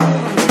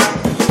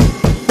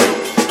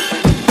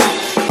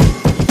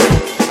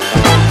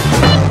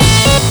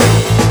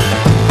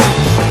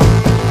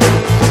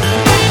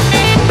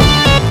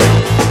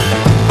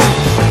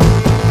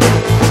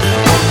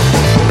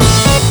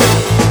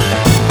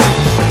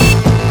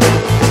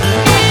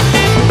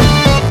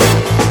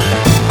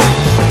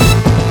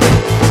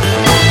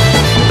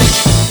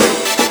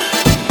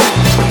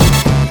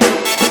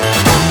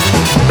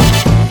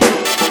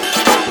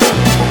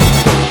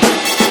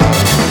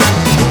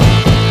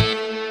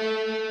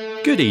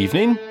Good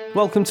evening.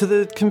 Welcome to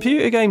the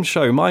Computer Games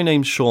Show. My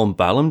name's Sean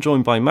Bell. I'm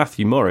joined by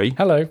Matthew Murray.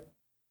 Hello.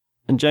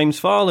 And James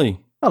Farley.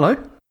 Hello.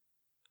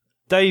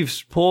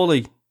 Dave's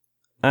poorly.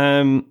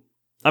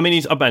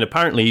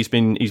 Apparently he's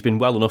been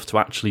well enough to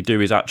actually do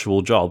his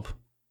actual job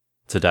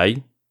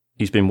today.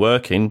 He's been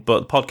working,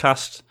 but the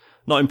podcast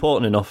not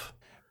important enough.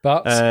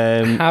 But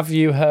have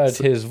you heard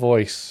his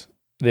voice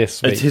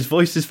this week? His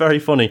voice is very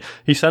funny.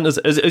 He sent us.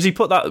 Has he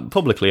put that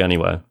publicly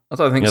anywhere? I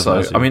don't think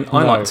so. I mean,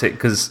 I No. liked it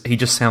because he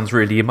just sounds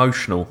really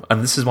emotional,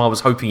 and this is why I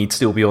was hoping he'd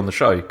still be on the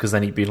show, because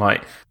then he'd be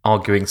like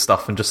arguing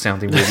stuff and just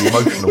sounding really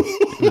emotional.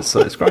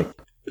 It's great.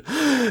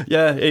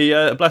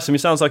 Yeah, bless him. He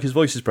sounds like his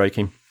voice is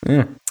breaking.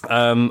 Yeah.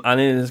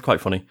 And it is quite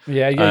funny.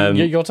 Yeah,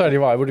 you're totally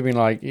right. It would have been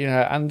like,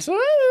 and so...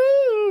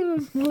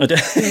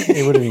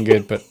 it would have been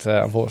good, but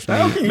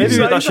unfortunately... Maybe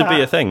that should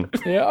be a thing.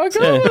 Yeah, I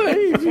can't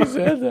believe you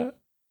said that.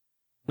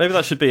 Maybe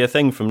that should be a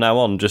thing from now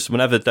on. Just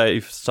whenever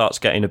Dave starts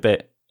getting a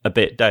bit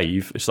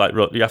Dave, it's like,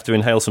 look, you have to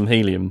inhale some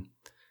helium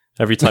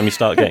every time you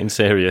start getting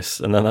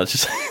serious, and then that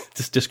just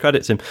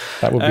discredits him.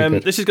 That would be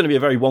good. This is going to be a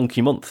very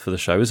wonky month for the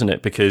show, isn't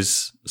it?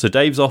 Because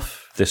Dave's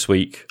off this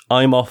week,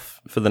 I'm off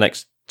for the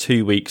next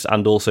 2 weeks,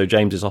 and also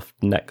James is off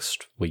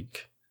next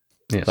week.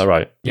 Yes. Is that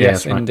right?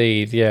 Yes, right.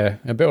 indeed. Yeah,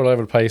 a bit all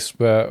over the place,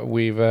 but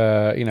we've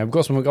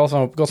got some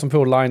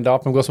people lined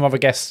up, and we've got some other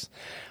guests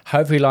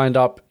hopefully lined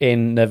up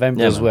in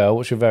November as well,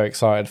 which we're very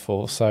excited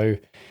for. So,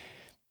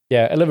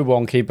 yeah, a little bit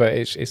wonky, but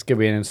it's going to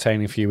be an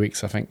entertaining few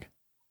weeks, I think.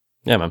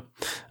 Yeah, man.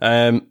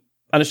 And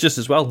it's just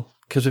as well,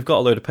 because we've got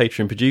a load of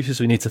Patreon producers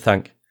we need to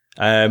thank.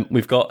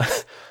 We've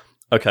got...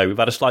 Okay, we've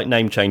had a slight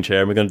name change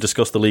here, and we're going to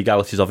discuss the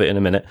legalities of it in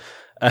a minute.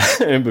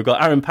 We've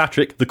got Aaron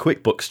Patrick, the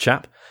QuickBooks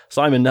chap,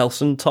 Simon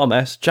Nelson, Tom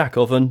S., Jack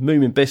Oven,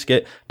 Moomin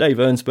Biscuit, Dave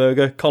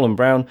Ernsberger, Colin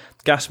Brown,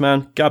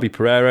 Gasman, Gabby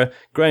Pereira,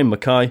 Graham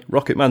Mackay,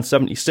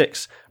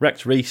 Rocketman76,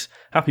 Rex Reese,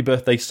 Happy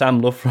Birthday Sam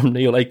Love from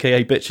Neil,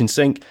 a.k.a. Bitch in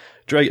Sync,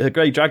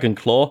 Grey Dragon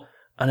Claw,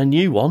 and a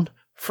new one,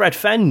 Fred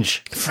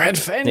Fenge. Fred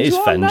Fenge? It is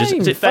What Fenge.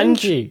 name? Is it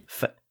Fenge?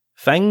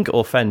 Feng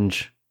or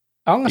Fenge?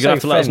 I'm You're going to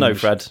have to let us know,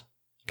 Fred.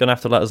 Going to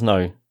have to let us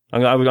know.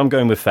 I'm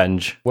going with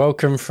Fenge.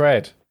 Welcome,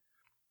 Fred.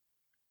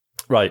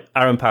 Right,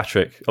 Aaron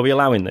Patrick. Are we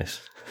allowing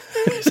this?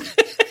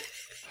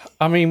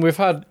 We've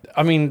got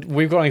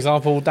an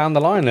example down the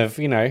line of,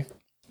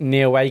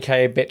 Neil,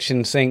 aka Bitch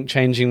in Sync,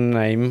 changing the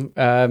name.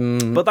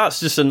 But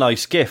that's just a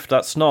nice gift.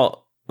 That's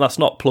not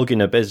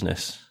plugging a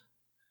business.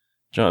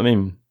 Do you know what I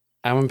mean?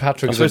 Aaron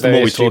Patrick I is suppose a the very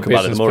more we talk astute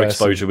about it, the more business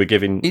person. exposure we're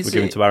giving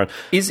to Aaron.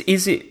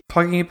 Is it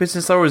plugging a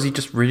business, though, or is he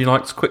just really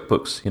likes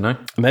QuickBooks,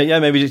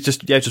 Maybe it's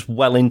just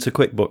well into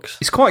QuickBooks.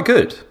 It's quite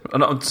good.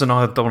 So no,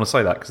 I don't want to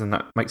say that, because then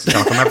that makes it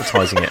sound like I'm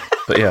advertising it.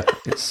 But yeah,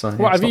 it's...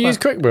 What, have you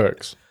used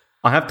QuickBooks?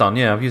 I have done,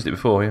 yeah. I've used it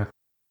before, yeah.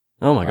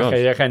 Oh my god.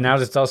 Okay, now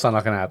this does sound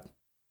like an ad.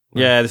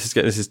 Yeah, this is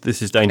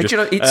dangerous.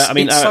 But,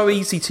 it's so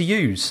easy to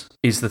use,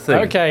 is the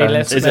thing. Okay,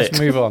 let's it?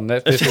 move on.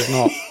 This is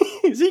not...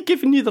 Is he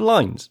giving you the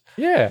lines?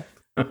 Yeah.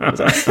 We'll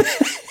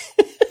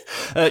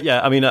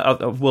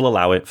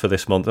allow it for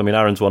this month.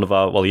 Aaron's one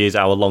of he is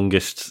our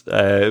longest,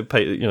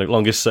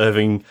 longest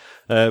serving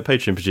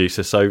Patreon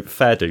producer, so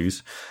fair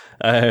dues.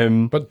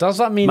 But does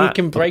that mean he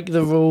can break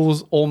the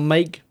rules or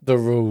make the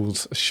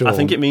rules, Sean? I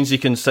think it means he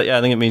can set. Yeah,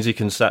 I think it means he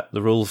can set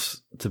the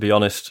rules. To be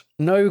honest,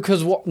 no,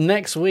 because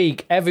next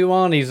week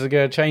everyone is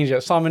going to change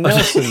it. Simon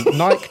Nelson,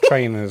 Nike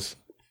trainers.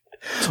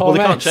 Tom they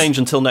can't S, change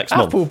until next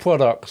Apple month.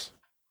 products.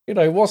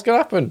 What's going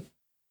to happen?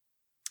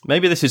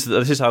 Maybe this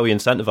is how we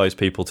incentivize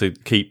people to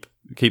keep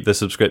the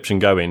subscription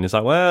going. It's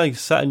like, well, you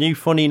set a new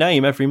funny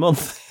name every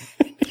month.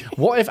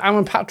 What if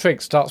Aaron Patrick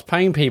starts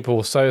paying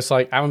people? So it's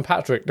like Aaron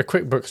Patrick, the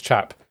QuickBooks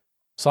chap.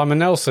 Simon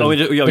Nelson. We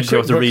just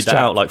have to read that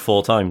out like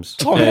 4 times.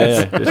 Tom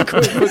S, the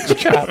QuickBooks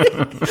chap.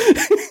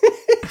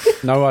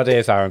 No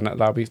ideas, Aaron.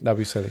 That'll be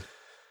silly.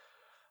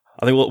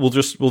 I think we'll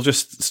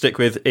just stick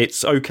with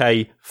it's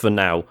okay for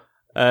now.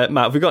 Matt,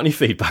 have we got any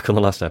feedback on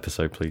the last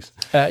episode, please?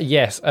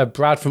 Yes,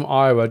 Brad from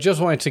Iowa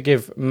just wanted to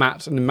give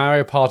Matt the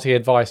Mario Party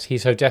advice he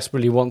so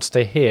desperately wants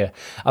to hear.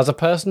 As a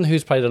person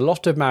who's played a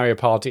lot of Mario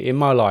Party in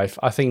my life,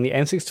 I think the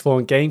N64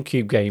 and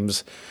GameCube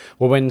games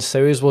were when the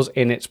series was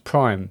in its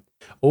prime.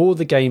 All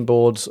the game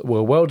boards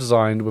were well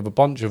designed with a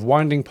bunch of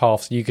winding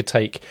paths you could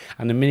take,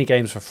 and the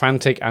mini-games were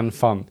frantic and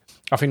fun.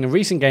 I think the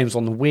recent games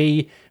on the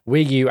Wii,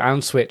 Wii U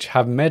and Switch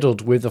have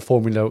meddled with the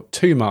formula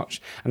too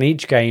much, and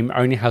each game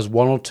only has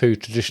 1 or 2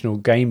 traditional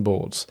game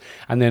boards,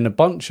 and then a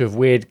bunch of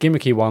weird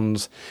gimmicky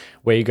ones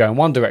where you go in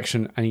one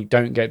direction and you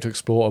don't get to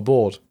explore a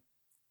board.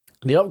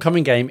 The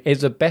upcoming game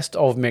is a best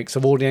of mix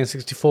of all the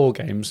N64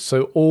 games,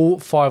 so all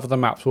 5 of the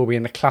maps will be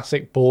in the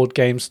classic board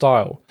game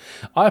style.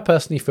 I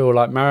personally feel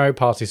like Mario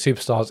Party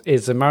Superstars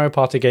is the Mario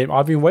Party game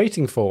I've been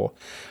waiting for.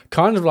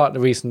 Kind of like the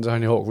recent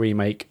Tony Hawk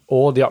remake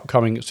or the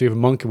upcoming Super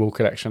Monkey Ball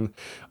collection.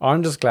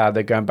 I'm just glad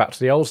they're going back to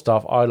the old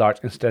stuff I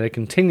liked instead of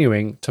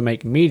continuing to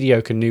make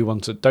mediocre new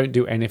ones that don't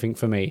do anything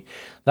for me.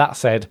 That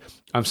said,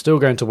 I'm still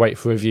going to wait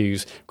for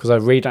reviews because I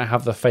really don't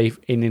have the faith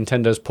in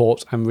Nintendo's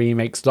ports and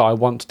remakes that I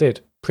once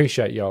did.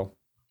 Appreciate y'all.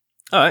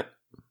 All right.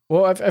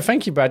 Well,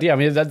 thank you, Brad. Yeah, I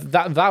mean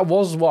that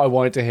was what I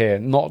wanted to hear,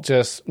 not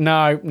just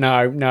no.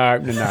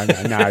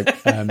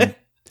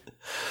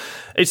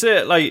 It's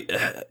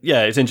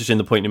it's interesting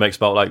the point he makes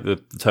about like the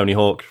Tony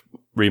Hawk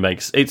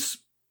remakes. It's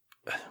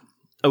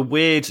a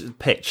weird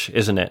pitch,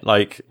 isn't it?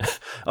 Like,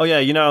 oh yeah,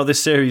 you know how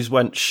this series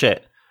went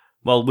shit.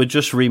 Well, we're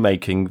just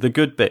remaking the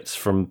good bits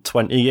from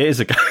 20 years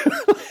ago.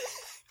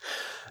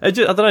 I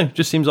don't know,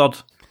 just seems odd.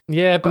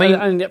 Yeah, but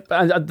and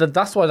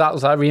that's why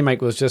that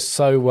remake was just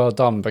so well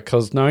done,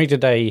 because not only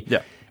did they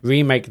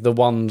remake the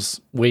ones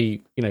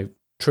we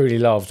truly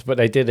loved, but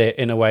they did it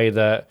in a way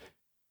that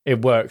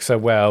it worked so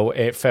well.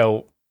 It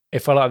felt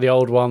like the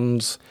old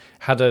ones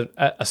had a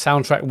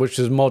soundtrack which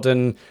was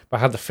modern,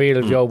 but had the feel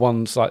of the old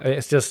ones. Like,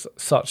 it's just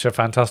such a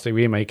fantastic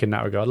remake in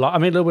that regard. Like, I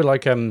mean, a little bit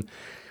like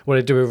what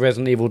they do with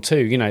Resident Evil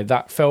 2.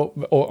 That felt,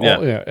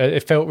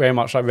 it felt very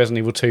much like Resident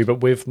Evil 2, but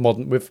with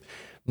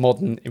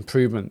modern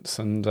improvements,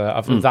 and I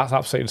think that's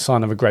absolutely a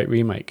sign of a great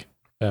remake.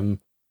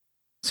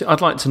 See, I'd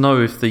like to know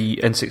if the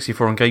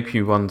N64 and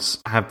GameCube ones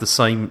have the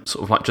same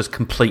sort of like just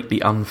completely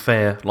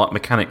unfair like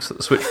mechanics that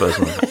the Switch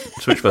version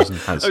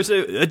has. Oh,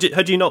 so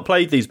had you not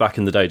played these back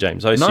in the day,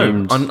 James? I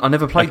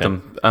never played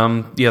them.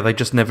 They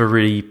just never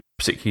really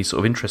particularly sort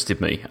of interested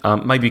me.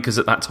 Maybe because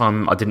at that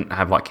time I didn't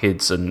have like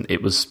kids, and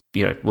it was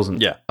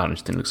wasn't. Yeah,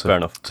 it didn't look so fair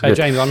enough.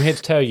 James, I'm here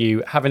to tell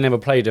you, having never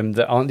played them,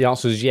 the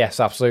answer is yes,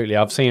 absolutely.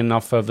 I've seen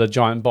enough of the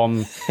Giant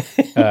Bomb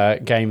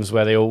games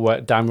where they all were.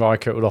 Dan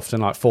Reichert would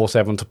often like force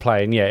everyone to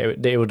play, and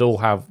they would all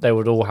have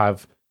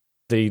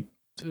for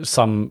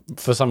some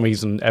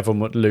reason everyone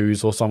would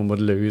lose or someone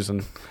would lose,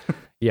 and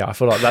I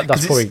feel like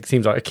that's probably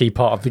seems like a key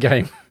part of the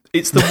game.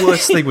 It's the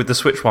worst thing with the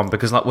Switch one,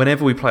 because like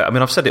whenever we play, I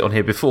mean, I've said it on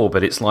here before,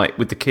 but it's like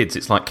with the kids,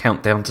 it's like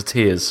countdown to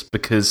tears,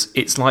 because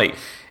it's like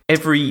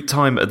every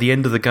time at the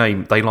end of the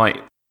game, they like,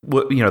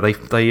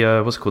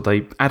 they what's it called?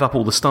 They add up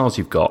all the stars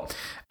you've got,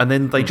 and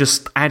then they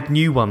just add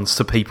new ones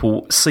to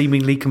people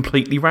seemingly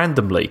completely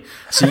randomly.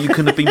 So you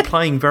can have been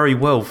playing very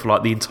well for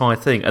like the entire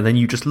thing, and then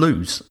you just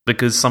lose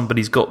because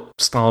somebody's got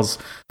stars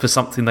for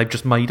something they've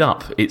just made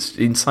up. It's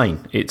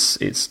insane. It's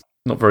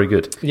not very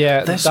good.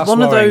 Yeah, that's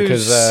one of those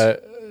because.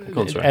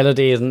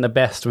 Elodie isn't the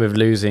best with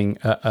losing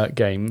at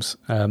games.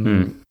 I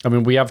mean,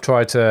 we have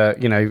tried to,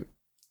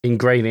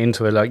 ingrain it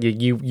into it. Like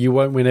you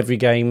won't win every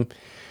game,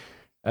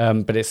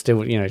 but it's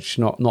still, she's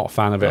not a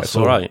fan of it. That's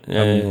all right.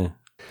 Yeah.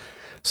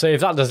 So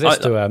if that does this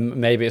to her,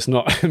 maybe it's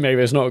not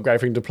a great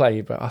thing to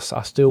play. But I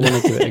still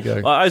want to give it a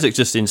go. Well, Isaac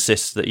just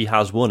insists that he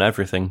has won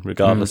everything,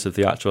 regardless of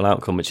the actual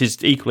outcome, which is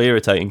equally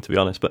irritating, to be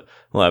honest. But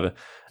whatever.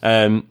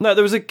 No,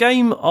 there was a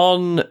game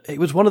on. It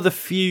was one of the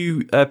few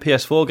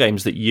PS4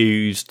 games that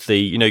used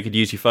you could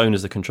use your phone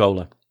as the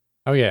controller.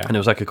 Oh yeah, and it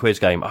was like a quiz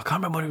game. I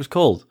can't remember what it was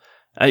called.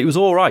 It was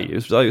all right.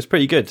 It was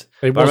pretty good.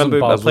 It wasn't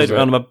Buzz, I played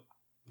around my.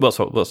 What?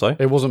 Sorry.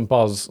 It wasn't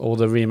Buzz or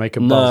the remake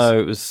of Buzz. No,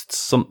 it was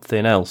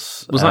something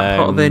else. Was that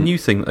part of their new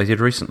thing that they did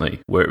recently,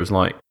 where it was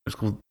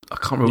called? I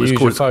can't remember what it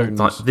was called.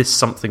 Like this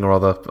something or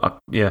other.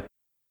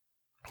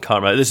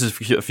 Can't remember. This is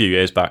a few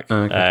years back.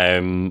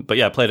 Okay. But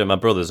yeah, I played it with my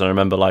brothers, and I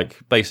remember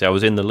basically I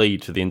was in the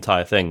lead for the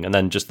entire thing, and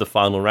then just the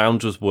final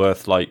round was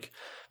worth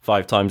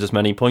 5 times as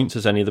many points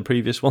as any of the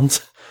previous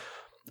ones.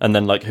 And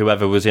then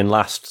whoever was in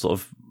last sort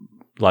of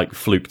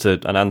fluked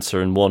an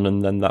answer and won,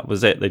 and then that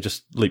was it. They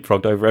just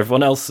leapfrogged over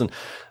everyone else, and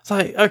it's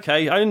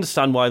okay, I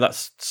understand why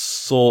that's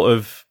sort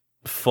of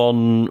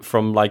fun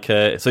from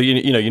so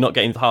you're not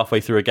getting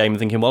halfway through a game and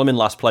thinking, well, I'm in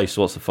last place,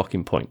 so what's the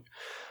fucking point?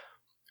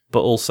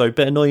 But also a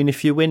bit annoying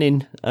if you're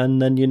winning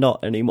and then you're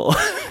not anymore.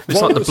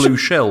 It's like the blue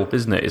shell,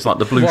 isn't it? It's like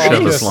the blue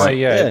shell is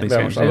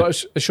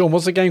Sean,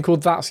 what's the game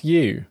called? That's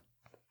You.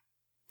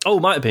 Oh,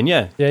 it might have been,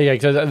 yeah. Yeah,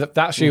 because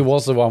That's You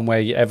was the one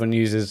where everyone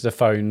uses the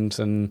phones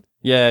and...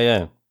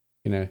 Yeah.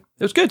 It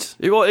was good.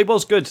 It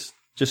was good.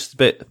 Just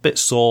a bit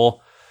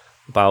sore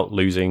about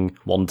losing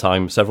one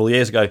time several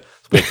years ago. It's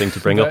a weird thing to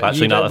bring up,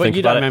 actually, now that I think about it. But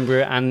you don't remember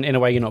it, and in a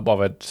way you're not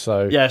bothered,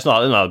 so... Yeah, it's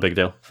not a big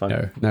deal.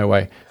 Fine. No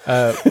way.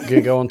 We're going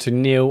to go on to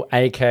Neil,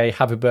 a.k.a.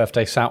 Happy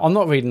Birthday Sam. I'm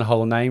not reading the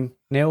whole name,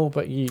 Neil,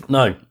 but you get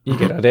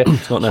the idea.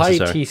 It's not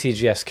necessary. Hi,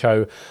 TCGS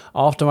Co.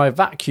 After my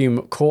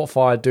vacuum caught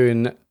fire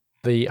doing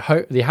the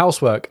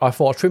housework, I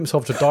thought I tripped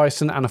myself to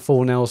Dyson and a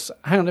full nails.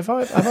 Hang on, we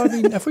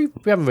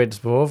haven't read this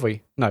before, have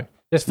we? No.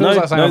 This feels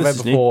like something I've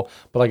read before,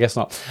 but I guess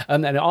not.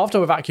 And then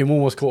after a vacuum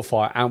almost caught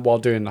fire, and while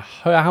doing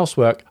her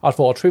housework, I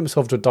thought I'd treat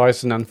myself to a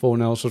Dyson and full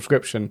nail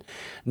subscription.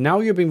 Now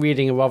you've been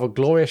reading a rather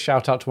glorious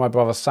shout out to my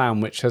brother Sam,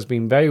 which has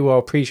been very well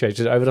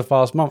appreciated over the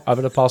past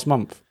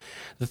month.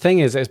 The thing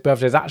is, his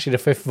birthday is actually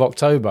the 5th of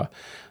October.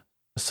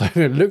 So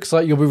it looks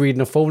like you'll be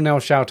reading a full nail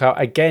shout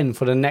out again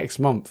for the next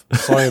month.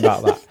 Sorry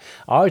about that.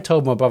 I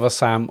told my brother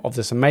Sam of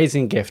this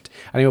amazing gift,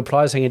 and he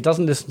replied saying he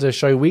doesn't listen to the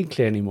show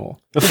weekly anymore.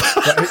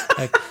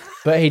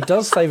 But he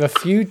does save a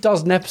few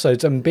dozen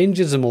episodes and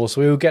binges them all,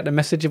 so we will get the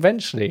message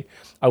eventually.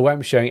 I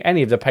won't be sharing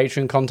any of the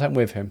Patreon content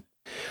with him.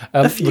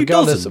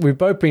 Regardless, we've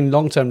both been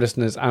long-term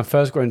listeners and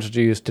first got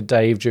introduced to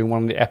Dave during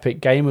one of the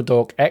epic Gamer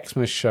Dork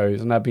Xmas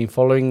shows, and I've been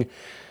following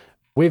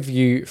with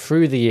you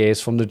through the years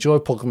from the Joy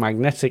Pocket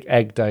Magnetic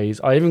Egg days.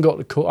 I even got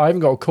a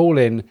call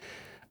in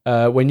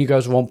when you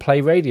guys were on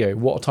Play Radio,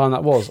 what a time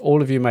that was.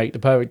 All of you make the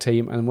perfect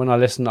team, and when I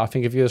listen, I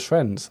think of you as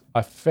friends.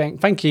 I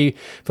thank you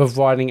for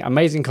providing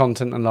amazing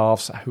content and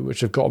laughs,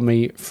 which have gotten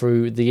me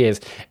through the years.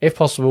 If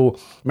possible,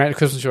 make the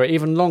Christmas show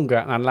even longer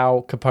and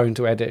allow Capone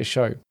to edit his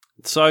show.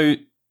 So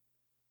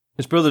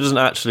his brother doesn't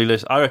actually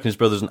listen. I reckon his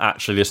brother doesn't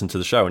actually listen to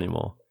the show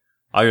anymore.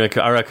 I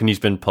reckon he's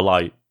been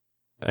polite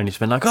and he's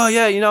been like, oh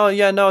yeah,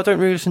 no, I don't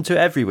really listen to it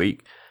every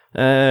week.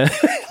 I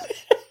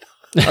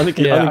think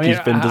he's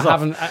been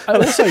designed.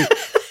 Also,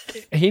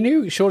 he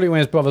knew surely when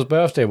his brother's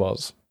birthday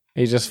was.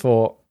 He just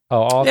thought,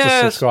 I'll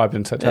just subscribe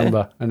in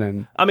September, and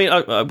then. I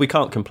mean, we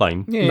can't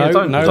complain.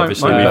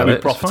 Obviously, we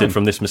profited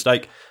from this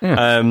mistake.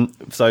 Yeah.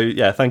 So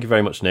yeah, thank you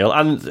very much, Neil.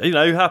 And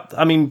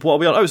I mean, what are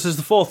we on? Oh, this is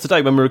the 4th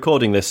today when we're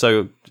recording this,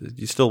 so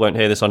you still won't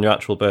hear this on your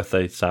actual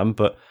birthday, Sam.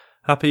 But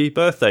happy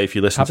birthday if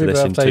you listen to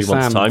this in 2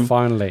 months' time.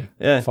 Finally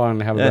have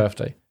a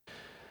birthday.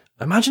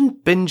 Imagine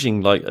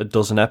binging like a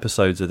dozen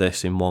episodes of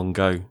this in one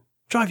go.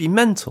 Drive you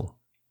mental.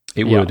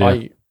 It would.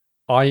 Yeah.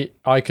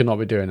 I could not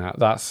be doing that.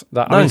 No.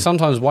 I mean,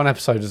 sometimes one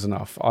episode is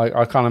enough.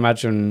 I can't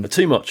imagine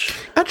too much.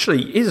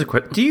 Actually, here's a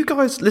question: do you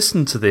guys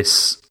listen to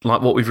this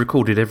like what we've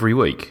recorded every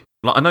week?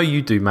 Like I know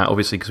you do, Matt,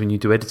 obviously, because when you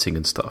do editing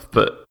and stuff.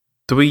 But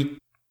do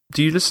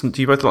you listen?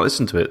 Do you both like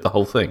listen to it, the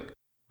whole thing?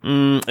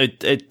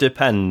 It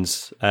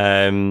depends.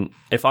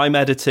 If I'm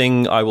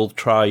editing, I will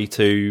try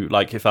to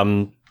if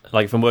I'm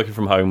working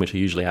from home, which I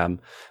usually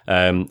am,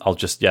 I'll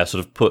just sort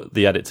of put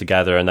the edit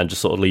together and then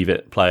just sort of leave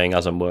it playing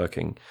as I'm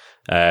working.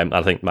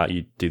 I think, Matt,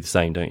 you do the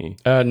same, don't you?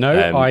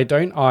 No, I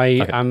don't.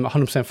 I am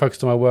 100%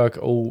 focused on my work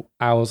all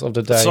hours of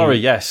the day. Sorry,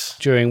 yes.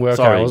 During work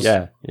hours.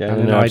 Yeah.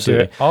 And then I do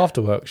it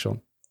after work,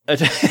 Sean. But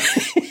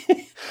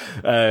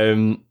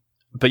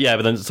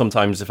then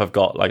sometimes if I've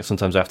got,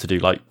 sometimes I have to do,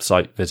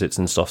 site visits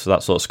and stuff, so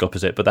that sort of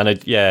scuppers it. But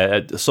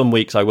then, some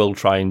weeks I will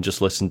try and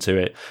just listen to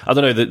it. I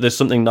don't know, there's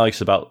something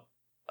nice about,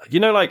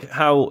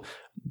 how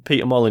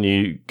Peter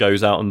Molyneux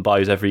goes out and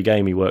buys every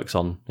game he works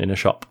on in a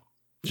shop.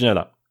 Did you know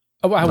that?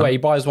 Oh, wait, he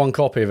buys one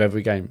copy of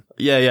every game?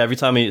 Yeah, every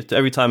time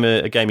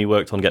a game he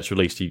worked on gets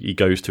released, he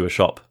goes to a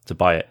shop to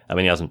buy it. I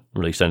mean, he hasn't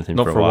released anything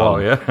for a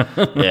while.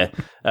 Yeah.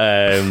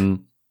 Yeah.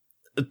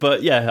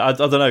 But yeah, I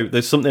don't know.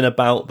 There's something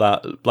about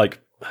that,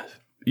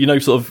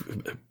 sort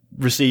of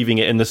receiving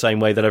it in the same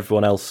way that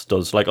everyone else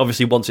does.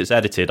 Obviously, once it's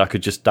edited, I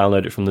could just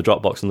download it from the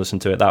Dropbox and listen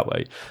to it that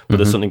way. But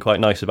there's something quite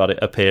nice about it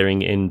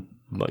appearing in,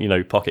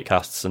 Pocket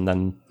Casts and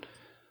then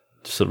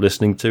just sort of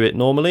listening to it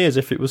normally as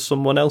if it was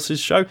someone else's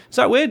show. Is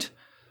that weird?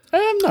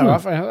 No,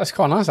 that's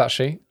quite nice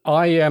actually.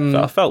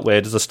 I felt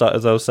weird as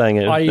I was saying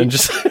it. I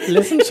just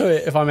listen to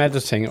it if I'm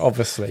editing,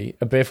 obviously,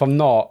 but if I'm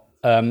not,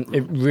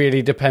 it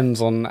really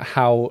depends on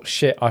how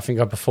shit I think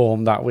I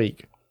performed that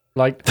week.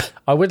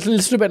 I went to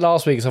listen to a bit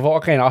last week, so I thought,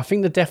 okay, I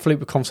think the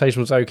Deathloop conversation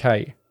was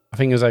okay. I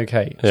think it was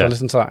okay, so I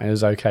listened to that and it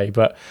was okay.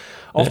 But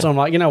often I'm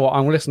like, you know what,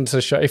 I'm listening to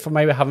the show. If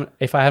I haven't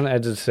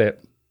edited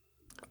it,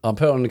 I'll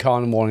put it on in the car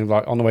in the morning,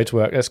 on the way to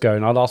work. Let's go,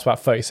 and I last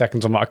about 30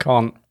 seconds. I'm like,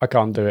 I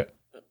can't do it.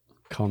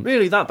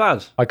 Really that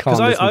bad? I can't.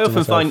 Because I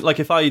often find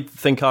if I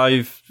think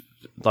I've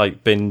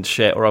been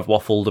shit or I've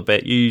waffled a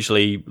bit,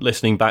 usually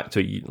listening back to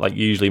it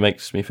usually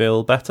makes me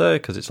feel better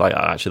because it's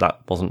actually that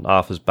wasn't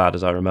half as bad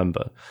as I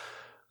remember.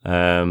 I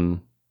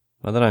don't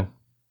know.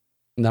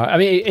 No, I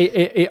mean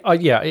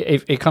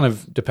it kind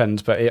of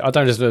depends, but I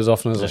don't listen to it as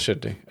often as I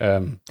should do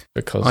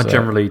because I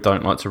generally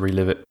don't like to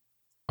relive it.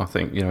 I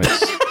think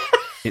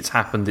it's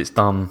happened, it's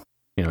done.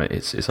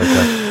 It's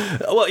okay.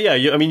 Well,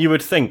 yeah. I mean, you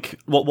would think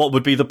what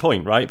would be the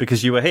point, right?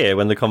 Because you were here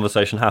when the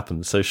conversation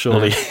happened, so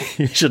surely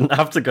you shouldn't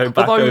have to go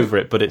back over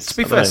it. But to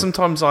be fair,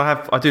 sometimes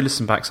I do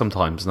listen back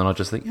sometimes, and then I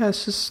just think,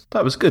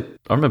 that was good.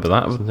 I remember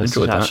that. I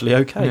enjoyed that. Actually,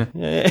 okay.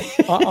 Yeah.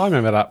 I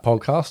remember that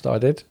podcast I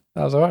did.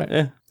 That was all right.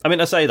 Yeah. I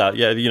mean, I say that.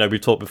 Yeah, we've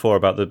talked before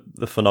about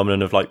the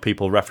phenomenon of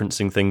people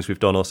referencing things we've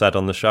done or said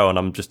on the show, and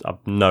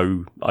I've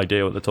no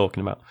idea what they're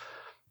talking about.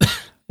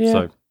 Yeah.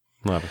 So.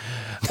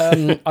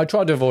 I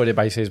tried to avoid it,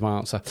 basically, is my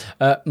answer.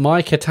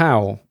 Mike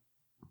Attal.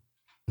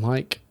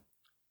 Mike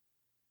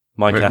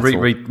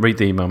Attal. Read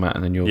the email, Matt,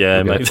 and then you'll...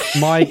 Yeah, mate.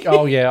 Mike,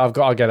 I'll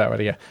get that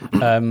ready, yeah.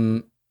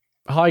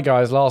 Hi,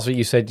 guys. Last week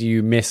you said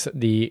you miss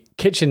the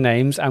kitchen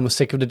names and were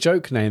sick of the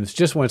joke names.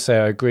 Just want to say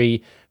I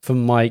agree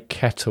from Mike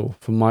Kettle.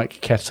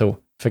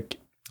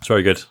 It's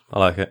very good. I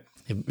like it.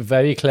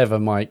 Very clever,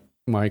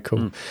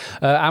 Michael.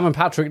 Ammon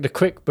Patrick, the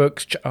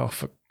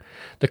QuickBooks...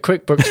 The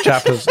QuickBooks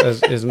chap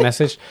has his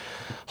message.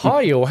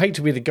 Hi, you'll hate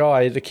to be the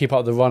guy to keep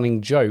up the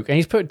running joke. And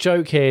he's put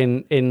joke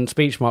here in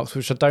speech marks,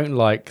 which I don't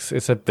like.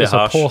 It's a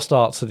poor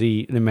start to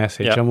the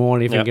message. Yep. I'm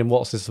only thinking,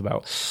 what's this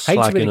about?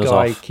 Hate to be the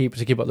guy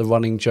to keep up the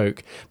running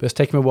joke, but it's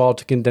taken me a while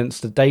to condense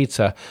the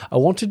data. I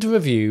wanted to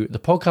review the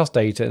podcast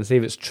data and see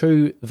if it's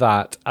true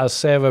that, as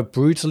Sarah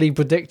brutally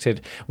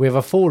predicted, we have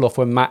a fall-off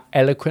when Matt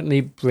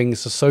eloquently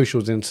brings the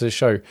socials into the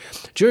show.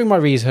 During my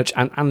research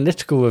and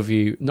analytical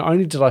review, not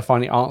only did I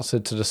find the answer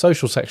to the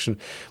social section,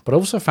 but I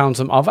also found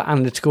some other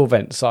analytical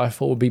events that I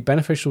thought would be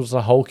beneficial to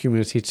the whole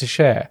community to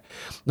share.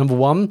 Number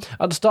one,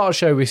 at the start of the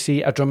show we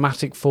see a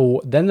dramatic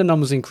fall, then the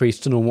numbers increase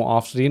to normal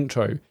after the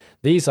intro.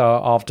 These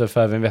are, after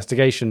further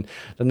investigation,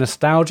 the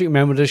nostalgic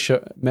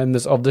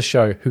members of the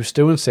show who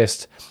still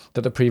insist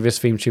that the previous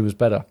theme tune was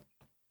better.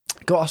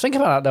 God, I was thinking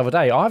about that the other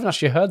day. I haven't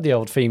actually heard the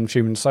old theme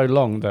tune in so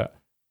long that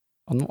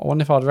I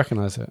wonder if I'd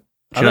recognise it.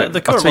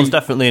 The current one's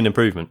definitely an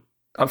improvement.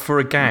 For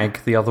a gag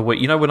the other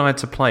week, when I had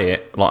to play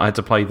it, like I had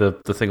to play the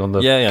thing on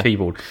the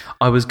keyboard,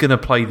 I was going to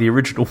play the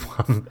original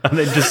one and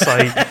then just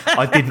say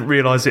I didn't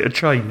realise it had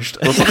changed.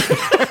 You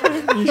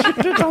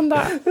should have done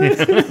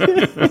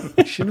that.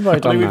 You should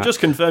have done we've that.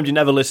 just confirmed you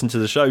never listened to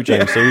the show,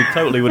 James, so we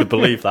totally would have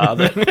believed that.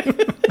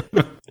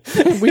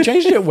 We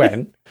changed it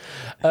when?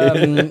 2,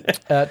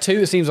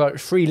 it seems like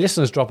 3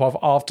 listeners drop off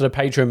after the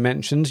Patreon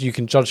mentions. You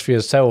can judge for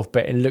yourself,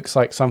 but it looks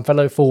like some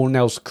fellow Fallen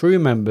Elves crew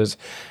members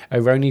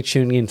are only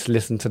tuning in to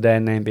listen to their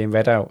name being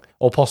read out,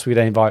 or possibly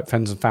they invite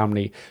friends and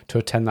family to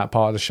attend that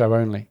part of the show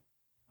only.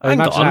 I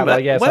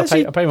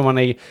pay my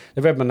money.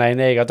 They read my name.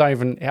 There you go. I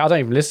don't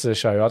even listen to the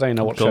show. I don't even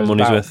know what the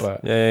show's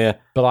about.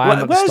 But I am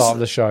at the start of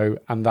the show,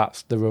 and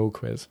that's the real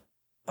quiz.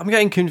 I'm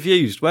getting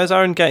confused. Where's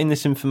Aaron getting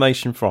this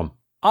information from?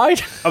 I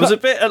was a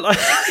bit like.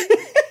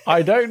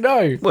 I don't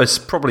know. Well, it's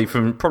probably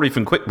from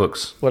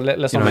QuickBooks. Well,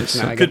 let's not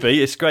mention that again. Could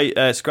be. It's great.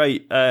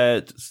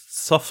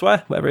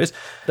 Software, whatever it is.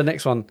 The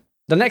next one.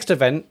 The next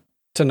event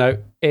to note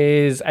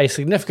is a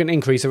significant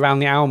increase around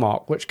the hour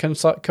mark, which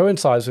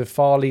coincides with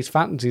Farley's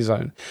Fantasy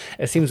Zone.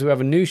 It seems we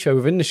have a new show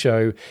within the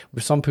show,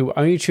 with some people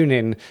only tune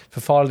in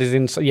for Farley's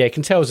Insight. Yeah, you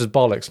can tell this is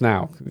bollocks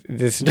now.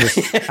 This is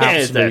just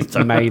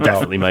absolutely made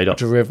up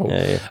drivel.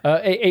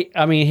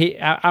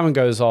 Aaron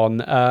goes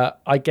on.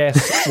 I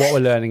guess what we're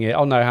learning here.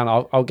 Oh no,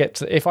 Hannah, I'll get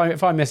to. If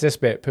I miss this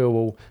bit,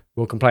 people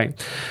will complain.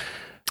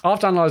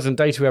 After analysing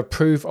data, we have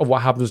proof of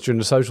what happens during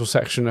the social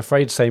section.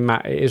 Afraid to say,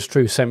 Matt, it is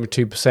true.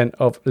 72%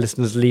 of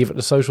listeners leave at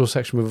the social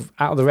section. With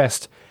out of the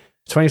rest,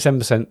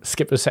 27%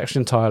 skip the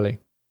section entirely.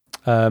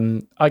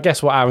 I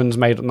guess what Aaron's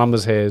made up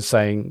numbers here is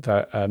saying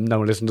that no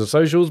one listens to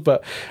socials,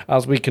 but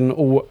as we can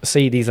all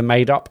see, these are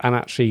made up, and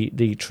actually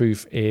the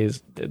truth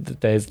is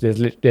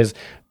there's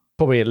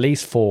probably at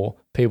least 4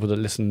 people that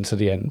listen to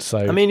the end. So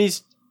I mean,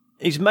 he's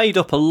made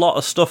up a lot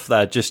of stuff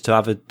there just to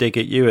have a dig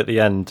at you at the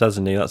end,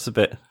 hasn't he? That's a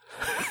bit.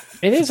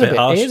 It is a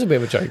bit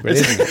of a joke, but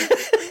isn't it?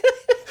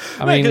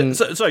 I mean,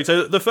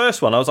 so the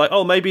first one, I was like,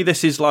 oh, maybe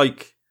this is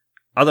like,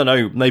 I don't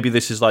know, maybe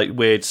this is like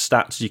weird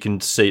stats you can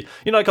see.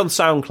 Like on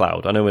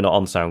SoundCloud. I know we're not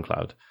on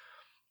SoundCloud.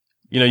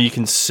 You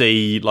can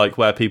see like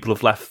where people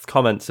have left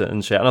comments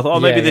and shit. And I thought,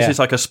 maybe this is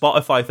like a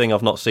Spotify thing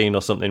I've not seen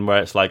or something,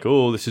 where it's like,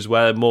 oh, this is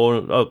where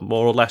more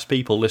or less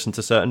people listen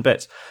to certain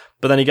bits.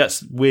 But then he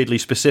gets weirdly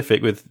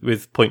specific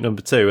with point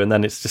number 2, and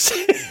then it's just.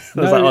 I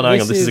was like, oh, no,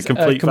 hang on, this is a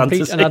complete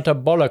fantasy. And utter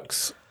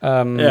bollocks.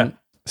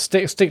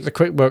 Stick to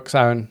QuickBooks,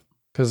 Aaron,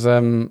 because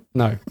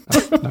no,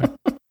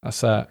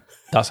 that's a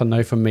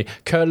no from me.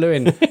 Kurt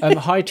Lewin,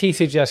 hi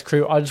TCGS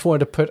crew. I just wanted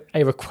to put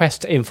a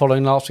request in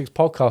following last week's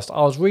podcast.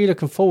 I was really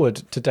looking forward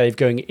to Dave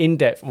going in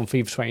depth on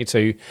FIFA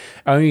 22,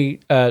 only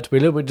to be a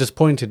little bit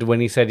disappointed when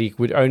he said he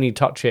would only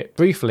touch on it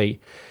briefly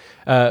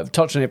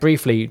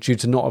due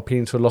to not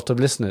appealing to a lot of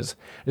listeners.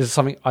 This is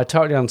something I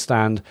totally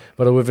understand,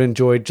 but I would have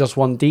enjoyed just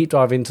one deep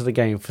dive into the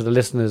game for the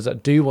listeners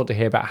that do want to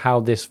hear about how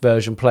this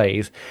version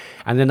plays,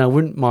 and then I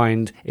wouldn't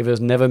mind if it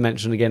was never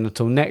mentioned again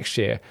until next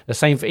year. The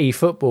same for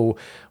eFootball,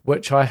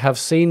 which I have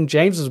seen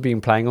James has been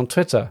playing on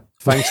Twitter.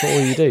 Thanks for all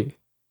you do.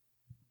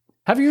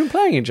 Have you been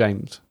playing it,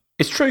 James?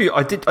 It's true,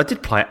 I did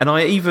play it, and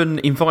I even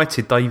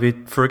invited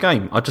David for a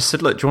game. I just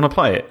said, look, do you want to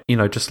play it?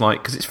 Just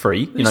like, because it's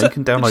free, you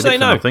can download it for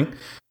nothing.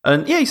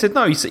 And yeah, he said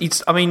no.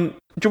 He's I mean, do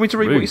you want me to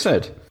read what he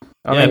said?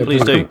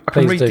 Please do. I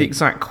can read the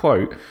exact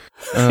quote.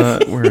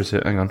 Where is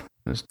it? Hang on.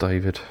 There's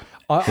David.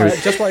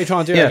 Just what you're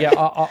trying to do.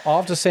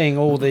 After seeing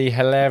all the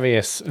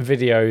hilarious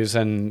videos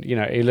and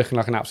you're looking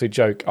like an absolute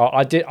joke,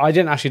 I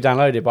didn't actually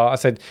download it, but I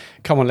said,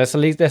 come on, let's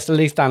at least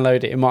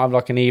download it. It might have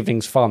like an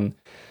evening's fun.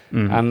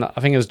 And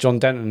I think it was John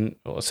Denton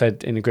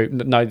said in the group,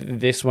 no,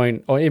 this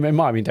won't, or it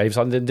might have been Dave,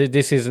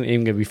 this isn't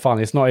even going to be fun.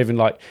 It's not even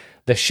like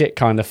the shit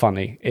kind of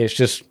funny. It's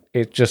just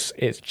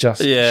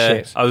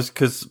shit. I was,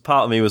 because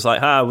part of me was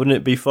like, wouldn't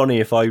it be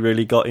funny if I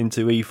really got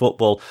into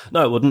eFootball?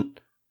 No, it wouldn't.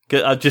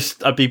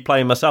 I'd be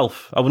playing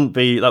myself. I wouldn't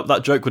be,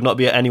 that joke would not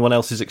be at anyone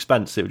else's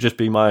expense. It would just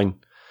be mine.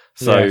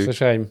 So it's a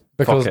shame,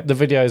 because the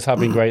videos have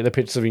been great, the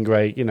pictures have been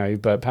great,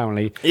 but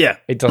apparently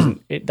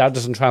that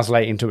doesn't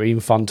translate into even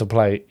fun to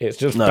play. It's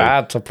just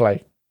bad to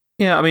play.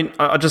 Yeah, I mean,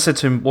 I just said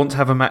to him, want to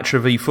have a match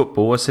of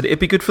eFootball? I said, it'd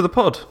be good for the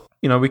pod.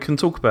 We can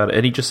talk about it.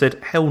 And he just said,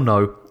 hell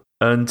no.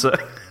 And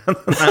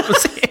that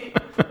was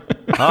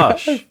it.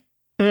 Harsh.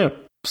 Yeah.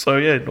 So,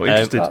 not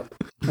interested.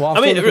 Well,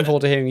 I'm looking forward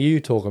to hearing you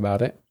talk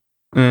about it.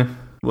 Yeah.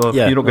 Well,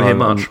 you're not going to hear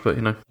much, but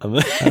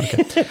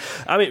Okay.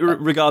 I mean,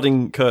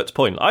 regarding Kurt's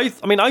point, I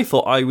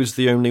thought I was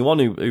the only one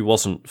who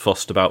wasn't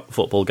fussed about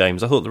football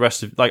games. I thought the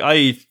rest of,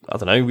 I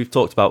don't know, we've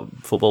talked about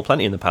football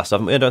plenty in the past,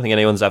 haven't we? I don't think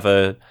anyone's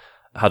ever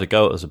had a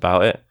go at us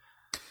about it.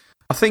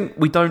 I think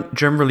we don't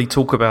generally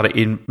talk about it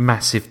in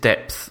massive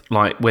depth,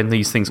 like when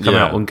these things come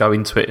out and go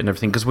into it and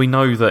everything, because we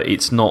know that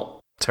it's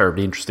not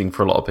terribly interesting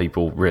for a lot of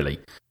people,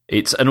 really.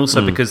 And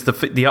also because the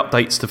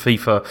updates to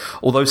FIFA,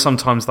 although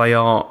sometimes they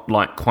are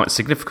like quite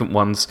significant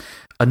ones,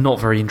 are not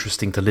very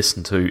interesting to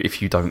listen to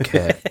if you don't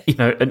care.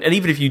 And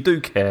even if you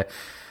do care,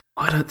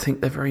 I don't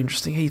think they're very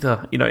interesting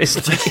either.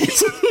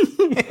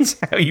 It's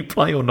how you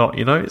play or not.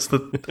 It's I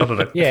don't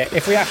know. Yeah,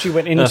 if we actually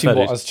went into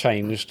what has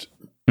changed,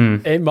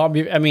 it might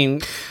be. I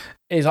mean,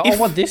 it's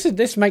like,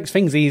 this makes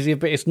things easier,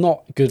 but it's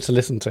not good to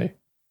listen to.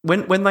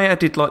 When they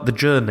added like the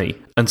journey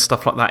and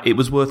stuff like that, it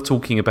was worth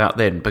talking about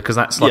then, because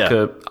that's like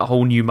a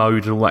whole new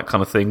mode and all that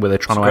kind of thing where they're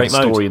trying to add a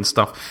story and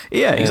stuff.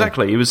 Yeah,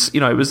 exactly. It was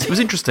it was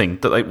interesting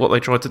that what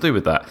they tried to do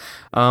with that.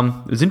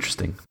 It was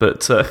interesting,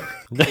 but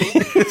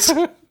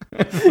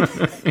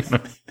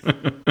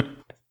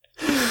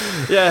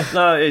yeah,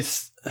 no,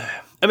 it's.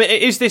 I mean,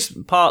 is this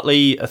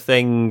partly a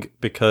thing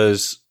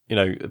because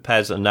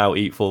PES and now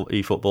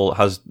eFootball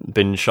has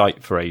been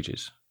shite for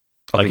ages?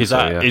 Like, is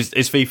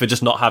FIFA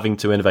just not having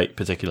to innovate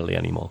particularly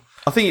anymore?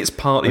 I think it's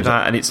partly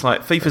that, and it's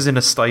like FIFA's in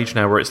a stage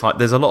now where it's like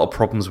there's a lot of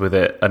problems with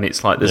it, and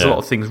it's like there's a lot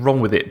of things wrong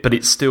with it, but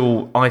it's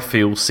still, I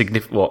feel,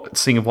 significant.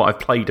 Seeing what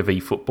I've played of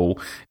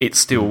eFootball, it's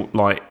still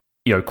like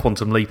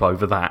quantum leap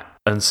over that,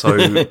 and so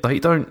they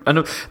don't.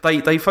 And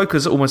they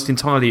focus almost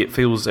entirely, it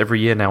feels,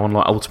 every year now on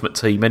like Ultimate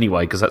Team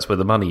anyway, because that's where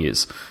the money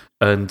is,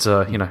 and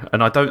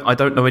and I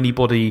don't know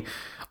anybody.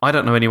 I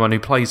don't know anyone who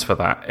plays for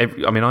that.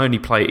 I only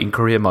play it in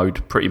career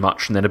mode pretty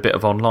much, and then a bit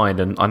of online,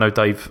 and I know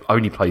Dave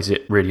only plays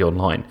it really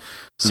online.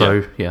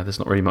 So, there's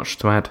not really much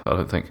to add, I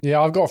don't think. Yeah,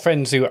 I've got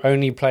friends who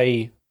only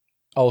play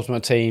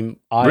Ultimate Team.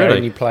 I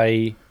only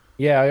play...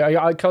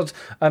 Yeah, because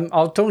I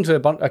was talking to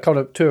a couple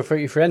of 2 or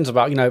 3 friends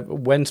about,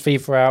 when's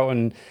FIFA out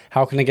and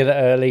how can I get it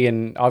early,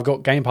 and I've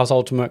got Game Pass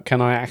Ultimate,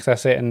 can I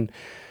access it? And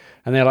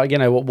they're like,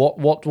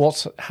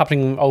 what's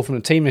happening with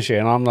Ultimate Team this year?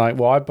 And I'm like,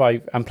 well, I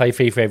buy and play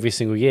FIFA every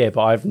single year,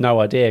 but I have no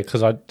idea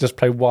because I just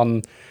play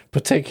one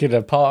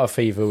particular part of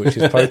FIFA, which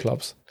is Pro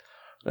Clubs.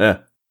 Yeah.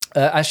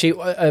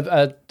 Actually,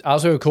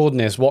 as we're recording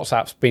this,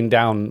 WhatsApp's been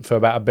down for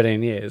about 1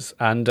 billion years,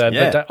 and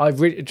but I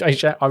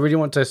really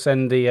want to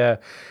send the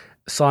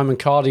Simon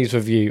Cardy's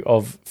review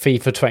of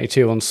FIFA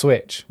 22 on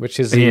Switch, which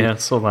is the I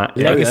saw that.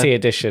 Legacy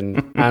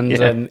Edition, and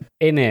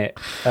in it.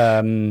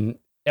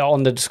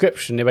 On the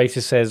description, it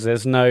basically says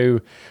there's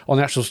no, on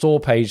the actual store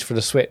page for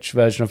the Switch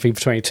version of FIFA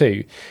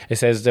 22, it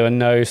says there are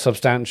no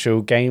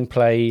substantial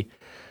gameplay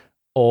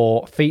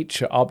or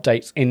feature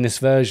updates in this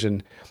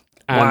version.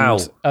 And, wow.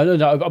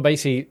 No,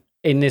 basically,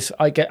 in this,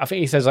 I think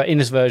he says in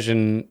this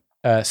version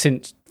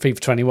since FIFA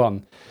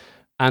 21.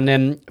 And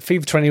then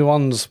FIFA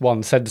 21's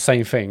one said the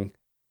same thing.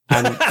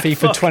 And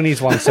FIFA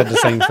 20's one said the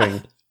same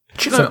thing.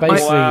 So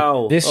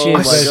basically, this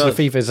year's version of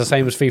FIFA is the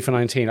same as FIFA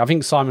 19. I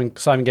think Simon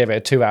gave it a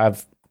 2 out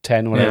of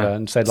 10 or whatever,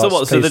 and said, like,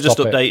 so they're just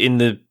updating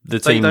the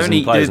teams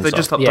and players they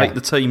just update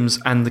the teams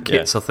and the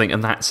kits, I think,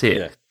 and that's it.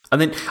 Yeah.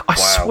 And then I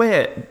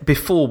swear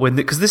before,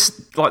 because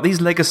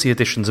these legacy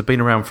editions have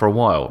been around for a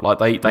while.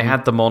 Like they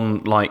had them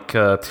on like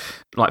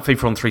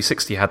FIFA on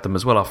 360 had them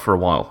as well for a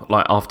while.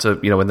 Like after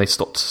when they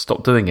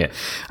stopped doing it.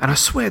 And I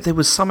swear there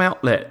was some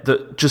outlet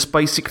that just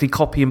basically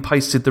copy and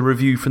pasted the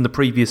review from the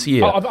previous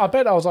year. I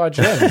bet that was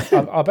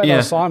IGN. I bet that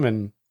was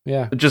Simon.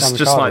 Yeah, just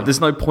like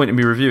there's no point in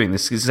me reviewing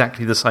this. It's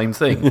exactly the same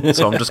thing,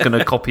 so I'm just going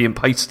to copy and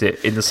paste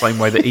it in the same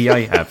way that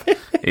EA have.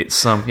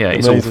 It's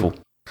it's awful.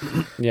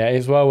 Yeah,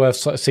 it's well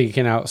worth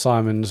seeking out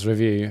Simon's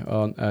review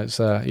on. It's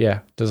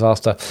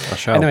disaster.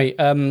 Anyway,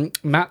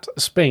 Matt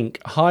Spink,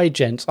 hi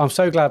gents. I'm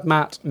so glad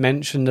Matt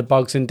mentioned the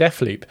bugs in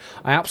Deathloop.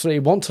 I absolutely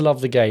want to love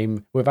the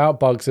game. Without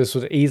bugs, this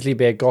would easily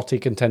be a GOTY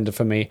contender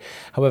for me.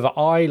 However,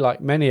 I, like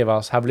many of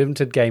us, have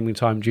limited gaming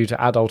time due to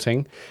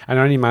adulting and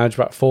only manage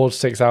about 4 to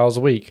 6 hours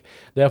a week.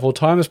 Therefore,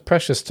 time is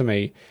precious to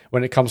me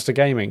when it comes to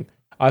gaming.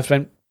 I've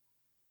spent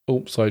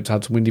sorry, it's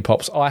had some windy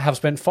pops. I have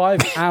spent 5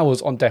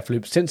 hours on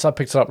Deathloop since I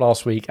picked it up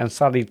last week, and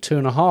sadly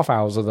 2.5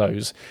 hours of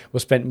those were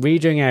spent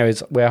redoing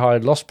areas where I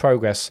had lost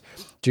progress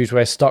due to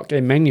a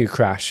stuck-in-menu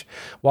crash.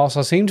 Whilst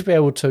I seem to be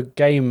able to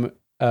game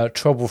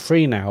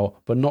trouble-free now,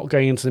 but not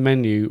going into the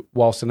menu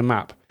whilst in the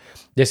map.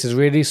 This is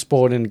really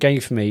spoiling the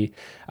game for me,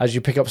 as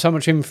you pick up so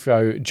much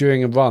info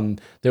during a run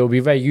that will be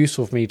very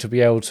useful for me to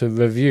be able to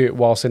review it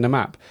whilst in the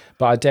map,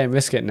 but I daren't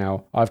risk it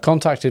now. I've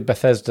contacted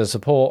Bethesda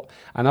support,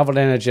 and other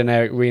than a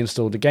generic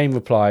reinstall the game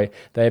reply,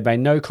 they have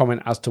made no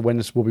comment as to when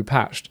this will be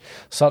patched.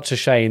 Such a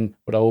shame,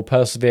 but I will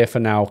persevere for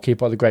now.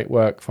 Keep up the great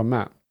work from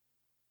Matt.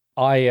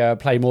 I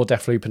play more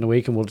Deathloop in the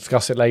week, and we'll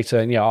discuss it later.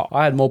 And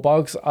I had more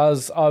bugs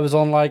as I was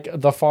on like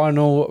the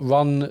final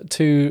run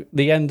to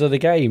the end of the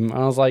game, and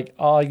I was like,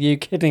 "Are you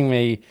kidding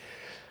me?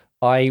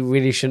 I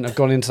really shouldn't have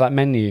gone into that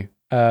menu."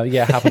 It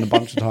happened a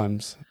bunch of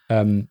times.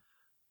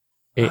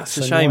 It's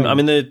a shame. I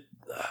mean,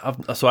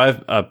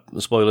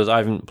 spoilers. I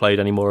haven't played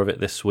any more of it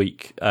this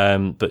week,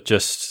 but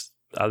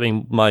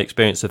my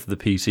experience of the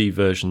PC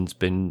version's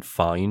been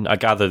fine. I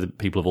gather that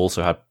people have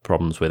also had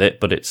problems with it,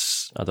 but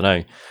it's, I don't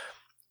know.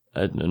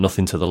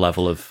 Nothing to the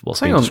level of what's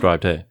being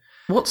described here.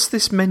 What's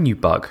this menu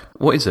bug?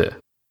 What is it?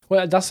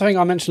 Well, that's the thing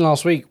I mentioned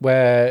last week,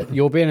 where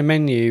you'll be in a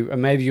menu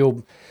and maybe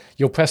you'll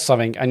press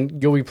something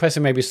and you'll be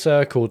pressing maybe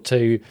circle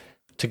to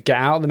to get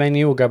out of the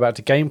menu or go back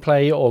to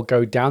gameplay or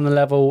go down the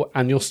level,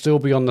 and you'll still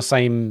be on the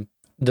same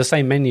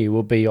menu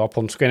will be up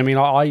on screen. I mean,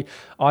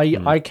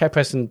 I kept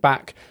pressing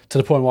back to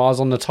the point where I was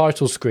on the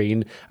title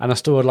screen and I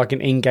still had like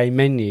an in-game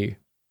menu,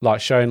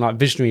 like showing like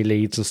visionary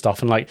leads and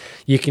stuff. And like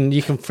you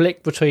can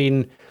flick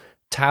between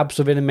tabs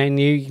within a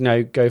menu, you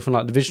know, go from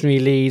like the visionary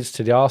leads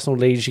to the Arsenal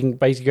leads. You can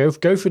basically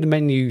go through the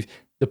menu,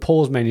 the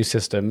pause menu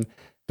system,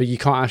 but you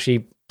can't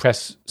actually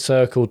press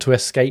circle to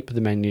escape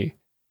the menu.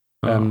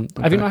 Okay.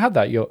 Have you not had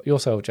that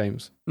yourself,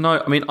 James? No,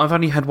 I mean, I've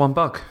only had one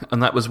bug,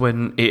 and that was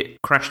when it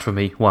crashed for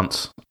me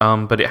once.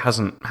 But it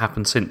hasn't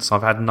happened since.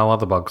 I've had no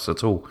other bugs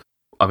at all.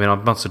 I mean, I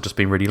must have just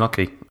been really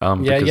lucky.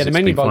 The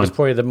menu bug is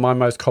probably my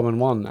most common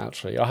one,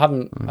 actually. I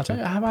don't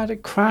have I had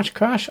it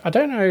crash. I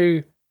don't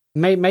know,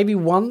 maybe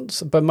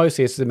once, but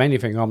mostly it's the menu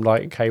thing. I'm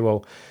like, okay,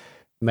 well,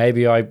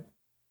 maybe I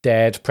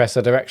dared press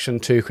a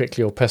direction too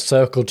quickly or press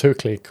circle too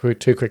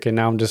quickly.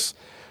 Now I'm just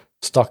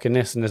stuck in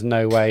this, and there's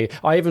no way.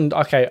 I turn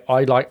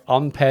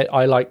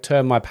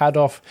my pad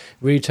off,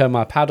 return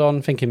my pad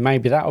on, thinking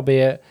maybe that'll be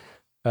it.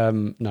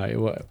 No,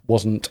 it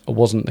wasn't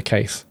the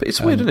case. But it's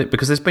weird, isn't it?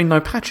 Because there's been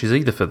no patches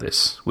either for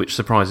this, which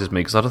surprises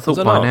me, because I'd have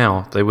thought by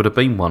now there would have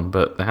been one,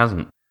 but there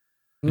hasn't.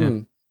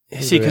 Yeah.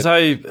 See, because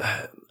I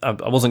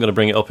wasn't going to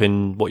bring it up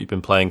in what you've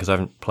been playing because I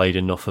haven't played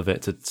enough of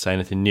it to say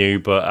anything new,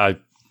 but I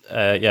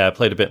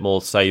played a bit more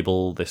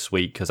Sable this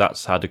week because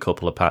that's had a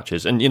couple of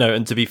patches, and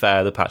and to be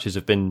fair, the patches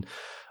have been.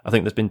 I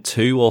think there's been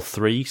 2 or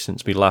 3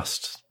 since we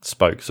last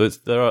spoke. So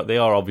they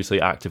are obviously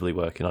actively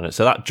working on it.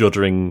 So that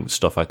juddering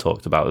stuff I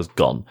talked about is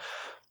gone.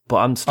 But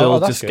I'm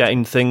still just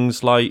getting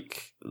things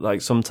like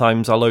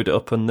sometimes I load it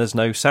up and there's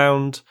no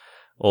sound,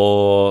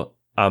 or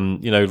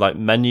like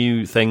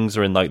menu things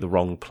are in like the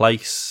wrong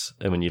place,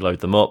 and when you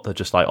load them up, they're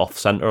just like off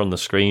center on the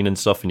screen and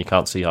stuff, and you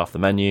can't see half the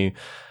menu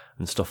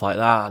and stuff like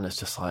that. And it's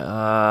just like,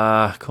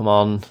 come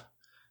on,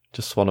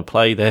 just want to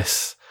play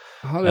this.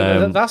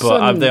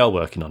 But they are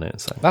working on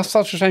it. So. That's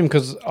such a shame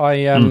because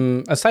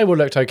Sable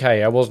looked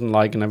okay. I wasn't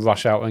like going to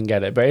rush out and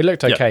get it, but it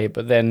looked okay.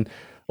 But then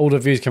all the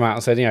reviews came out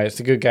and said,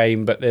 it's a good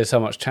game, but there's so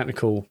much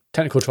technical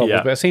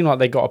troubles. But it seemed like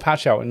they got a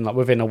patch out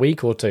within a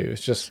week or two.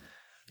 It's just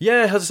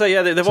as I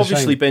say, they've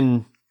obviously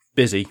been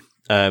busy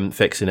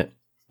fixing it.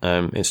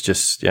 It's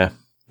just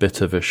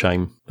bit of a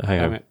shame.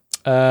 Hang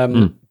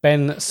on.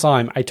 Ben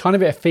Syme, a tiny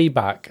bit of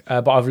feedback,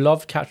 but I've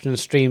loved catching the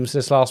streams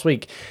this last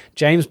week.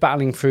 James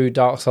battling through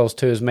Dark Souls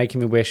 2 is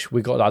making me wish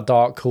we got that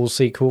Dark Souls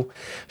sequel.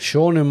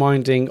 Sean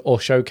reminding or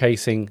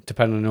showcasing,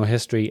 depending on your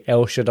history,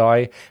 El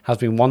Shaddai has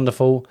been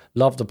wonderful.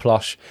 Love the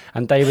plush.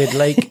 And David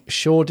Lake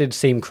sure did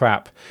seem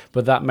crap,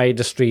 but that made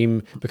the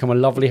stream become a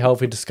lovely,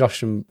 healthy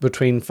discussion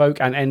between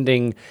folk, and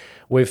ending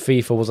with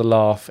FIFA was a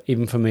laugh,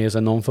 even for me as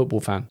a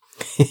non-football fan.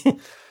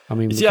 I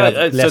mean,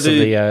 less of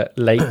the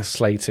late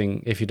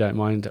slating, if you don't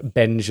mind.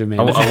 Benjamin.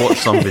 I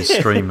watched some of his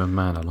stream, and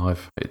man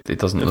alive, it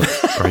doesn't look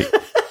great.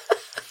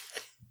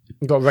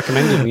 Got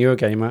recommended from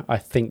Eurogamer. I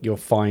think you're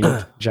fine,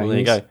 James. Well, there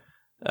you go.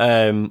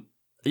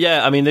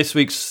 I mean, last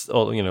week's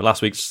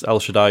El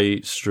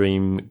Shaddai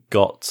stream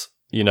got,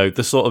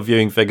 the sort of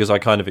viewing figures I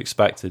kind of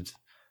expected.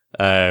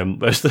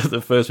 Whereas the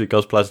first week I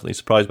was pleasantly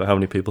surprised by how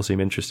many people seem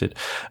interested.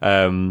 But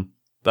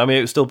I mean,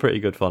 it was still pretty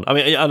good fun. I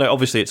mean, I know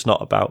obviously it's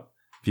not about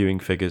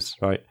viewing figures,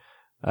 right?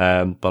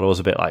 But I was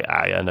a bit like,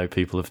 I know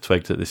people have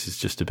twigged that this is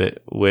just a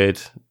bit weird,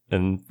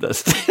 and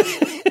that's.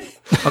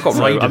 I got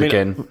raided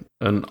again,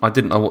 and I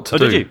didn't know what to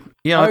do. Did you?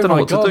 Yeah, I don't know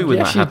what to do when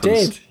that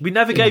happens. Did. We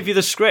never gave you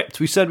the script.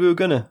 We said we were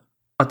gonna.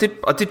 I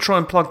did try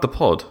and plug the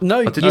pod. No,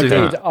 I did do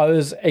that. I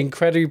was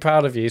incredibly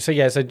proud of you. So do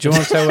you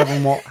want to tell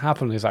everyone what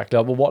happened exactly,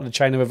 or what the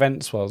chain of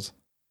events was?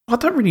 I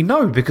don't really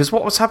know, because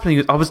what was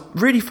happening, I was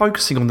really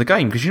focusing on the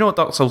game, because you know what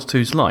Dark Souls 2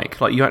 is like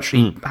you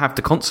actually have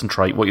to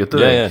concentrate what you're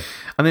doing,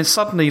 and then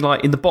suddenly,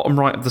 like, in the bottom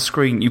right of the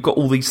screen, you've got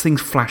all these things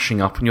flashing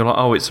up, and you're like,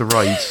 oh, it's a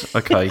raid,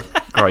 okay,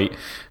 great,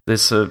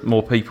 there's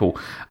more people,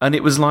 and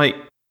it was like,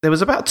 there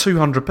was about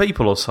 200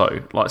 people or so,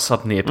 like,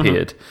 suddenly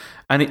appeared,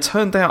 and it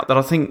turned out that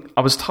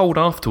I was told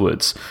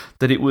afterwards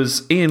that it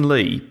was Ian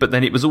Lee, but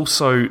then it was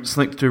also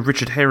something to do with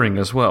Richard Herring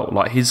as well,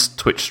 like his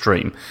Twitch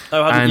stream.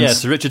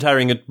 So Richard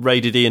Herring had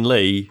raided Ian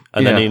Lee,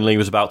 and then Ian Lee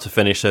was about to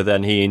finish, so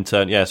then he in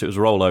turn, so it was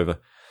a rollover.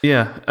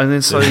 Yeah, and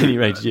then so he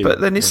raided you.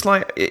 But then it's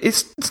like,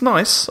 it's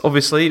nice,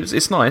 obviously,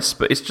 it's nice,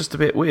 but it's just a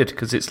bit weird,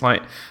 because it's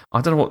like, I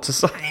don't know what to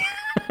say.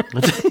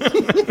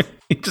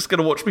 You're just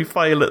going to watch me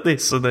fail at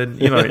this, and then,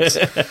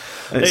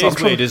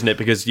 it's weird, isn't it?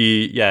 Because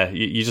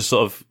you just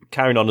sort of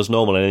carrying on as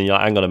normal, and then you're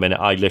like, hang on a minute,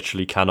 I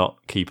literally cannot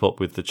keep up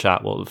with the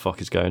chat. What the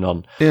fuck is going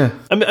on? Yeah.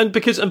 And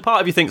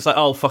part of you thinks like,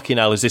 oh, fucking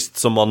hell, is this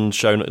someone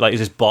showing, like, is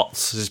this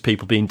bots? Is this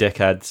people being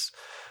dickheads?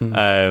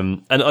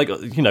 And like,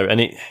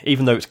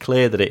 even though it's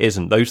clear that it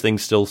isn't, those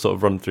things still sort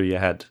of run through your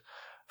head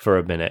for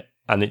a minute,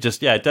 and it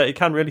just, it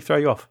can really throw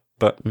you off.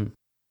 But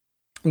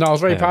no, I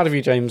was very proud of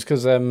you, James,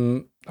 because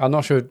I'm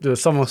not sure,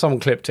 someone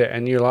clipped it,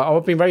 and you're like, oh,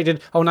 I've been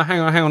raided. Oh, no, hang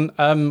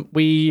on.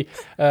 We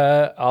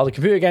are the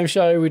Computer Game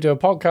Show. We do a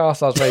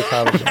podcast. I was very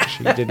proud of you,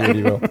 actually. You did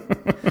really well.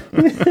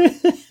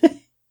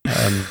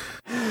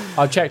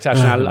 I checked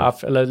actually.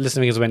 I've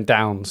listening figures went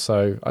down,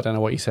 so I don't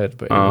know what you said,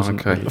 but it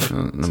wasn't. Okay. It's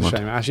a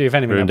shame. Actually, if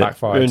anything, it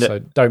backfired. So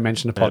don't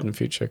mention the pod in the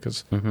future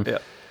because. Yeah.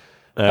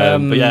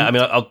 But yeah, I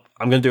mean,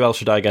 I'm going to do El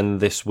Shaddai again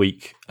this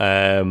week.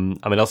 I mean,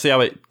 I'll see how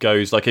it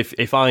goes. Like,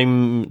 if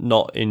I'm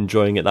not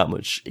enjoying it that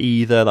much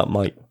either, that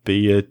might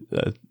be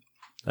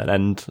an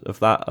end of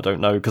that. I don't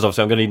know, because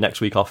obviously I'm going to need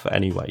next week off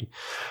anyway.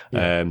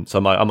 Yeah.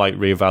 So I might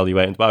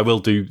reevaluate, but I will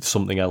do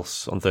something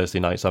else on Thursday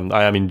nights.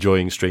 I am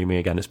enjoying streaming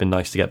again. It's been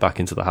nice to get back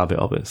into the habit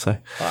of it. So,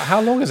 how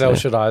long is El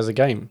Shaddai as a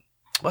game?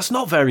 Well, it's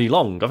not very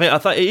long. I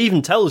thought it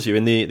even tells you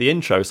in the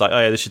intro. It's like, oh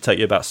yeah, this should take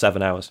you about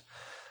 7 hours.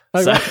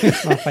 Oh, right.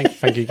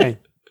 Thank you, Kane.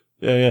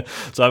 Yeah.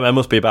 So I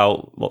must be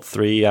about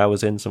 3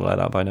 hours in, something like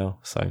that by now.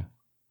 So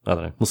I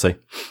don't know. We'll see.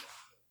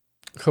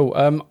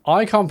 Cool.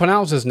 I can't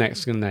pronounce his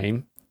next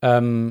name.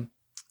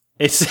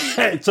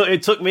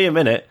 It took me a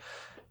minute.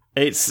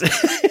 It's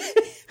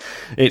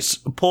it's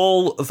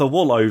Paul the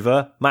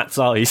Woolover Matt's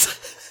eyes.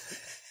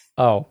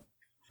 Oh.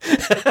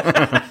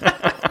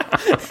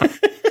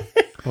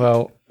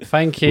 Well,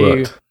 thank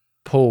you,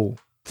 Paul.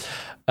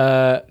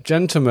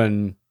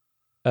 Gentlemen,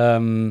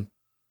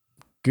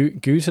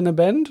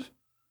 Gutenabend?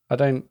 I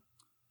don't.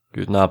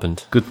 Guten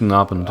Abend. Guten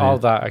Abend. Oh,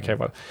 that. Okay,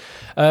 well.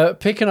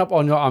 Picking up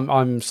on your...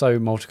 I'm so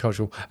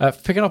multicultural.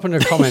 Picking up on your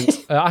comments...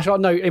 actually,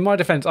 no, in my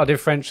defence, I did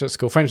French at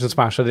school. French and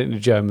Spanish. I didn't do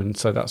German,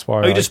 so that's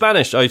why you did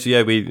Spanish? Oh, so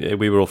yeah,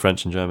 we were all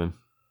French and German.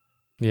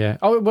 Yeah.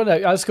 Oh, well, no,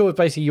 at school,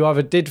 basically, you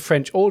either did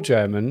French or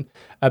German,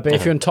 but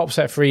if you're in top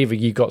set for either,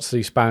 you got to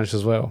do Spanish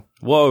as well.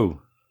 Whoa.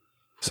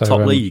 So,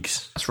 top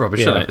leagues. That's rubbish,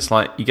 isn't it? It's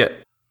like you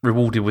get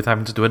rewarded with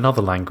having to do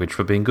another language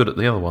for being good at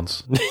the other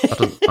ones. I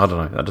don't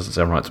know. That doesn't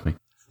sound right to me.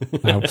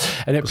 No.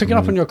 And picking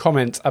up on your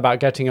comment about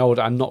getting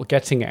older and not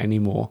getting it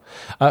anymore,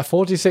 at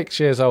 46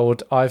 years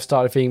old, I've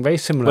started feeling very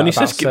similar. When he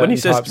says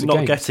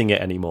not getting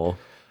it anymore,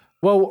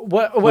 well,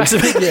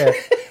 yeah,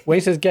 when he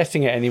says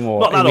getting it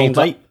anymore, not that old,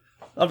 mate.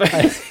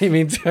 He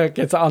means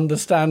get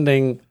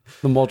understanding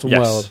the modern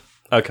world.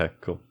 Okay,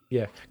 cool.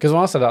 Yeah, because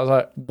when I said that, I was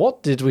like,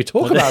 "What did we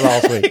talk about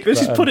last week?"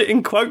 Let's just put it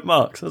in quote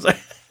marks. I was like.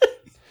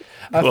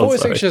 At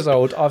 46 years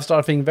old, I've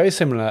started feeling very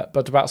similar,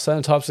 but about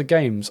certain types of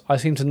games. I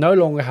seem to no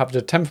longer have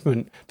the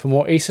temperament for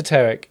more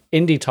esoteric,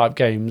 indie-type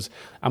games,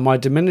 and my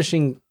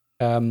diminishing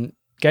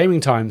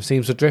gaming time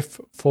seems to drift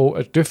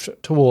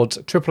towards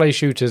AAA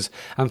shooters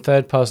and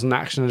third-person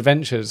action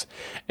adventures.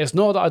 It's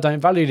not that I don't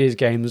value these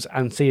games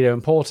and see their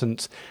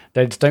importance,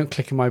 they just don't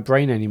click in my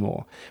brain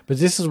anymore. But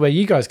this is where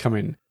you guys come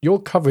in.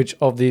 Your coverage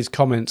of these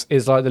comments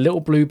is like the little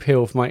blue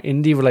pill for my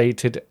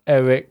indie-related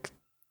erectile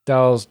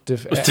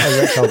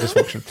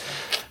dysfunction.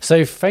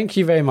 So thank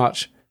you very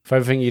much for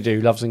everything you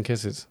do. Loves and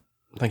kisses.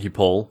 Thank you,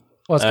 Paul.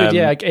 Well, it's good.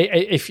 Yeah,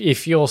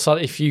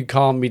 if you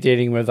can't be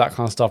dealing with that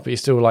kind of stuff, but you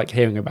still like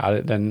hearing about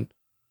it, then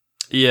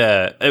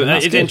it's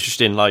good.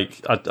 Interesting.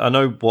 Like I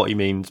know what he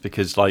means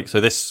because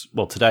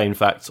today in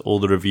fact all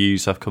the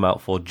reviews have come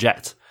out for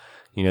Jet.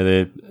 You know,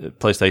 the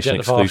PlayStation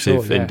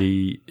exclusive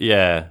indie,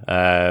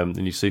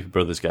 the new Super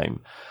Brothers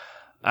game,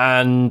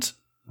 and.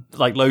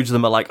 Like loads of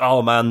them are like,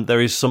 oh man, there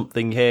is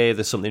something here.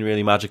 There's something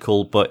really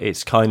magical, but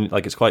it's kind of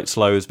like it's quite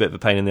slow. It's a bit of a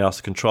pain in the ass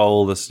to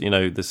control.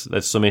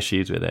 There's some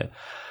issues with it.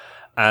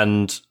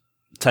 And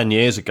 10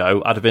 years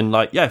ago, I'd have been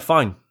like, yeah,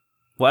 fine,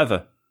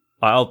 whatever.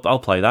 I'll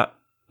play that.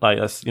 Like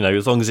that's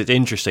as long as it's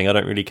interesting, I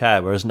don't really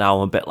care. Whereas now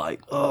I'm a bit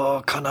like,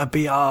 oh, can I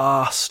be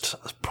asked?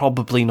 That's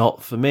probably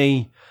not for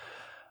me.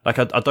 Like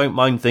I don't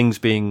mind things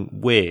being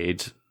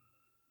weird.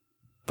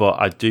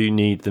 But I do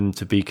need them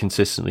to be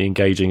consistently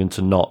engaging and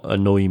to not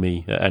annoy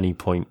me at any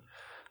point.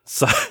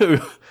 So, you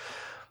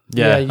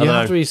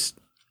have to be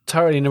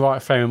totally in the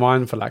right frame of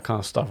mind for that kind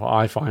of stuff,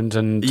 I find.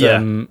 And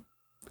and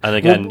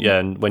again,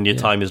 and when your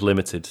time is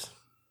limited,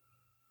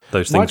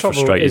 those things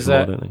frustrate you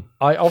more, don't they?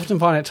 I often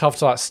find it tough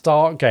to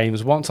start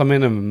games once I'm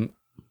in them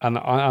and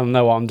I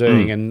know what I'm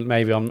doing and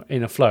maybe I'm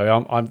in a flow.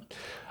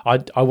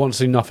 I want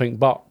to do nothing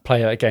but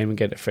play that game and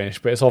get it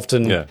finished. But it's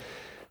often...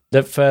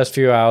 The first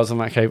few hours, I'm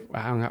like,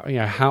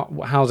 okay,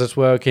 how's this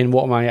working?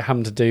 What am I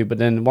having to do? But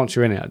then once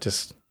you're in it,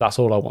 that's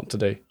all I want to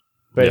do.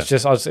 But it's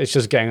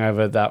just getting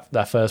over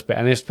that first bit,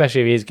 and especially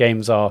if these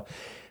games are,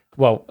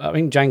 well, I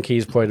mean, janky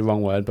is probably the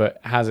wrong word, but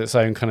has its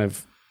own kind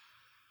of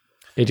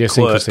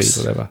idiosyncrasies,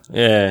 whatever.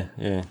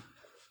 Yeah.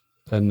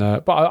 And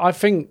but I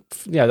think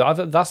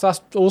that's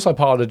also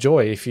part of the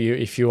joy if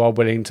you are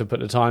willing to put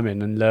the time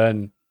in and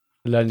learn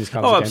these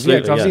kinds of games.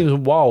 Absolutely, I've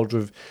seen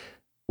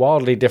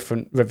wildly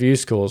different review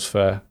scores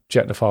for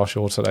Jet the Far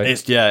Shore today.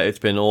 It's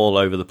been all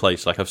over the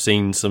place. Like I've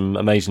seen some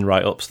amazing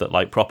write-ups that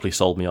like properly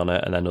sold me on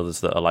it, and then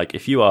others that are like,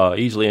 if you are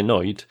easily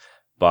annoyed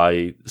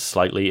by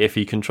slightly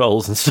iffy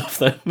controls and stuff,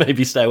 then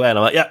maybe stay away. And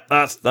I'm like, yeah,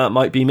 that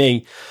might be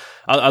me.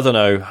 I don't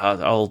know.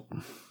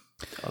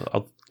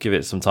 I'll give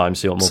it some time,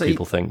 see what more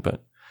people think.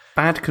 But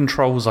bad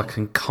controls I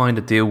can kind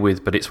of deal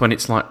with, but it's when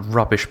it's like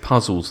rubbish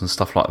puzzles and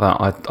stuff like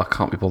that. I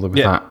can't be bothered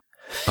with that.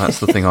 That's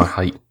the thing I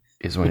hate.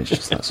 Is when it's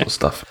just that sort of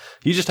stuff.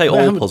 You just hate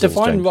all puzzles.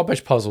 Define James.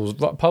 Rubbish puzzles.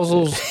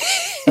 Puzzles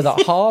are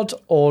that hard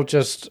or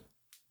just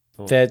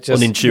they're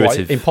just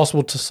unintuitive,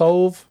 impossible to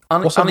solve?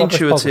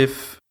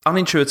 Unintuitive.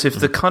 unintuitive.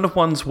 The kind of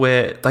ones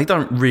where they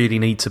don't really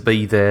need to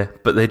be there,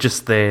 but they're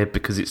just there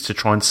because it's to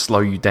try and slow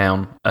you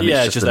down. And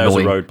yeah, it's just there as a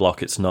annoying.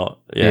 roadblock. It's not.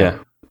 Yeah.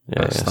 Yeah,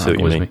 That I see what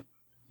you annoys mean. me.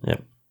 Yeah.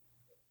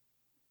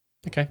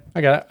 Okay,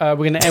 I get it. We're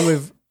going to end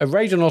with a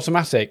Rage on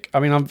Automatic. I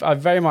mean, I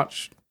very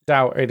much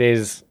doubt it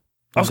is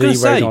I was the gonna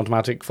say- Rage on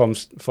Automatic from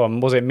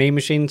was it Mean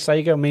Machine,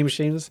 Sega, Mean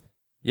Machines?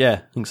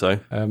 Yeah, I think so.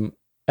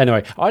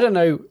 Anyway, I don't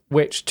know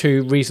which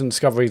two recent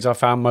discoveries I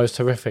found most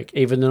horrific,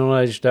 even the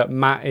knowledge that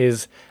Matt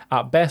is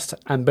at best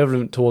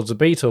ambivalent towards the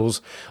Beatles,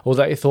 or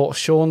that he thought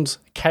Sean's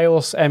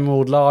Chaos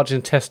Emerald large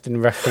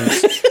intestine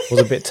reference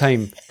was a bit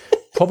tame.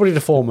 Probably the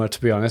former,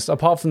 to be honest.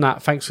 Apart from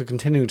that, thanks for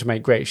continuing to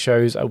make great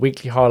shows. A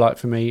weekly highlight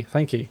for me.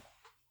 Thank you.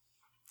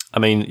 I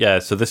mean, yeah,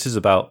 so this is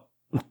about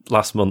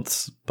last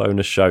month's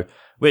bonus show,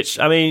 which,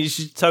 I mean, you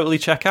should totally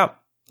check out.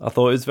 I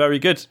thought it was very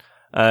good.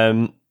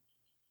 I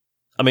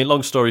mean,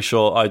 long story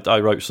short, I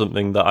wrote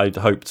something that I'd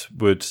hoped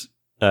would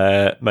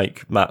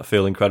make Matt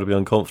feel incredibly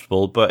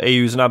uncomfortable, but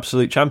he was an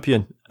absolute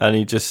champion, and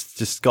he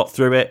just got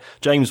through it.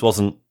 James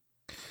wasn't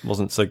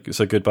so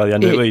good by the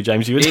end of it, were you,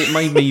 James? It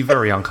made me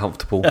very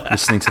uncomfortable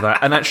listening to that,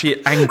 and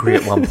actually angry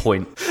at one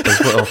point as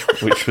well,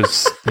 which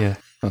was, yeah,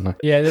 I don't know.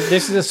 Yeah,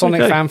 this is a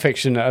Sonic Okay. fan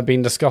fiction that had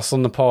been discussed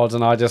on the pod,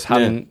 and I just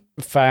hadn't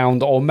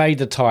found or made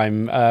the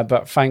time.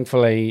 But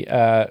thankfully,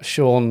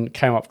 Sean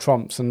came up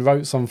trumps and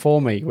wrote some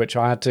for me, which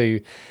I had to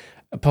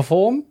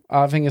perform.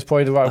 I think is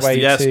probably the right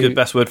way Yes, to good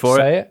best word for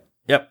say it.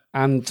 Yep.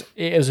 And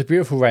it was a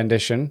beautiful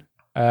rendition.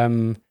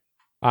 I'm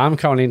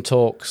currently in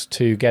talks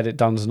to get it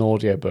done as an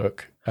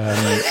audiobook.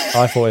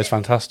 I thought it was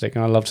fantastic,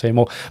 and I'd love to hear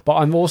more. But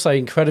I'm also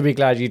incredibly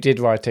glad you did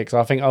write it, because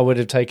I think I would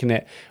have taken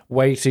it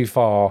way too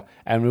far,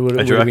 and it would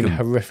have been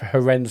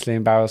horrendously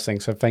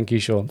embarrassing. So thank you,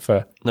 Sean,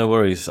 for... No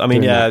worries. I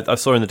mean, yeah, I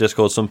saw in the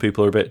Discord some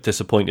people are a bit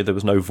disappointed there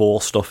was no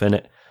Vor stuff in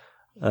it.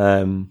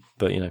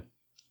 But, you know,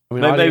 I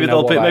mean, maybe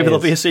there'll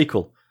be a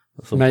sequel.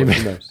 At some point, Maybe.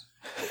 who knows?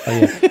 Oh,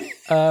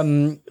 yeah.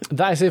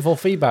 That is it for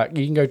feedback.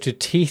 You can go to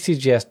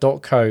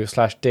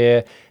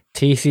tcgs.co/dear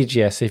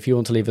TCGS if you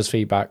want to leave us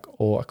feedback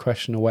or a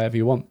question or whatever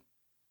you want.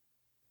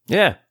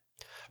 Yeah.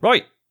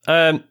 Right.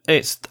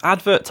 It's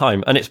advert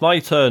time, and it's my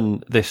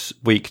turn this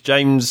week.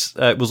 James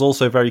was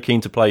also very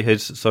keen to play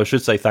his, so I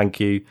should say thank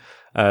you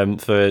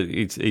for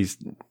he's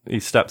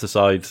stepped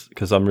aside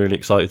because I'm really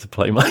excited to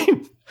play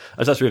mine.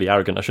 That's really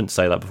arrogant. I shouldn't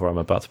say that before I'm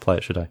about to play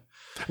it, should I?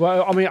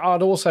 Well, I mean,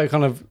 I'd also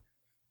kind of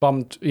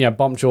bumped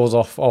yours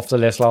off the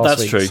list last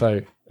That's week. true.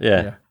 So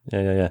Yeah.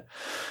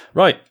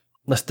 Right.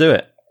 Let's do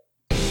it.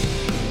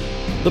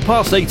 The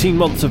past 18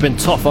 months have been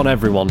tough on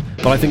everyone,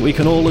 but I think we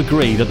can all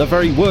agree that the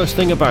very worst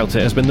thing about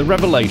it has been the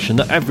revelation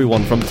that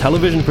everyone from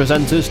television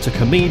presenters to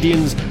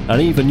comedians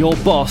and even your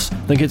boss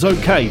think it's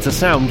okay to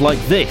sound like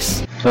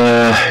this.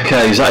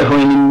 Okay, is that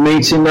everyone in the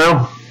meeting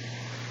now?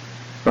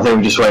 I think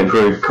we're just waiting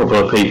for a couple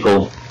of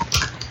people.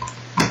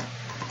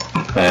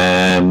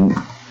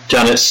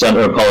 Janet sent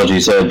her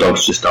apologies, her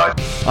dog's just died.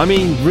 I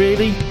mean,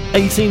 really?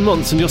 18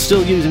 months and you're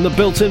still using the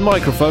built-in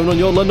microphone on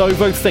your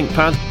Lenovo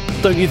ThinkPad?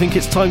 Don't you think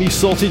it's time you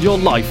sorted your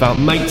life out,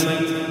 mate?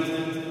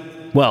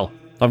 Well,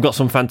 I've got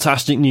some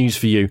fantastic news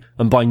for you,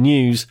 and by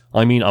news,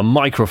 I mean a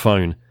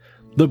microphone.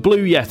 The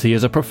Blue Yeti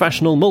is a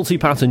professional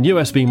multi-pattern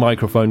USB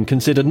microphone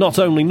considered not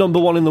only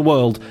 #1 in the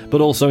world,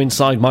 but also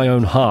inside my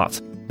own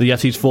heart. The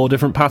Yeti's 4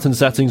 different pattern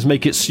settings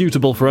make it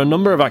suitable for a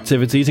number of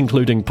activities,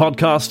 including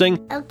podcasting,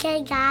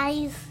 Okay,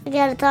 guys, we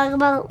gotta talk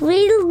about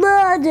real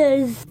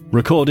murders.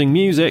 recording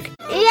music,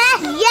 Yeah.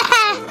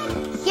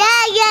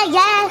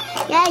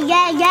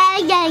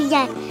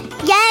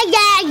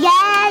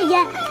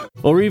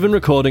 or even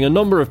recording a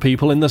number of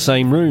people in the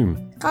same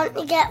room. Can't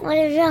you get one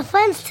of your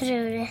friends to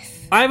do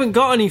this? I haven't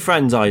got any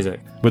friends, Isaac.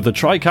 With the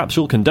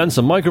tri-capsule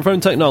condenser microphone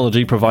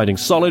technology providing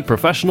solid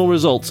professional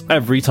results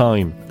every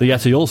time. The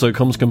Yeti also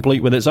comes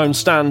complete with its own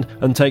stand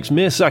and takes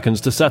mere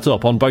seconds to set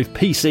up on both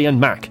PC and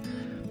Mac.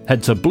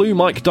 Head to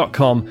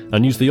bluemic.com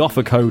and use the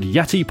offer code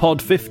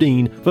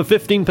YetiPod15 for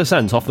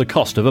 15% off the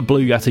cost of a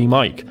Blue Yeti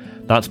mic.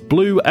 That's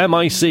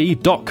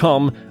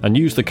bluemic.com and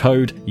use the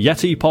code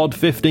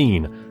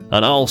YetiPod15.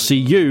 And I'll see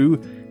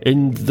you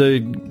in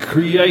the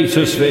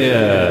Creator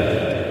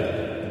Sphere.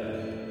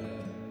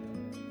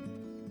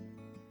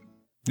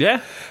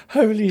 Yeah?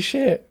 holy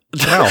shit,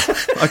 Wow,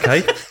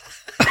 okay.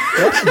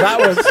 that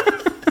was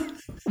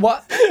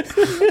what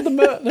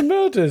the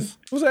murders.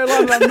 Was it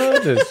like that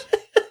murders?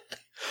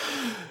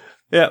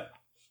 Yeah.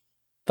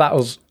 That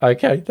was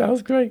okay. That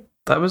was great.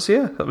 That was.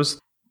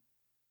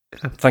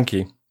 Thank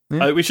you.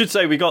 Yeah. We should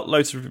say we got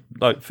loads of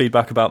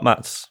feedback about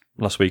Matt's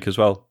last week as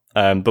well,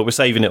 but we're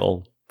saving it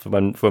all for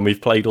when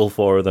we've played all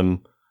 4 of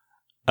them,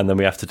 and then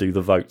we have to do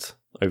the vote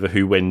over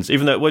who wins.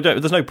 Even though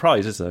there's no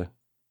prize, is there?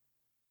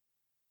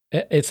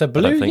 It's a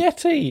Blue think-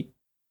 Yeti.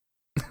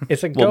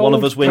 It's a Well, one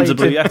of us wins a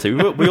Blue Yeti.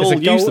 We all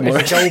use them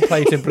It's a already.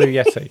 gold-plated Blue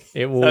Yeti.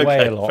 It will Okay,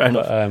 weigh a lot, fair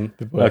enough.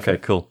 but worth Okay,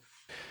 it. cool.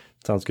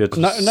 Sounds good.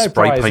 No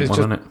Spray prize. paint It's one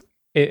just, on it.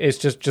 it's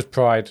just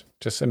pride,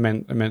 just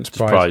immense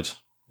pride. Pride.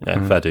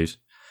 Yeah, fair dues.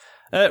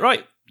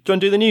 Right. Do you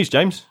want to do the news,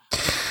 James?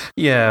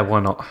 Yeah, why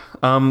not?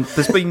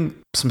 There's been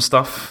some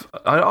stuff.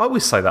 I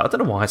always say that. I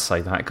don't know why I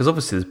say that, because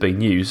obviously there's been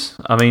news.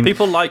 I mean,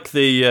 People like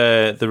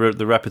the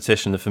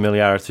repetition, the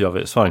familiarity of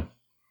it. It's fine.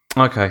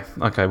 Okay.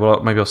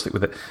 Well, maybe I'll stick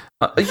with it.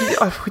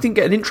 We didn't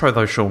get an intro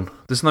though, Sean.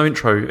 There's no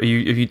intro. Have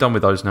you done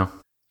with those now?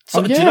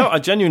 So, do you know, I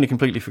genuinely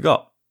completely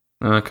forgot.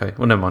 Okay.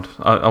 Well, never mind.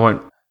 I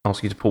won't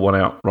ask you to pull one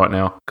out right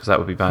now, because that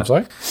would be bad.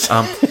 I'm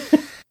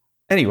sorry?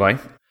 Anyway,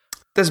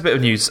 there's a bit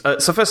of news.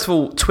 So first of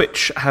all,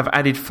 Twitch have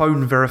added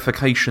phone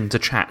verification to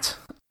chat.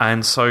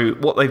 And so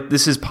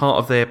this is part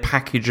of their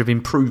package of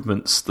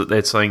improvements that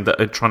they're saying that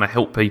are trying to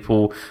help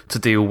people to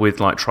deal with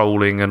like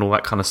trolling and all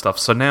that kind of stuff.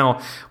 So now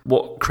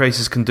what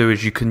creators can do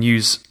is you can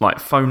use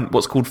like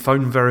what's called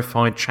phone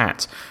verified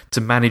chat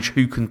to manage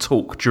who can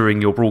talk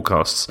during your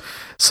broadcasts.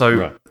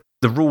 So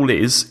the rule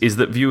is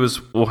that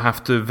viewers will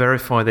have to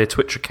verify their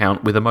Twitch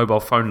account with a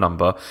mobile phone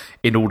number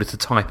in order to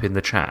type in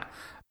the chat.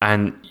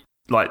 And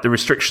like the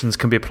restrictions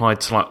can be applied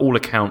to like all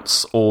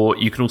accounts, or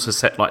you can also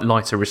set like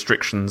lighter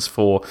restrictions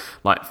for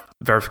like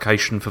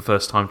verification for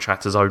first-time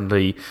chatters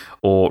only,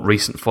 or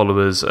recent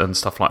followers and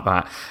stuff like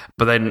that.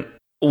 But then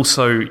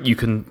also you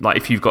can, like,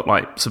 if you've got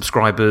like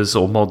subscribers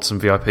or mods and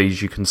VIPs,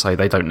 you can say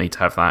they don't need to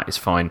have that. It's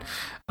fine.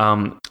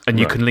 And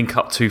you can link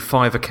up to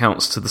 5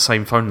 accounts to the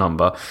same phone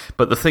number.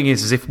 But the thing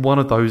is if one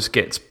of those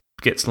gets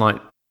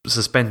like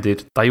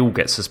suspended, they all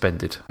get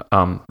suspended.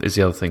 Is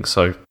the other thing.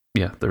 So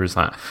yeah, there is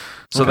that.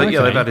 So they've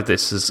added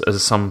this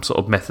as some sort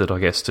of method, I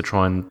guess, to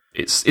try and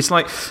it's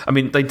like, I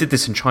mean, they did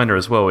this in China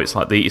as well. It's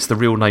like it's the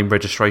real name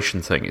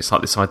registration thing. It's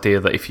like this idea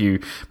that if you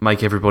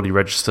make everybody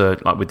register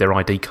like with their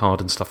ID card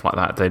and stuff like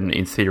that, then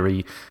in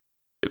theory,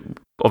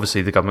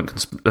 obviously the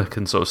government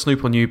can sort of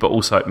snoop on you, but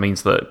also it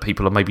means that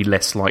people are maybe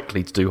less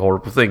likely to do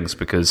horrible things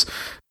because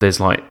there's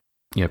like,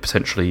 you know,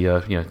 potentially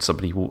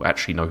somebody will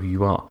actually know who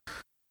you are.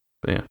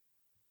 But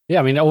yeah.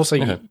 I mean,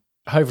 also.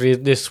 Hopefully,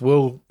 this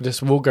will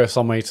go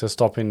some way to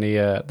stopping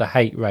the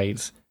hate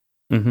raids.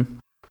 Mm-hmm.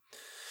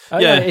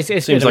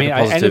 It's good. Like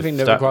I mean, anything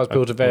that requires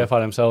people to verify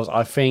themselves,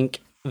 I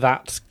think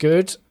that's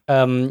good.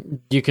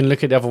 You can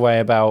look at the other way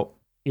about,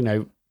 you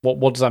know,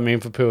 what does that mean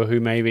for people who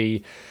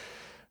maybe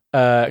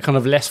kind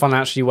of less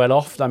financially well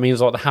off? That means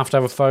like they have to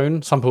have a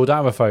phone. Some people don't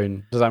have a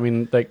phone. Does that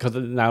mean because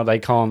now they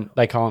can't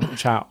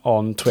chat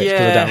on Twitch because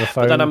they don't have a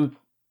phone?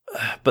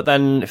 But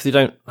then if they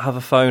don't have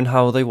a phone,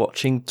 how are they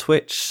watching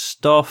Twitch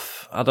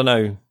stuff? I don't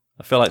know.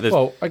 I feel like there's...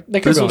 Well, they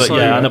could also,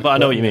 I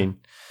know what you mean.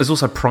 There's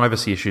also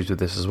privacy issues with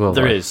this as well.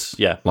 There is,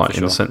 yeah. Like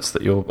in the sense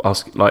that you're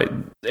asking, like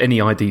any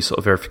ID sort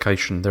of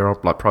verification, there are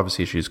like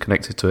privacy issues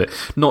connected to it.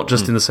 Not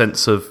just in the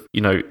sense of,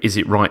 you know, is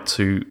it right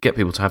to get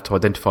people to have to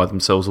identify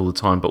themselves all the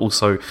time, but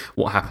also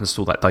what happens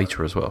to all that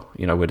data as well.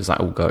 You know, where does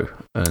that all go?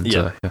 And,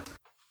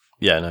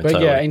 Yeah, no, but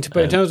totally. in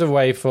terms of a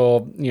way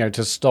for, you know,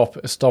 to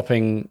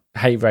stopping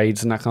hate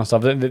raids and that kind of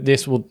stuff,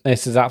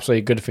 this is absolutely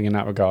a good thing in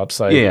that regard.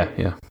 So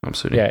yeah,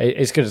 absolutely. Yeah,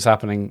 it's good it's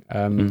happening.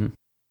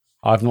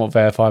 I've not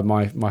verified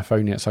my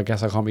phone yet, so I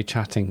guess I can't be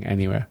chatting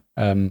anywhere.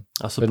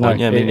 That's the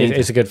point.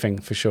 It's a good thing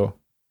for sure.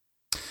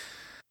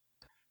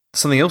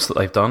 Something else that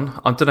they've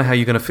done, I don't know how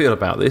you're going to feel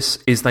about this,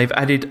 is they've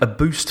added a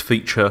boost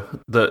feature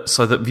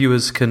so that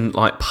viewers can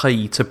like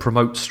pay to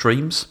promote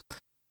streams.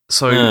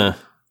 So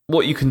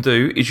what you can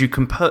do is you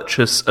can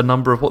purchase a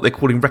number of what they're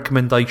calling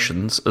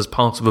recommendations as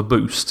part of a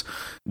boost,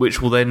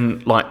 which will then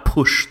like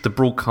push the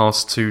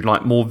broadcast to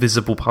like more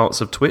visible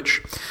parts of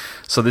Twitch.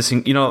 So this,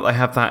 you know, they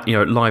have that, you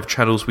know, live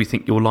channels we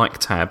think you'll like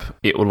tab.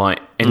 It will like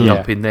end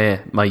up in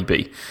there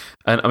maybe.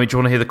 And I mean, do you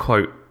want to hear the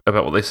quote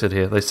about what they said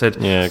here? They said,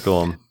 "Yeah, go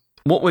on.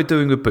 What we're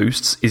doing with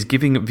boosts is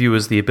giving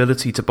viewers the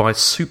ability to buy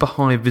super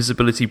high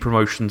visibility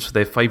promotions for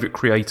their favourite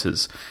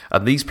creators,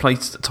 and these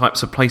types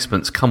of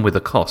placements come with a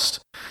cost.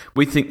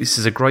 We think this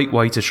is a great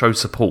way to show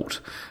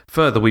support.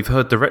 Further, we've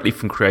heard directly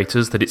from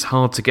creators that it's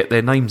hard to get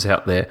their names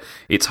out there.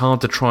 It's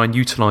hard to try and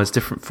utilise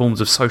different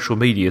forms of social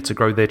media to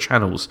grow their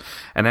channels,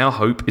 and our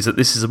hope is that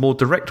this is a more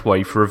direct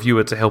way for a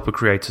viewer to help a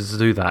creator to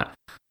do that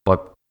by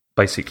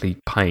basically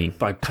paying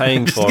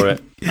for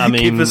it. I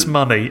mean, give us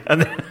money."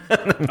 And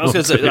I was going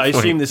to say, I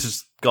assume this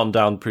has gone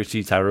down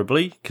pretty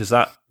terribly, because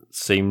that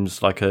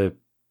seems like a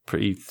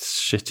pretty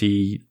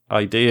shitty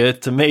idea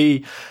to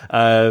me,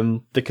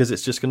 because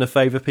it's just going to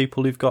favour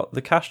people who've got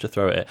the cash to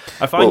throw at it.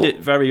 I find it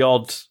very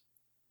odd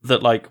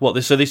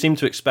that so they seem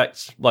to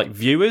expect like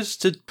viewers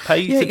to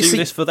pay to do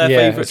this for their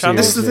favourite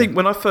channels. This is the thing.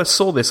 When I first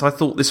saw this, I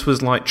thought this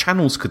was like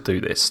channels could do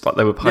this, like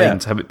they were paying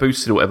to have it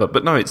boosted or whatever.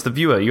 But no, it's the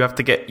viewer. You have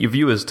to get your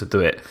viewers to do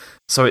it.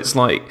 So it's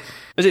like,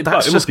 it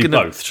must be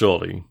both,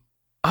 surely.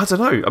 I don't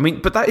know. I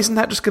mean, but isn't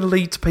that just going to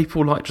lead to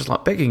people like just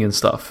like begging and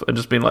stuff and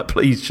just being like,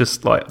 please,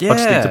 just like I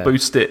just need to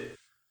boost it.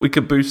 We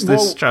could boost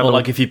this channel. Or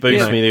like if you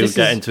boost me, they would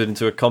get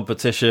into a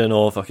competition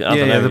or fucking I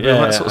don't know. There'd be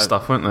all that sort of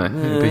stuff, won't there?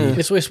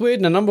 It's weird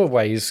in a number of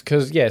ways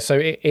because so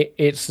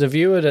it's the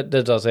viewer that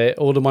does it.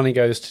 All the money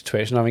goes to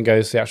Twitch, nothing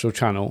goes to the actual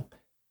channel.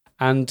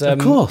 And of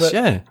course,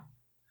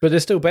 but there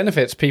still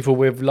benefits people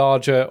with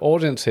larger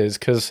audiences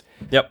because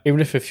even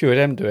if a few of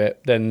them do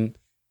it, then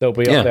they'll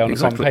be up there on the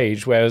front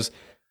page. Whereas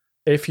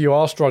if you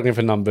are struggling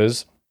for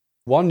numbers,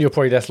 one, you're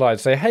probably less likely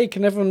to say, hey,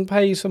 can everyone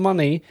pay some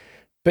money?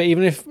 But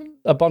even if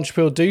a bunch of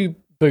people do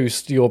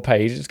boost your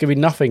page, it's going to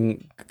be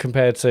nothing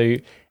compared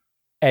to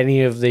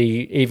any of the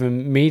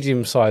even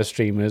medium-sized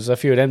streamers, a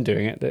few of them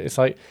doing it. It's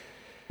like,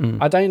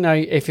 I don't know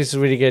if it's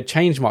really going to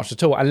change much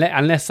at all,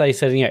 unless they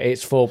said,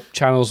 it's for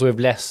channels with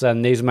less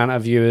than these amount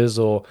of viewers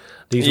or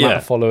these amount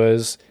of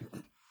followers.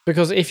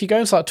 Because if you go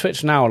into like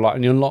Twitch now,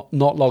 and you're not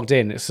logged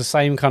in, it's the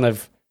same kind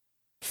of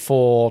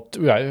for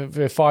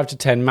 5 to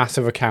 10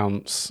 massive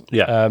accounts.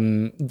 Yeah.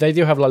 They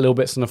do have like little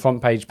bits on the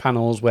front page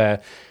panels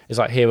where it's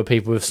like, here are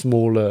people with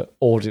smaller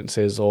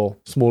audiences or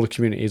smaller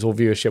communities or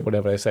viewership,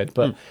 whatever they said.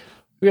 But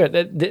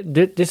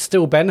this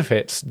still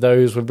benefits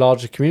those with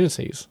larger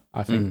communities,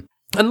 I think.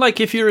 And like,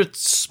 if you're a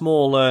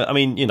smaller,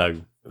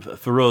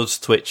 for us,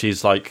 Twitch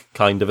is like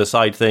kind of a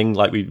side thing.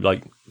 Like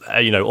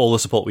all the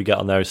support we get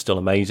on there is still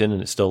amazing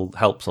and it still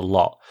helps a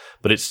lot.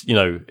 But it's,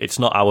 it's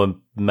not our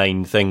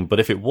main thing. But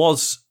if it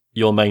was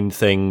your main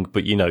thing,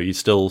 but you're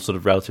still sort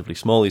of relatively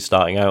small, you're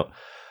starting out,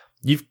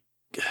 you've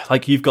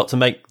got to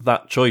make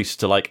that choice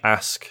to like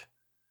ask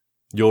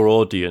your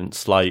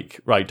audience, like,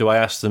 right, do I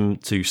ask them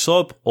to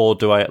sub or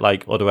do I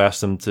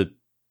ask them to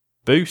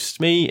boost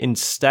me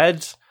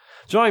instead?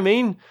 Do you know what I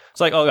mean? It's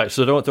like, okay,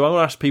 so do I want to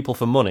ask people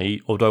for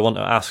money or do I want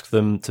to ask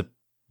them to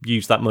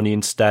use that money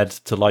instead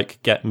to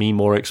like get me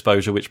more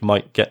exposure, which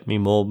might get me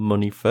more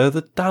money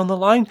further down the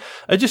line?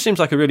 It just seems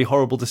like a really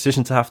horrible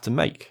decision to have to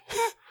make.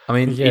 I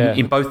mean,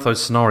 in both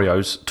those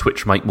scenarios,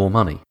 Twitch make more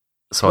money.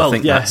 So I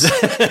think that's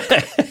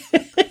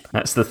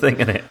the thing,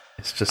 isn't it?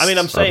 It's just,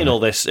 I'm saying all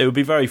this. It would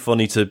be very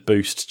funny to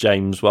boost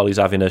James while he's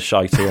having a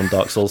shiter on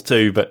Dark Souls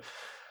 2, but,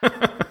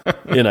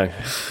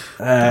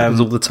 happens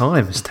all the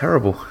time. It's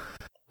terrible.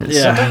 I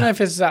don't know if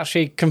this is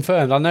actually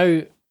confirmed. I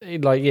know,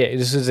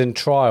 this is in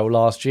trial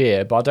last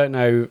year, but I don't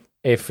know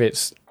if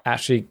it's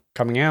actually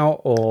coming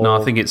out or... No,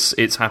 I think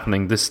it's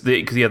happening. This is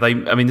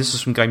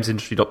from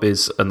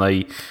GamesIndustry.biz, and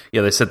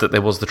they said that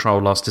there was the trial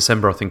last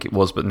December, I think it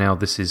was, but now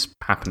this is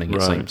happening,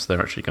 it seems.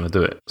 They're actually going to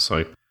do it.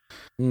 So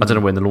I don't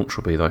know when the launch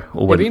will be, though,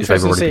 or when it'd be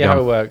interesting to see how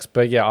it works,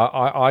 but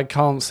I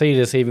can't see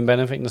this even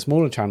benefiting the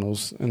smaller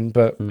channels,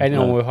 but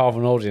anyone with half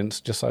an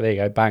audience, just like, there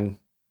you go, bang,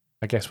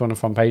 I guess we're on the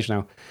front page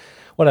now.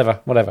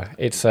 Whatever.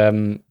 It's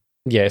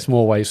it's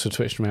more ways for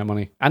Twitch to make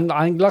money, and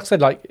like I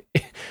said, like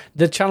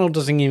the channel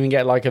doesn't even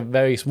get like a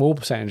very small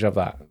percentage of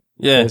that.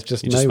 Yeah, you're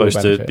just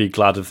supposed to be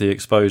glad of the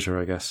exposure,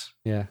 I guess.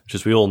 Yeah, which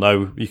as we all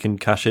know, you can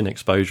cash in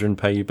exposure and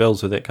pay your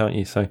bills with it, can't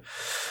you? So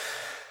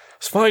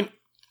it's fine.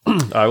 All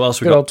right, what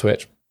else we got? Good old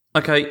Twitch.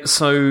 Okay,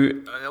 so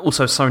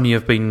also Sony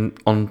have been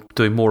on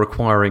doing more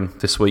acquiring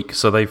this week,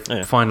 so they've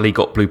finally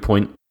got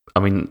Bluepoint. I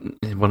mean,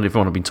 everyone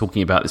have been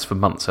talking about this for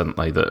months, haven't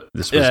they? That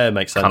this was it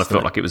makes sense, kind of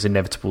felt like it was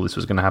inevitable. This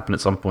was going to happen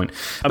at some point.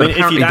 I mean,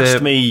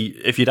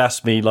 if you'd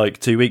asked me like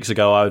 2 weeks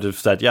ago, I would have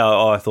said,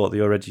 I thought they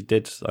already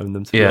did own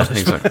them. To be honest.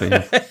 Exactly.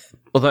 Yeah.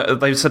 Although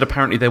they've said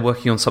apparently they're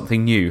working on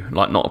something new,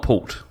 like not a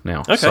port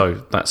now. Okay.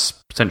 So that's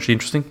potentially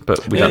interesting,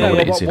 but we don't know what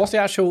it is yet. What's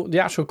the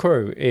actual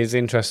crew is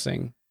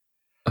interesting.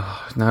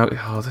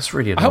 That's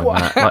really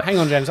annoying. Hang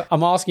on, James.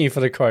 I'm asking you for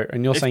the quote,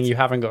 and you're saying you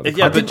haven't got the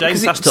quote. But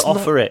James has to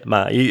offer it,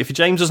 Matt. If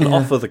James doesn't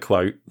offer the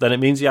quote, then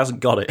it means he hasn't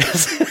got it.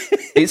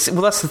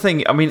 That's the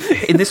thing. I mean,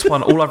 in this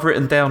one, all I've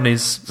written down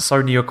is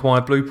Sony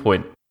acquired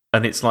Bluepoint,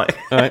 and it's like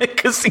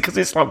because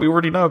it's like we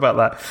already know about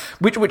that.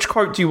 Which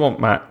quote do you want,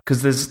 Matt?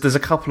 Because there's a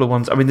couple of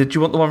ones. I mean, do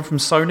you want the one from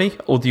Sony,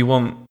 or do you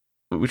want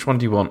which one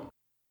do you want?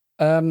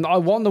 I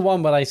want the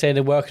one where they say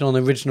they're working on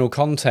original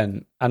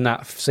content, and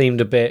that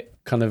seemed a bit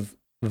kind of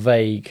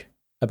vague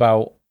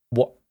about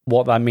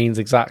what that means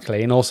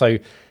exactly. And also,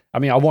 I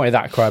mean, I wanted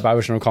that quote about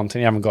original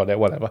content. You haven't got it,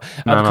 whatever.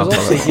 Because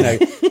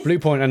obviously,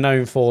 Bluepoint are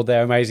known for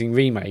their amazing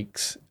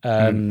remakes,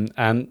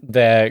 and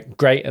they're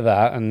great at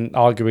that. And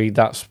arguably,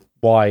 that's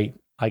why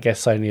I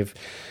guess Sony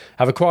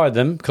have acquired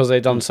them, because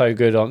they've done so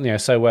good on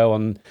so well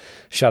on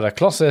Shadow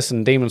Colossus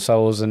and Demon's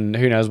Souls, and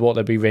who knows what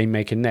they'll be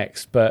remaking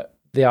next. But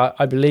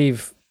I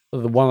believe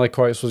one of the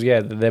quotes was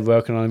that they're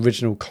working on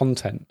original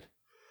content.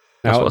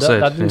 Now,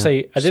 I didn't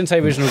say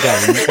original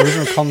game.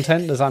 Original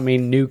content, does that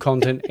mean new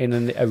content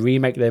in a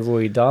remake they've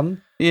already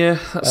done? Yeah,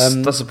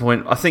 that's the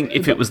point. I think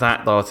if it was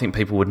that, though, I think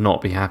people would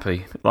not be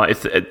happy.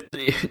 Like,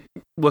 if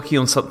working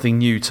on something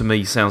new to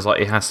me sounds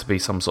like it has to be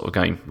some sort of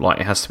game. Like,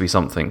 it has to be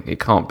something. It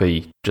can't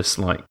be just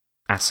like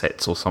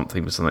assets or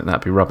something or something.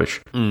 That'd be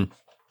rubbish.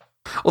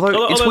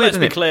 Although it's weird, let's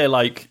be clear,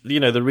 like,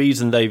 the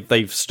reason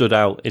they've stood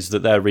out is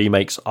that their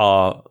remakes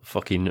are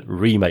fucking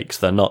remakes.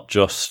 They're not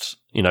just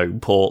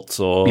ports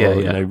or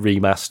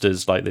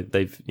remasters. Like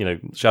they've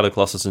Shadow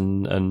Colossus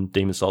and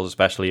Demon's Souls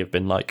especially have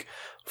been like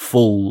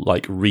full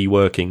like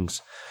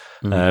reworkings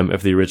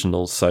of the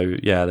originals. So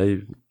yeah,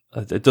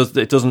 it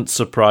doesn't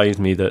surprise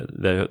me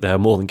that they're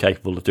more than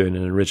capable of doing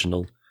an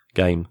original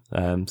game.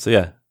 So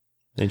yeah,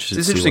 interesting.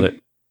 It's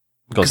interesting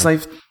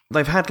because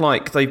they've had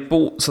like they've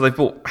bought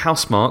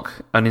Housemarque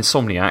and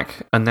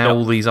Insomniac, and now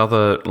all these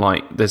other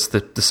like there's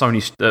the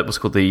Sony what's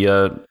called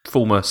the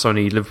former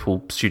Sony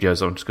Liverpool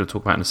studios. I'm just going to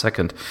talk about in a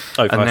second,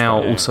 and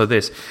now also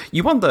this.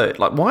 You wonder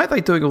like why are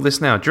they doing all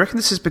this now? Do you reckon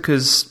this is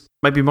because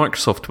maybe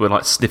Microsoft were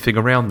like sniffing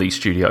around these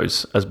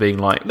studios as being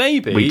like,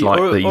 maybe we'd like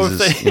or these.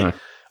 if As, they, you know.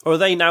 or are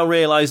they now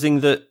realizing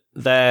that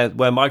they're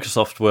where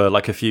Microsoft were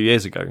like a few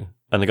years ago,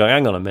 and they're going,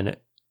 hang on a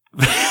minute.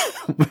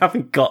 We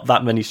haven't got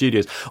that many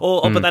studios,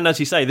 but then, as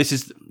you say, this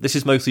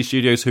is mostly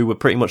studios who were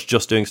pretty much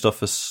just doing stuff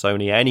for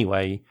Sony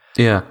anyway.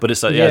 Yeah, but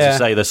it's like, as you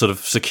say, they're sort of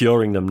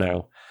securing them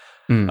now.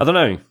 I don't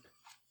know,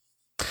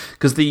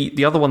 because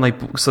the other one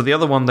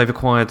they've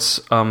acquired, as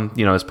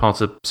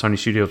part of Sony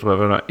Studios, or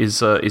whatever, is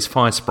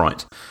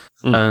Firesprite,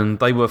 and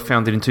they were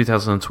founded in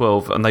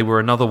 2012, and they were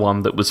another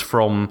one that was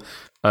from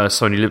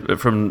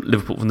from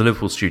the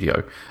Liverpool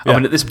studio. Yeah, I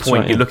mean, at this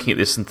point, right, you're looking at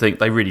this and think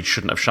they really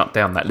shouldn't have shut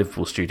down that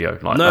Liverpool studio.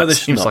 Like, no, that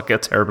seems like a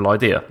terrible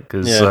idea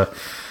because,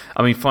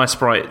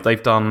 Firesprite,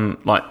 they've done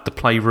like the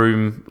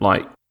Playroom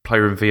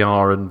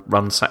VR and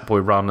Run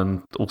Sackboy Run,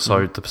 and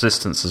also the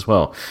Persistence as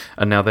well.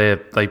 And now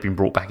they've been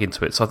brought back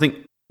into it. So I think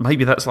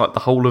maybe that's like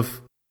the whole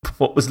of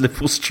what was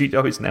Liverpool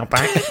Studio is now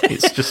back.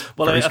 It's just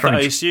very strange.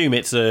 I assume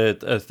it's a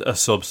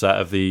subset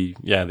of the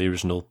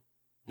original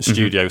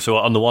studio. So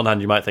on the one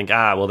hand, you might think,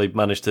 they've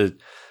managed to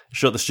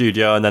shut the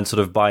studio and then sort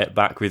of buy it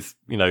back with,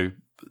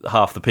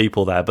 half the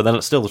people there. But then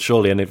it's still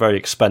surely a very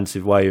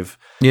expensive way of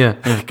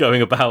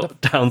going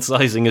about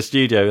downsizing a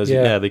studio.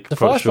 The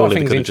Firesprite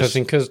thing is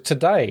interesting because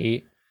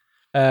today,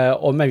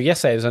 or maybe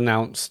yesterday, it was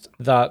announced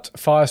that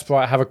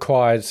Firesprite have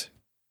acquired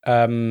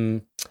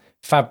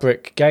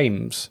Fabric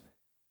Games,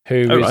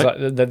 who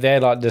they're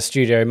like the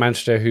studio in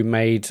Manchester who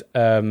made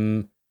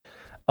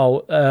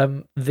they're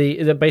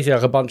basically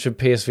like a bunch of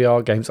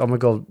PSVR games. Oh my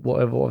god, what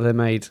have they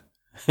made?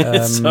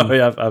 Sorry,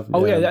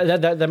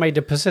 they made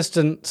the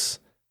Persistence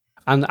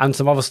and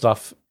some other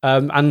stuff.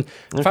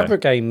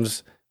 Fabric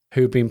Games,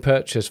 who've been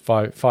purchased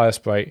by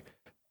Firesprite,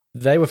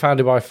 they were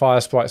founded by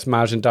Firesprite's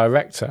managing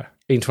director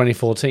in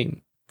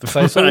 2014.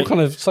 So it's all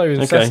kind of so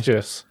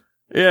incestuous.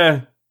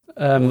 Yeah.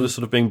 All just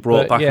sort of being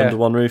brought back under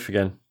one roof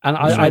again. And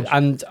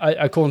I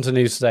according to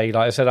news today,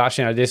 like I said,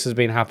 actually, this has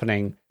been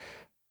happening.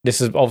 This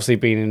has obviously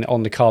been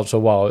on the cards for a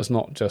while. It's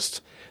not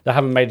just they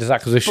haven't made this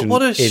acquisition in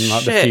like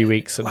the few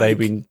weeks that they've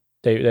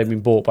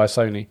been bought by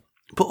Sony.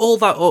 But all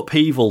that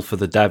upheaval for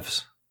the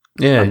devs,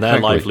 and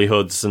their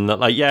livelihoods, and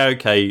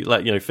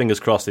fingers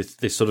crossed.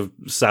 This sort of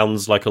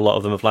sounds like a lot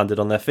of them have landed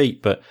on their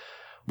feet. But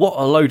what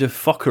a load of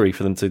fuckery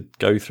for them to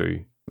go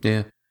through.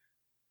 Yeah.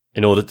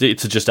 In order to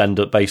just end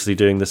up basically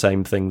doing the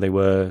same thing they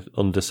were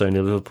under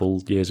Sony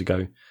Liverpool years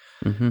ago.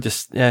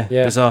 Just,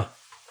 bizarre.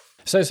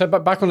 So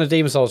but back on the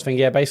Demon's Souls thing,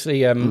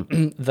 basically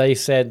they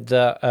said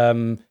that...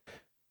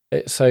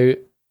 So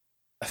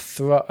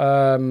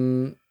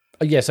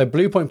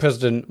Bluepoint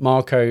president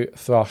Marco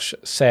Thrush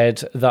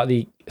said that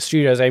the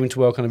studio is aiming to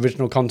work on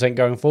original content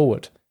going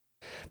forward.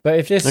 But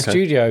if this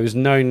studio is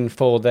known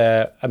for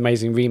their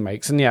amazing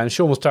remakes, and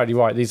Sean was totally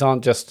right, these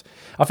aren't just...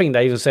 I think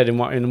they even said in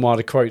one of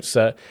the quotes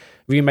that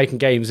remaking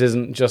games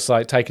isn't just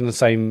like taking the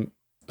same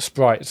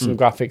sprites and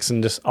graphics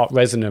and just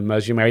up-resing them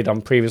as you may have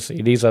done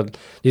previously. These are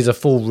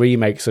full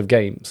remakes of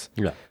games.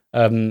 Yeah.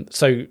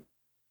 So,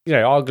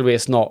 arguably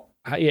it's not...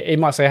 It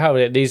might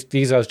say,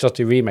 these are just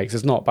remakes.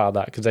 It's not about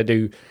that because they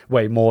do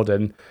way more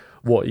than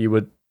what you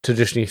would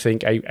traditionally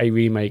think a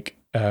remake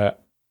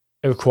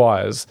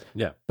requires.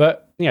 Yeah.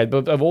 But,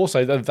 but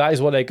also that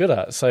is what they're good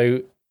at.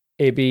 So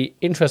it'd be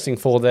interesting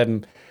for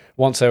them,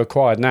 once they're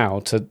acquired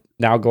now, to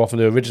now go off and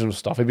do original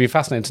stuff. It'd be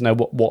fascinating to know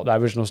what that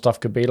original stuff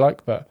could be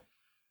like. But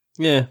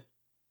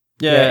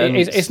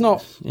it's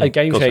not a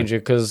game changer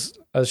because,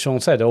 as Sean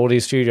said, all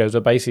these studios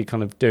are basically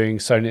kind of doing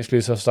Sony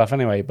exclusive stuff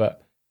anyway.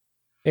 But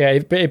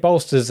it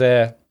bolsters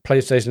their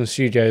PlayStation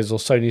Studios or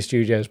Sony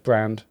Studios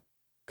brand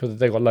because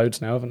they've got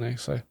loads now, haven't they?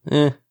 So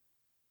all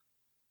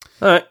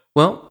right.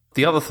 Well,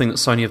 the other thing that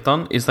Sony have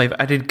done is they've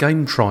added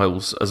game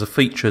trials as a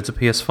feature to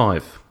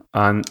PS5,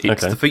 and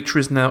the feature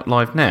is now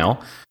live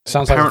now.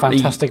 Sounds like a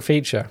fantastic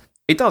feature.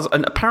 It does,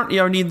 and apparently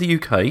only in the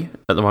UK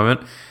at the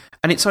moment,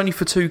 and it's only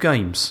for 2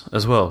 games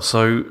as well.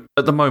 So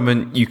at the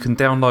moment, you can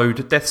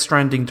download Death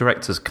Stranding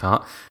Director's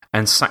Cut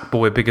and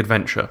Sackboy Big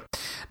Adventure.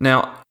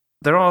 Now,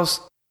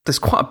 there's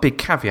quite a big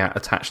caveat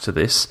attached to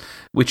this,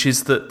 which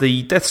is that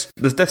the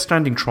Death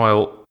Stranding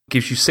trial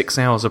gives you 6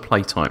 hours of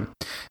playtime.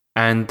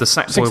 And the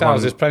Sackboy 6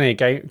 hours is plenty of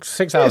game.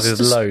 6 hours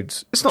is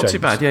loads. It's not too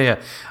bad, yeah.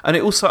 And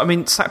it also,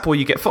 Sackboy,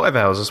 you get 5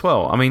 hours as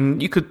well.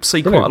 You could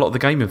see quite a lot of the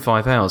game in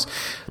 5 hours.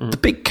 The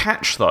big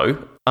catch, though,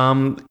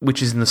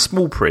 which is in the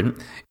small print,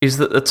 is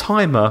that the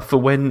timer for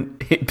when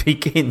it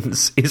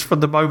begins is from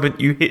the moment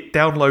you hit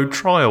download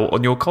trial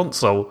on your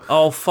console.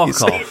 Oh,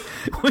 fuck off.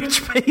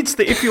 Which means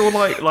that if you're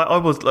like I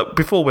was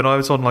before when I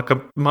was on like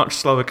a much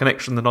slower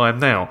connection than I am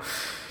now,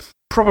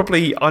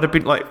 probably I'd have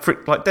been like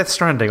Death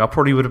Stranding, I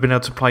probably would have been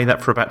able to play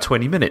that for about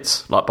 20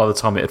 minutes, like by the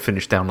time it had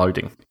finished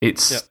downloading.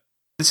 This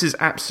is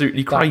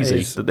absolutely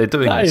crazy that they're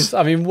doing this.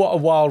 What a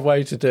wild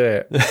way to do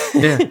it.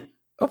 Yeah.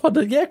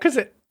 Because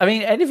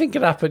anything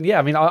can happen.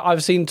 Yeah,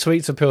 I've seen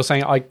tweets of people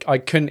saying I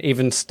couldn't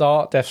even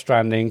start Death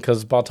Stranding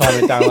because by the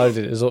time it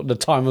downloaded, the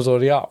time was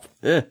already up.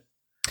 Yeah.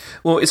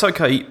 Well, it's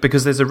okay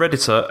because there's a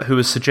Redditor who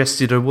has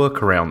suggested a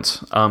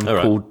workaround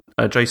called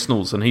Jay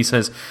Smalls, and he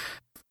says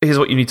here's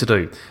what you need to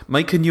do.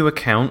 Make a new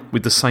account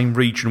with the same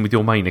region with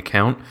your main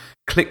account.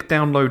 Click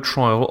download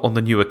trial on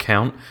the new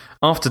account.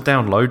 After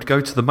download, go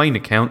to the main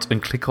account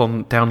and click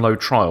on download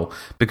trial.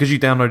 Because you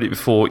downloaded it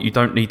before, you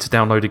don't need to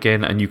download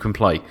again and you can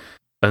play.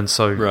 And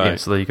so,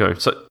 so there you go.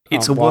 So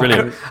it's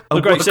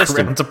a great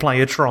system to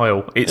play a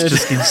trial. It's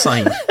just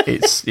insane.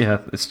 It's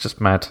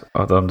just mad.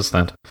 I don't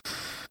understand.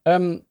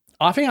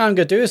 I think I'm going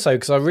to do this though,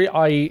 because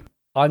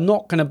I'm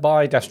not going to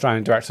buy Death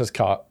Stranding Director's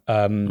Cut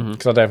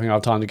because I don't think I'll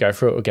have time to go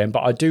through it again.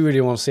 But I do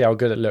really want to see how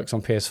good it looks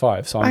on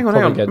PS5, so I'm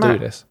probably going to do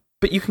this.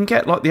 But you can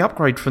get like the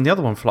upgrade from the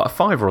other one for like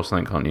 $5 or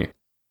something, can't you?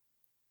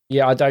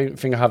 Yeah, I don't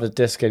think I have a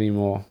disc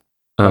anymore.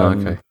 Oh,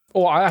 okay.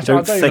 Or I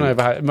don't even know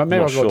about it. Maybe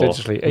I've got it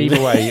digitally.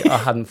 Either way, I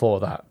hadn't thought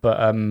of that. But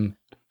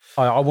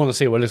I want to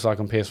see what it looks like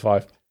on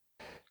PS5.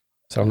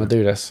 So I'm going to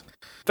do this.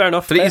 Fair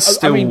enough. But it is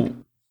still...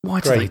 why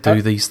do they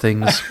do these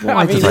things?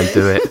 Why do they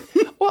do it?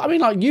 Well, I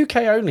mean, like UK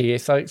only,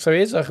 so it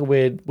is like a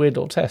weird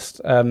little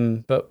test.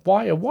 But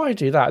why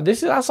do that?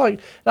 That's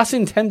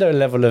Nintendo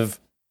level of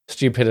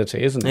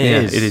stupidity, isn't it?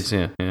 Yeah, it is.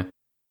 Yeah.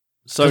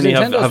 Sony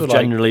have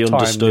generally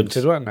understood,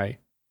 limited, weren't they?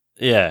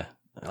 Yeah,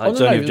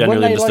 Sony have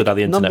generally understood how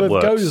the internet works.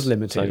 Number of goes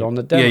limited on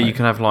the demo. Yeah, you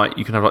can have like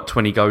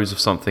 20 goes of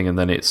something and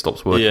then it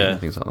stops working and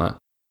things like that.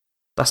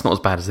 That's not as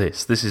bad as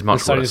this. This is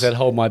much worse. Sony said,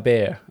 "Hold my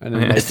beer," and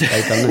then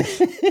they've done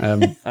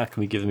this. How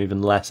can we give them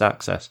even less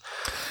access?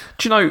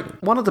 Do you know,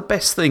 one of the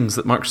best things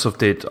that Microsoft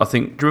did, I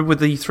think, do you remember with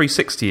the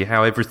 360,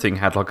 how everything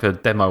had like a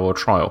demo or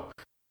trial?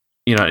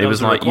 You know, it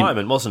was like... a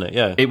requirement, wasn't it?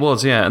 Yeah. It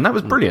was, yeah. And that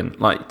was brilliant.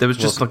 Like, there was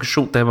just like a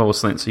short demo or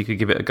something so you could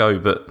give it a go.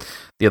 But,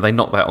 yeah, they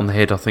knocked that on the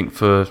head, I think,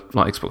 for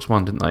like Xbox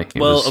One, didn't they? I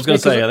was going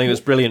to say, I think it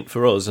was brilliant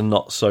for us and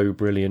not so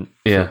brilliant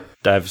for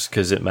devs,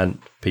 because it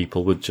meant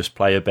people would just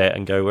play a bit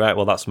and go, right,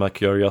 well, that's my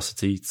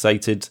curiosity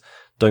sated.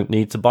 Don't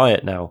need to buy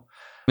it now.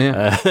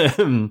 Yeah.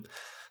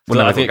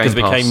 Well, I think because it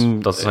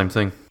became... does the same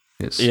thing.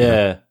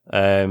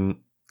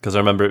 Because I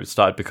remember it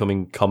started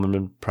becoming common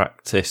in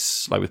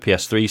practice, like with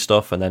PS3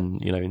 stuff, and then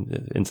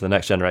into the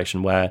next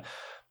generation, where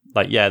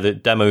the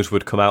demos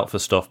would come out for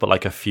stuff, but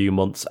like a few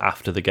months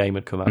after the game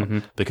had come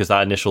out, because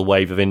that initial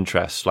wave of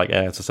interest,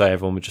 as I say,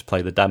 everyone would just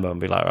play the demo and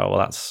be like, oh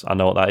well, I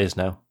know what that is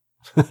now.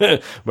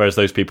 Whereas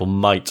those people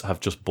might have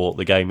just bought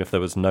the game if there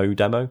was no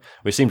demo,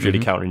 which seems really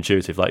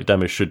counterintuitive. Like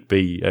demos should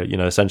be,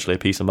 essentially a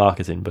piece of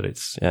marketing, but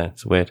it's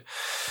weird.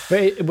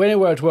 But when it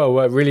worked well, it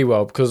worked really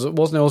well, because it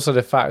wasn't also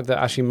the fact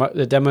that actually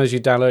the demos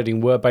you're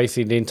downloading were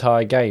basically the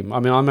entire game.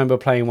 I mean, I remember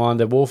playing one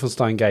of the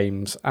Wolfenstein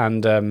games,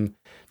 and the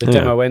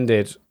demo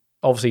ended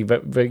obviously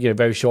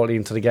very shortly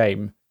into the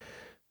game,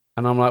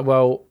 and I'm like,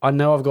 well, I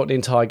know I've got the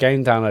entire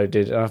game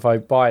downloaded, and if I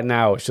buy it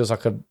now, it's just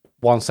like a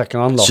 1 second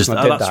unlock. Just, and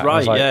I did that's that.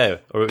 right, like, yeah.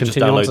 Or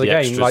continue just on to the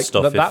game. Like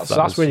stuff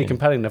that's really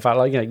compelling. The fact,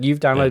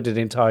 you've downloaded the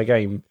entire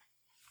game.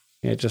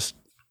 Yeah, just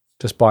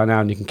buy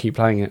now and you can keep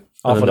playing it.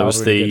 And then there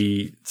was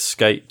the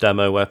Skate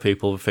demo where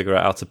people figure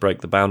out how to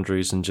break the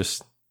boundaries and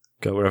just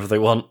go wherever they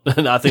want.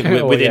 And I think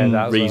within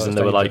reason,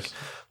 there were like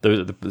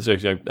there was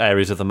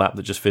areas of the map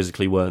that just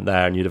physically weren't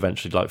there, and you'd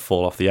eventually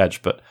fall off the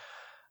edge. But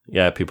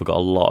yeah, people got a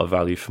lot of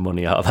value for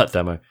money out of that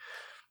demo.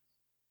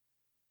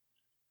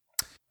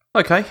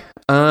 Okay,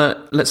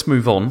 let's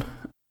move on.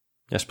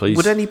 Yes, please.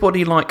 Would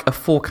anybody like a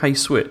 4K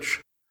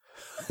Switch?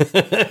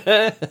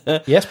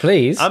 Yes,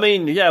 please. I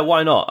mean, yeah,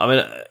 why not? I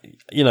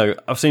mean,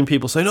 I've seen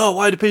people say, "No,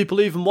 why do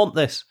people even want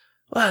this?"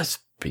 Well, it'd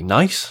be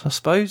nice, I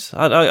suppose.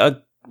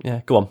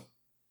 Yeah, go on.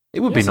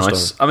 It would be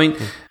nice. I mean,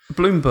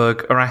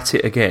 Bloomberg are at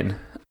it again.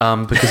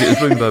 Because it was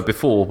Bloomberg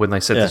before when they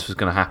said this was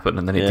going to happen,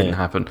 and then it didn't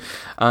happen.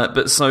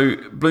 But so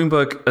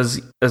Bloomberg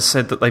has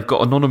said that they've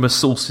got anonymous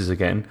sources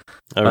again,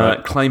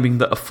 claiming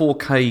that a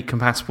 4K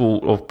compatible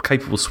or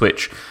capable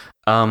Switch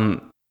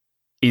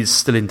is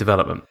still in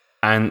development.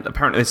 And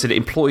apparently they said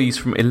employees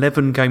from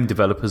 11 game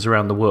developers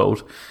around the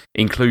world,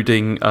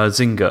 including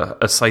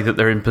Zynga, say that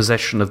they're in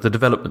possession of the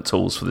development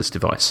tools for this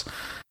device.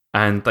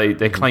 And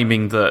they're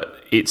claiming that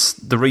it's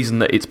the reason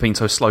that it's been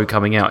so slow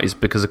coming out is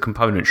because of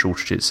component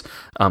shortages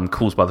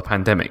caused by the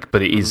pandemic,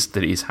 but it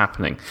is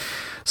happening.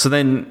 So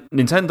then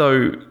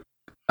Nintendo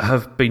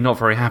have been not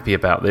very happy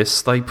about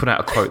this. They put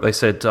out a quote. They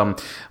said,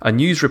 a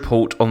news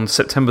report on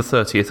September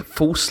 30th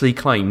falsely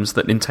claims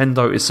that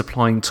Nintendo is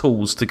supplying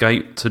tools to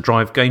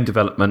drive game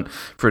development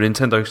for a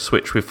Nintendo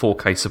Switch with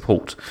 4K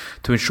support.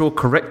 To ensure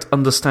correct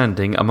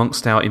understanding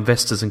amongst our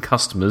investors and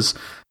customers,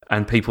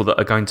 and people that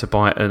are going to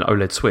buy an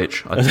OLED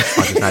Switch. I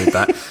just added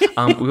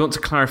that. We want to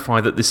clarify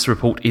that this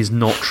report is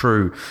not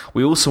true.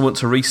 We also want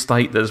to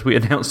restate that, as we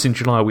announced in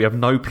July, we have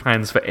no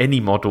plans for any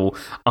model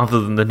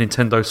other than the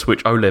Nintendo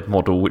Switch OLED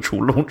model, which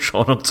will launch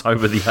on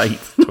October the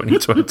 8th,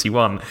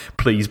 2021.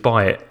 Please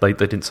buy it. They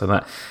didn't say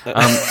that.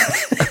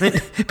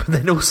 But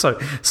then also,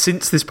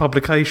 since this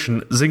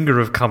publication, Zynga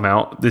have come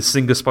out. This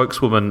Zynga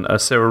spokeswoman,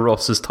 Sarah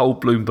Ross, has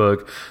told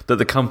Bloomberg that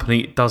the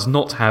company does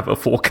not have a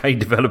 4K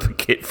developer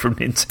kit from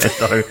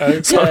Nintendo.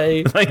 Okay. So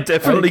they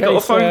definitely got a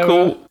phone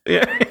call.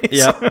 Yeah.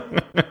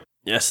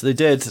 Yes, they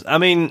did. I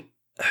mean,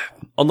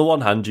 on the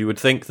one hand, you would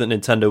think that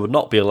Nintendo would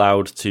not be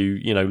allowed to,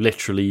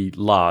 literally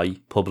lie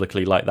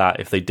publicly like that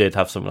if they did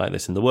have something like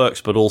this in the works,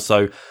 but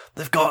also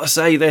they've got to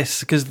say this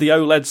because the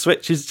OLED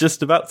Switch is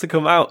just about to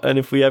come out, and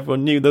if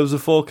everyone knew there was a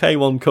 4K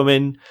one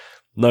coming,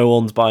 no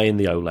one's buying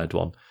the OLED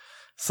one.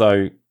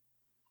 So,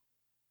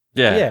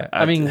 yeah.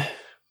 I mean,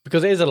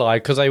 because it is a lie,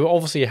 because they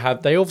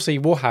obviously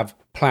will have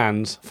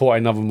plans for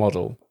another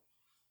model.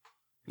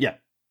 Yeah,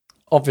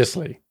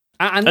 obviously.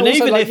 And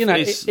also, even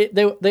like,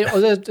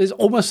 if there's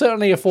almost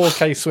certainly a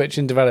 4K Switch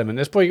in development.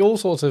 There's probably all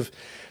sorts of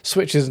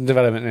Switches in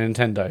development in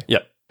Nintendo. Yeah.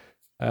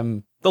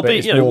 There'll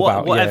be,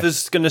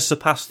 whatever's going to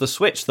surpass the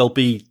Switch, there'll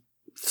be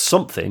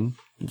something,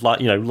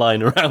 like,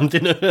 lying around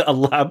in a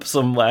lab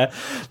somewhere.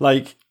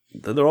 Like,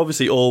 they're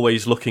obviously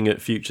always looking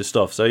at future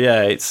stuff. So,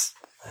 it's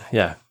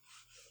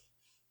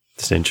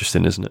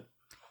interesting, isn't it?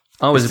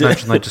 I always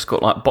imagine they just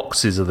got like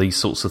boxes of these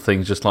sorts of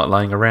things just like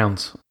laying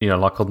around,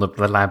 like on the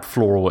lab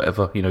floor or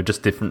whatever,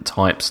 just different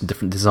types and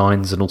different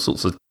designs and all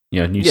sorts of,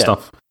 new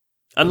stuff.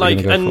 And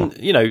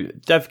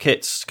dev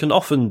kits can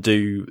often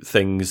do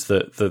things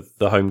that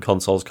the home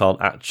consoles can't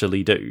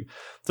actually do.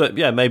 So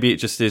maybe it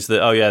just is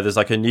that, there's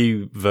like a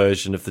new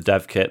version of the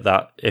dev kit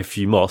that, if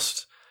you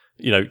must,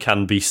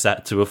 can be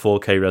set to a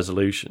 4K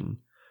resolution.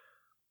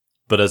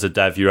 But as a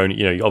dev, you're only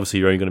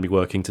going to be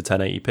working to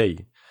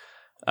 1080p.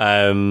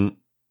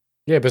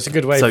 Yeah, but it's a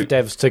good way for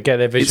devs to get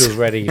their visuals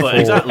ready. Well,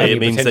 exactly. It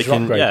means they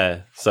can. Upgrade.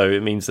 Yeah, so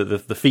it means that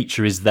the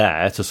feature is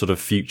there to sort of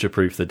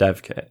future-proof the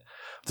dev kit.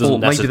 Or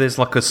maybe there's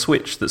like a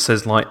Switch that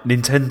says like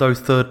Nintendo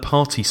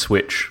third-party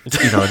Switch,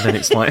 and then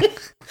it's like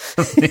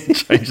it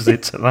changes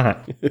it to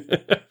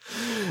that.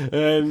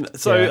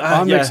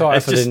 I'm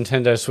excited for the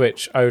Nintendo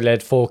Switch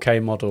OLED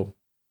 4K model,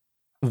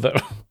 which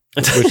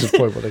is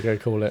probably what they're going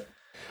to call it.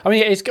 I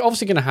mean, it's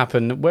obviously going to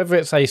happen. Whether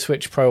it's a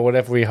Switch Pro or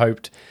whatever we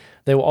hoped,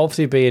 there will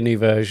obviously be a new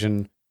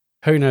version.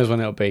 Who knows when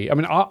it'll be? I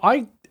mean,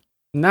 I'm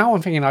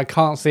thinking I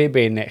can't see it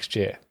being next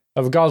year,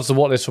 regardless of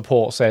what this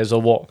report says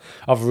or what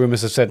other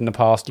rumours have said in the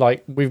past.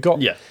 Like, we've got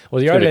the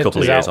OLED a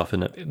couple of years off,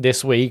 isn't it?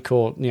 This week,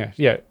 or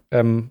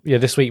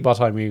this week. By the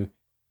time you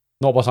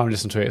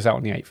listen to it, it's out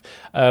on the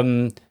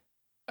 8th.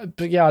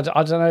 But yeah,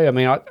 I don't know. I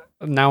mean,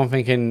 now I'm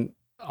thinking,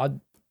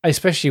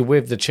 especially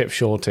with the chip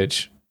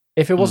shortage.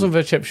 If it wasn't for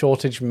the chip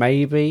shortage,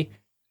 maybe.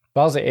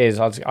 But as it is,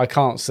 I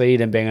can't see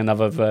them being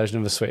another version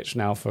of the Switch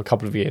now for a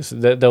couple of years.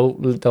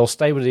 They'll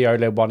stay with the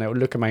OLED one. It will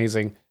look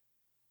amazing.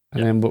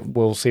 And then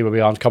we'll see where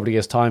we are in a couple of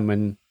years' time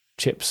when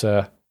chips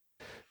are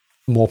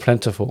more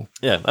plentiful.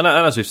 Yeah, and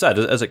as we've said,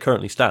 as it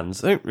currently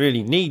stands, they don't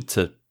really need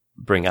to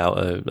bring out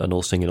an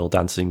all singing, all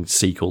dancing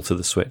sequel to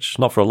the Switch.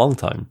 Not for a long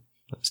time.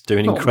 It's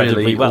doing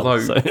incredibly well.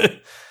 Although,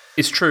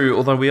 it's true,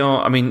 although we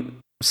are, I mean,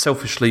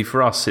 selfishly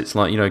for us, it's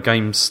like,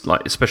 games,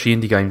 like especially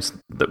indie games,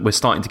 that we're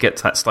starting to get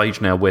to that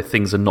stage now where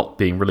things are not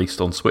being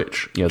released on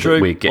Switch. True.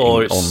 That we're getting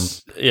or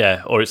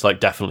it's like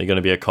definitely going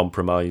to be a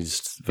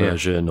compromised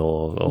version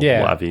or what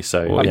have you.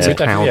 So like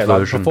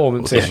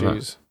performance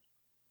issues.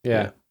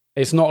 Yeah,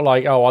 it's not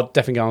like I'll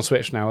definitely go on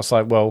Switch now. It's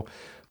like, well,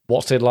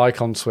 what's it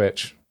like on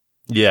Switch?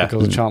 Yeah,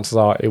 because the chances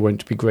are it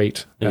won't be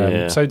great.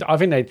 So I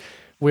think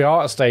we are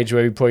at a stage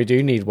where we probably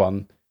do need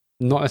one.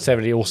 Not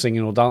necessarily all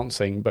singing or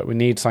dancing, but we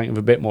need something with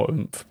a bit more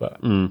oomph. But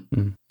I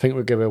think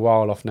we'll give it a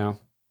while off now.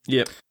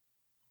 Yep.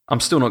 I'm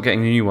still not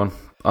getting a new one.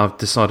 I've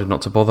decided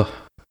not to bother.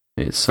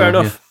 It's fair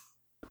enough.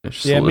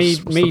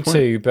 Me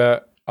too.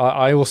 But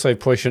I also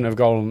probably shouldn't have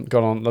gone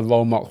on the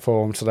Rollmock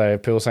forum today.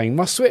 Of people saying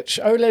my Switch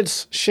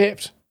OLED's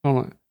shipped. I'm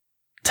like,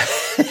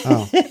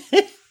 oh.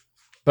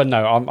 But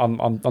no, I'm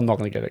not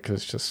going to get it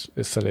because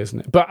it's silly, isn't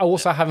it? But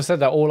also, having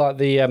said that, all like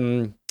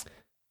the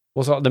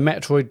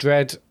Metroid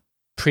Dread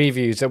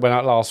previews that went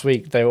out last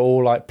week, they were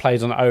all like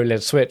played on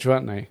OLED Switch,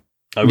 weren't they?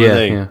 Oh,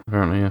 really? Yeah,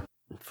 apparently, yeah.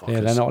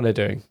 Yeah, they know what they're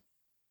doing.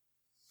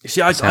 You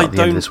see, I don't.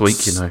 End of this week,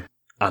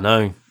 I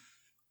know,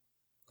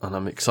 and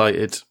I'm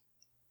excited.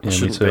 Yeah,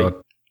 me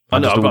too. I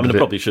know. I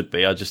probably should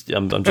be. I'm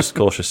just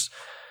cautious.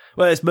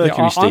 Well, it's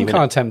Mercury Steam. I'm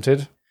kind of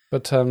tempted,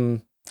 but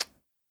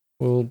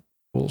we'll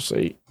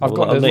see. I've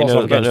got lots of games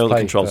to play. The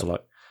controls are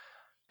like.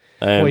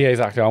 Well, yeah,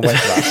 exactly. I'll wait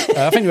for that.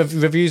 I think the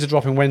reviews are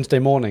dropping Wednesday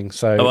morning,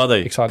 so are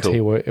they? Excited to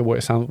hear what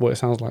it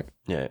sounds like.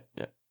 Yeah.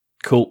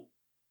 Cool.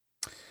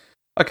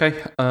 Okay,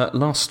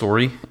 last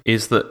story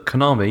is that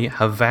Konami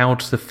have vowed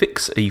to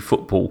fix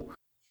eFootball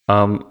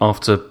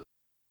after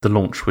the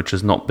launch, which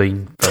has not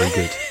been very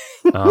good.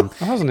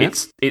 Hasn't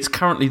it? It's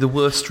currently the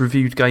worst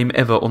reviewed game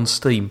ever on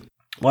Steam.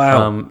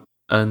 Wow.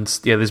 And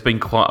yeah, there's been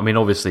quite. I mean,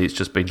 obviously, it's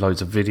just been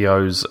loads of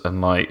videos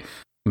and like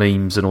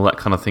memes and all that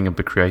kind of thing have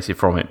been created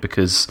from it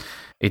because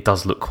it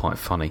does look quite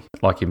funny,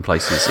 like in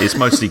places. It's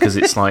mostly because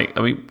it's like,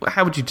 I mean,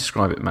 how would you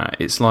describe it, Matt?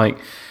 It's like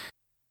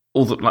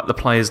all the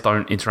players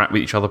don't interact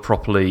with each other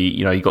properly.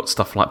 You've got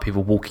stuff like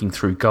people walking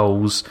through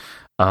goals.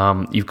 They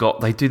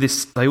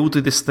all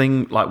do this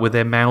thing like where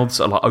their mouths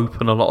are like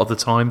open a lot of the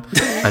time,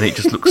 and it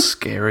just looks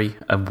scary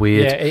and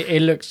weird. Yeah,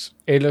 it looks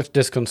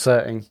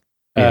disconcerting.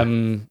 I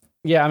mean,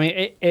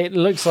 it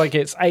looks like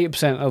it's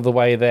 8% of the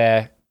way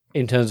there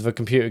in terms of a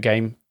computer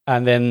game,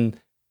 and then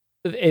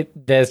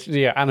there's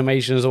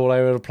animations all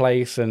over the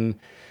place and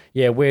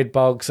weird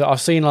bugs.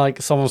 I've seen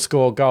like someone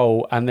score a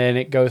goal and then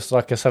it goes to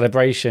like a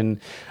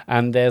celebration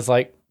and there's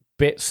like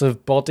bits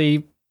of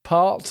body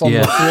parts on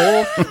the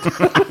floor.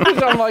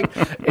 I'm like,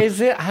 has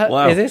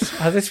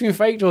this been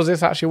faked or is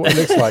this actually what it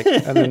looks like?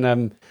 And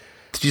then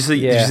Did you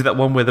see that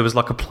one where there was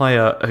like a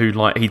player who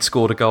like he'd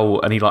scored a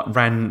goal and he like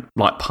ran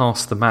like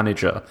past the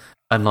manager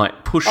and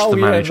like pushed the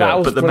manager,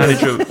 but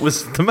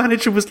the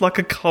manager was like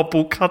a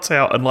cardboard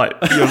cutout and like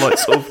like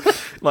sort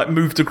of like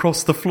moved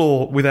across the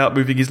floor without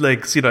moving his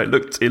legs. It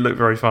looked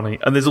very funny.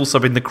 And there's also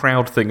been the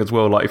crowd thing as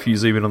well. Like if you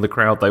zoom in on the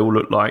crowd, they all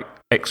look like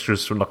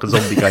extras from like a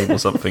zombie game or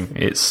something.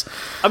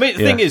 The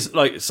thing is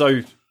like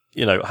so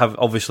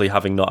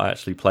having not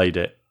actually played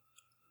it,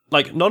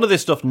 like none of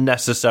this stuff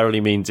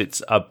necessarily means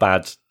it's a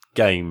bad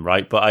game,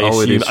 right? But I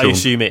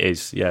assume it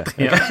is. Yeah.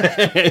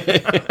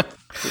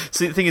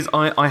 See, the thing is,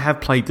 I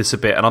have played this a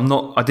bit, and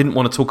I didn't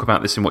want to talk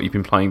about this in what you've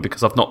been playing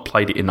because I've not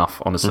played it enough.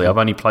 Honestly,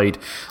 I played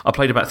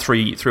about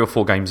three or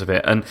four games of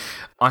it, and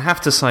I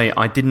have to say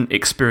I didn't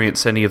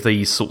experience any of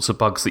these sorts of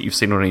bugs that you've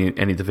seen on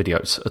any of the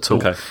videos at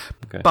all. Okay.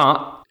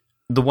 But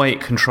the way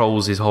it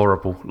controls is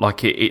horrible.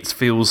 Like it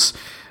feels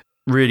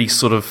really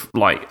sort of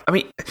like, I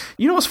mean,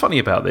 you know what's funny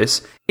about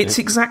this? It's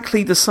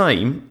exactly the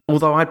same,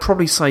 although I'd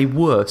probably say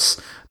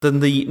worse than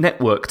the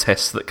network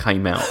test that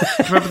came out.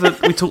 Do you remember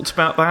that we talked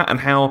about that and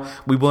how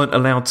we weren't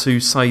allowed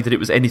to say that it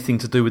was anything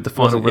to do with the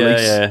final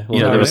release? Yeah.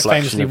 Well, there was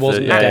famously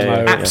wasn't a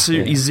demo.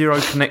 Absolutely zero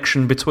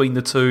connection between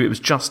the two. It was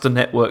just a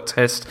network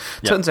test.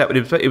 Turns out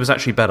it was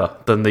actually better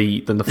than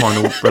the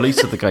final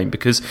release of the game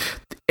because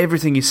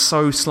everything is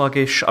so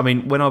sluggish. I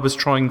mean, when I was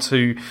trying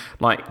to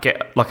like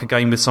get like a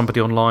game with somebody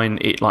online,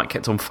 it like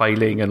kept on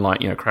failing and like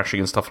crashing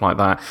and stuff like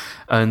that.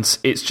 And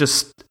it's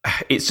just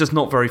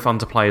not very fun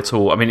to play at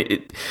all. I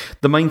mean,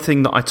 the main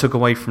thing that I took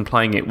away from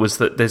playing it was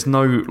that there's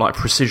no like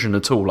precision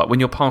at all. Like when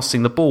you're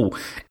passing the ball,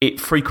 it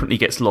frequently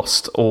gets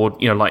lost, or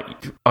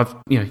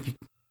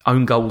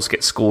own goals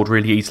get scored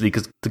really easily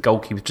because the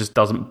goalkeeper just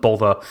doesn't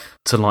bother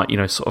to like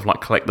sort of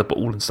like collect the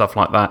ball and stuff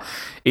like that.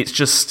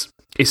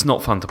 It's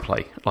not fun to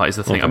play, like, is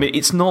the thing. Okay. I mean,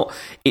 it's not...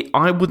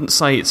 I wouldn't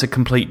say it's a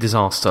complete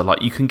disaster.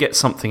 Like, you can get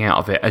something out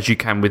of it, as you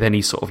can with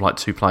any sort of, like,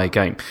 two-player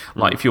game.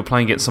 Like, if you're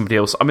playing against somebody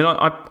else... I mean,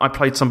 I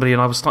played somebody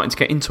and I was starting to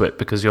get into it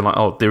because you're like,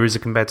 oh, there is a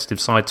competitive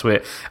side to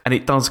it, and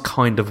it does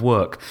kind of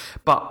work.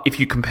 But if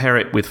you compare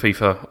it with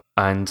FIFA...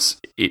 And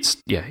it's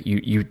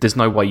there's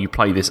no way you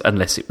play this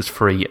unless it was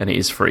free, and it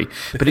is free.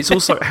 But it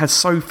has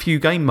so few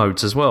game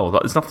modes as well.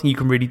 Like, there's nothing you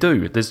can really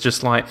do. There's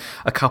just like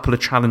a couple of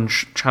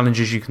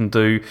challenges you can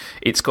do.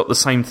 It's got the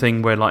same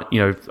thing where like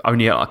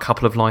only a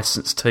couple of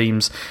licensed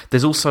teams.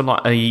 There's also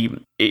like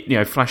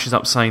it flashes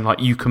up saying like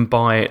you can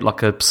buy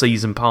like a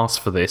season pass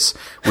for this,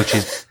 which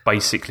is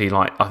basically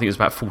like I think it's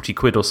about 40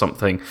 quid or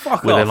something.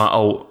 They're like,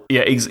 oh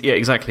yeah,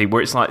 exactly.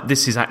 Where it's like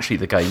this is actually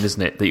the game,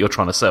 isn't it, that you're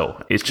trying to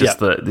sell? It's just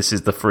that this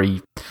is the free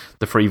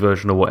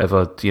version or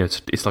whatever.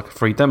 It's like a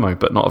free demo,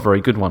 but not a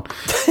very good one.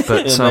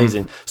 But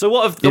amazing. So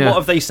what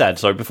have they said?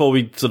 So before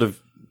we sort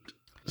of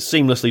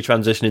seamlessly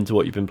transition into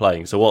what you've been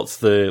playing, so what's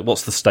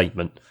the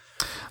statement?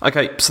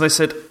 Okay, so they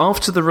said,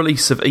 after the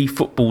release of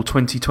eFootball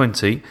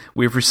 2020,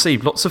 we have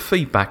received lots of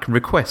feedback and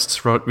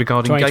requests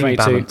regarding game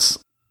balance.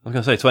 I was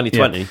going to say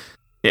 2020.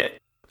 Yeah.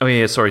 Oh,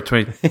 yeah, sorry.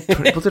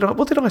 2020.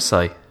 What did I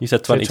say? You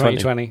said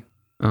 2020.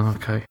 Oh,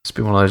 okay. It's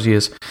been one of those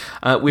years.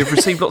 We have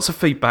received lots of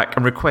feedback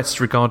and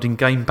requests regarding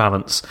game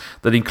balance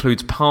that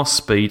includes pass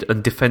speed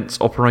and defence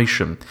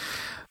operation.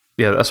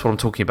 Yeah, that's what I'm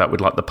talking about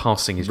with like the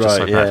passing is just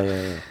so bad.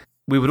 Yeah.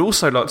 We would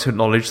also like to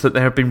acknowledge that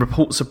there have been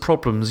reports of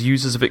problems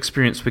users have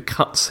experienced with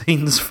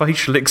cutscenes,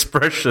 facial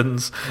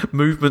expressions,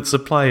 movements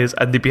of players,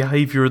 and the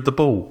behaviour of the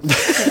ball.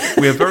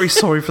 We are very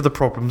sorry for the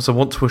problems and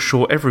want to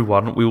assure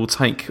everyone we will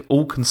take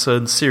all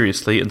concerns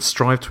seriously and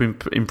strive to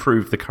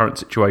improve the current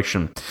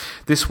situation.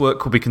 This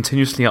work will be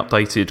continuously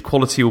updated,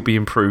 quality will be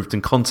improved,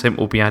 and content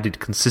will be added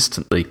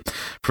consistently.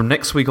 From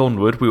next week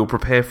onward, we will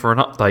prepare for an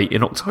update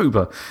in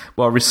October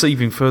while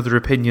receiving further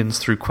opinions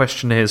through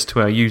questionnaires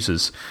to our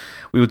users.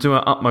 We will do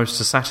our utmost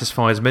to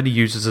satisfy as many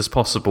users as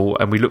possible,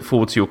 and we look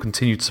forward to your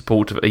continued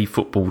support of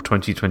eFootball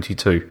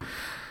 2022.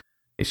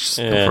 It's just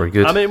not very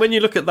good. I mean, when you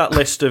look at that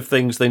list of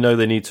things they know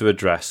they need to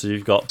address, so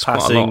you've got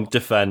passing,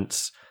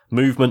 defence,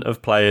 movement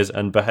of players,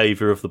 and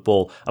behaviour of the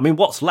ball. I mean,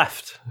 what's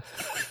left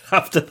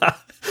after that?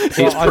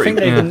 Well, I think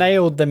they've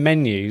nailed the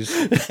menus.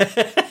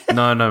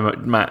 No,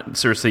 Matt,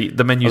 seriously,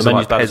 the menus are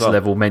like PES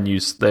level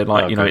menus. They're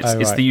like,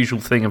 it's the usual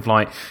thing of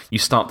like, you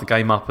start the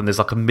game up and there's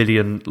like a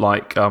million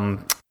like...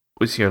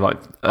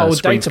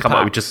 screens come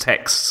up with just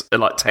text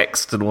and all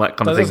that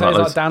kind of thing.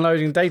 Like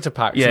downloading data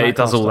packs. Yeah, it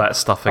does all that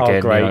stuff again.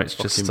 Great. It's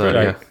just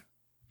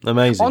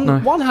amazing.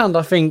 On one hand,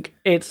 I think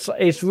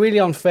it's really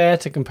unfair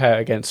to compare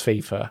it against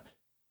FIFA.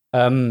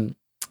 And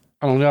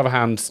on the other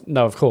hand,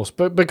 no, of course,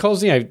 but because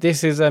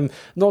this is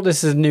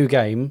this is a new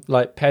game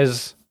like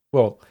PES.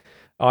 Well,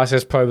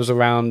 ISS Pro was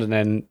around, and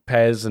then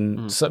PES,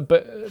 and so,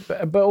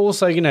 but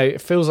also it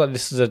feels like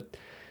this is a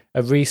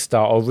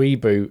restart or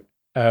reboot.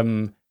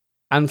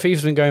 and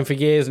FIFA's been going for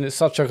years, and it's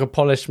such like a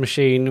polished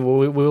machine.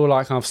 We all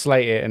like kind of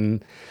slate it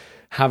and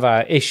have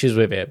our issues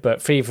with it, but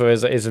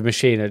FIFA is a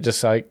machine that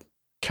just like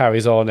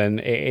carries on, and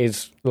it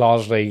is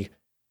largely,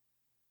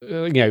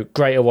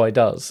 great at what it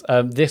does.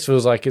 This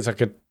feels like it's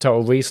like a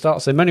total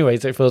restart. So in many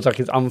ways, it feels like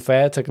it's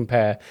unfair to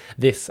compare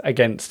this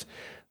against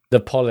the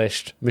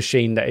polished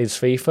machine that is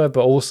FIFA,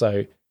 but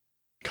also,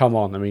 come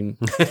on, I mean...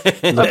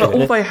 No, but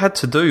all they had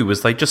to do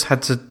was they just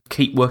had to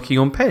keep working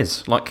on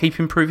PES, like keep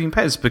improving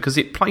PES, because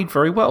it played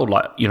very well,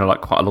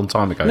 like quite a long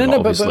time ago.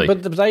 Obviously.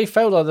 But they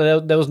felt like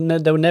they were never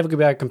going to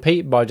be able to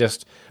compete by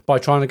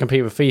trying to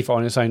compete with FIFA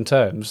on its own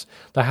terms.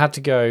 They had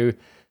to go...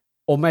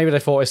 Or maybe they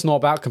thought it's not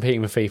about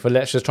competing with FIFA.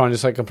 Let's just try and do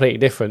something completely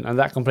different. And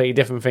that completely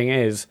different thing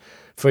is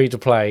free to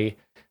play.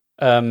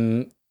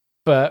 But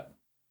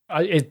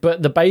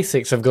the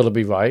basics have got to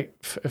be right.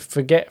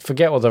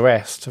 Forget all the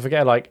rest.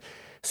 Forget like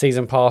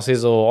season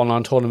passes or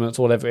online tournaments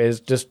or whatever it is.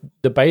 Just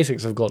the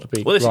basics have got to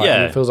be right. Yeah.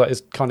 And it feels like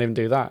it can't even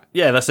do that.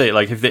 Yeah, that's it.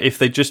 Like if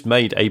they just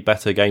made a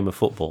better game of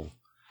football.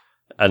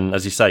 And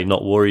as you say,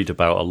 not worried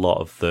about a lot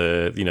of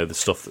the the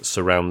stuff that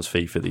surrounds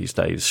FIFA these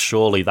days.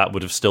 Surely that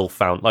would have still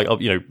found it's not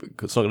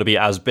going to be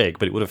as big,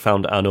 but it would have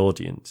found an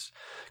audience.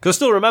 Because I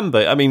still remember,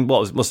 I mean,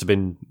 must have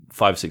been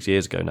 5 or 6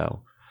 years ago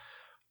now,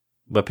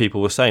 where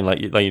people were saying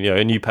like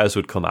a new PES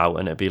would come out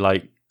and it'd be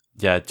like,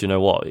 yeah, do you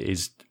know what? It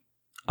is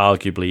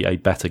arguably a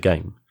better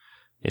game.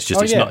 It's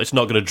just it's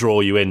not going to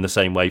draw you in the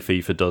same way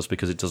FIFA does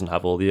because it doesn't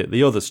have all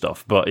the other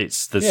stuff. But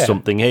there's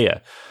something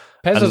here.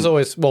 PES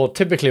has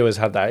typically always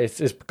had that.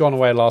 It's gone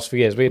away the last few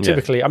years. We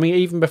typically, I mean,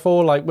 even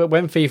before, like,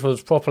 when FIFA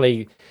was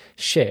properly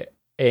shit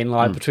in,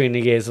 like, between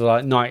the years of,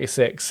 like,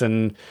 96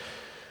 and,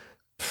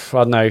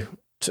 I don't know,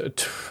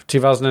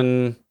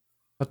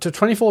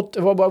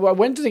 2024,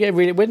 when did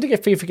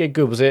FIFA get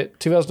good? Was it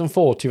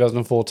 2004,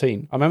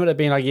 2014? I remember there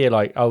being, like, a year,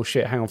 like, oh,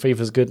 shit, hang on,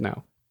 FIFA's good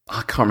now.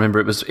 I can't remember.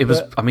 It was.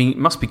 I mean, it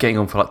must be getting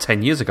on for like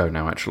 10 years ago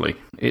now. Actually,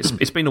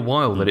 it's been a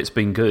while that it's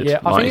been good. Yeah,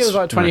 I think it was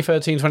like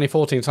 2013,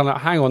 2014. So I'm like,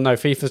 hang on, no,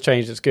 FIFA's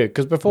changed. It's good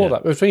because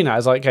between that,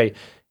 it's like, okay,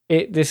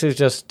 this is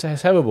just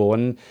terrible.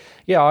 And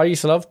yeah, I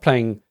used to love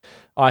playing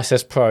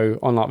ISS Pro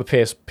on like the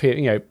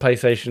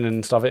PlayStation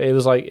and stuff.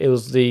 It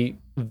was the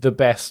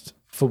best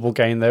football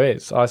game there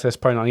is. ISS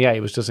Pro 98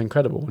 was just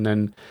incredible, and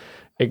then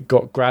it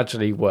got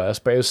gradually worse,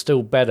 but it was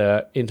still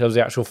better in terms of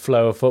the actual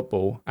flow of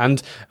football.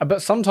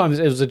 But sometimes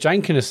it was the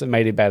jankiness that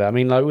made it better. I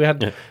mean, like we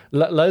had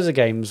loads of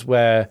games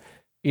where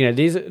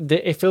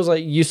it feels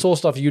like you saw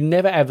stuff you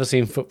never ever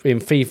seen in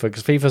FIFA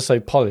because FIFA's so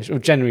polished, or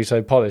generally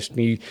so polished.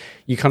 And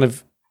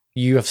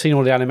you have seen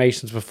all the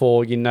animations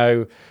before. You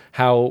know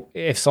how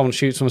if someone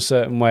shoots from a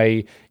certain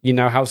way, you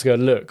know how it's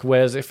going to look.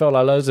 Whereas it felt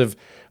like loads of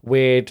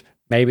weird,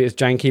 maybe it's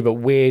janky, but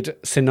weird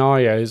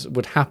scenarios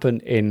would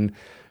happen in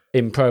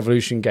Pro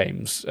Evolution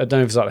games. I don't know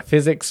if it's like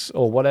physics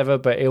or whatever,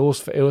 but it always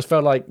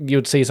felt like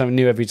you'd see something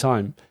new every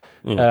time.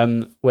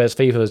 Whereas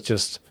FIFA was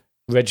just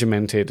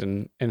regimented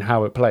in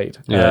how it played.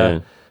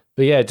 But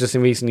yeah, just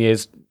in recent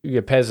years,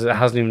 PES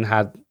hasn't even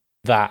had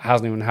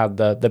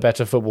the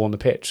better football on the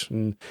pitch.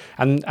 And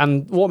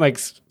what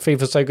makes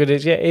FIFA so good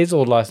is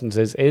all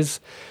licenses,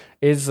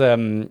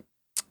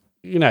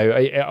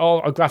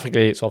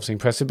 graphically it's obviously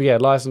impressive, but yeah,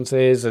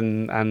 licenses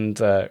and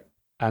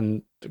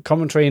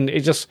commentary, and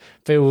it just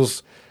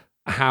feels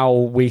how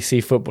we see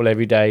football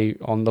every day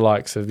on the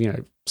likes of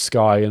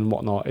Sky and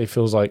whatnot. It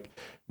feels like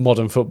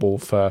modern football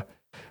for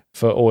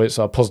all its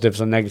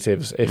positives and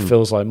negatives. It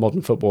feels like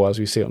modern football as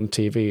we see it on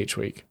TV each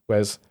week.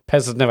 Whereas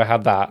PES has never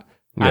had that,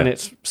 and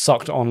it's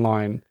sucked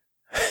online,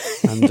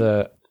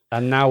 and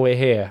now we're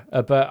here.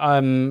 But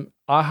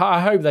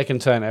I hope they can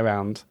turn it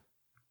around.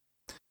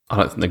 I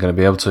don't think they're going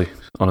to be able to.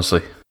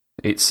 Honestly,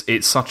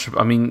 it's such.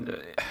 I mean.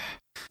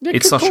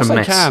 It's such a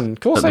mess. Of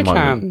course they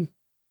can.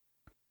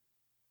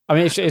 I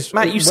mean, it's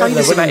Matt, you say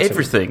this about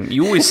everything.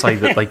 You always say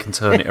that they can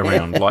turn it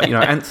around. Like,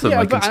 Anthem,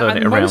 they can turn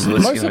it around.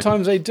 Most of the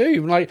times they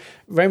do. Like,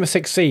 Rainbow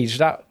Six Siege,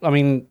 that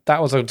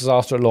was a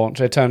disaster at launch.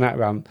 They turned that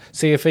around.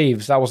 Sea of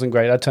Thieves, that wasn't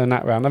great. They turned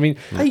that around. I mean,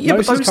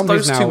 but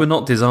those two were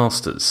not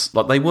disasters.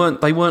 Like, they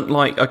weren't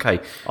like,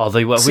 okay. Oh,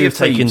 they were. We were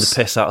taking the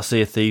piss out of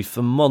Sea of Thieves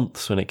for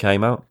months when it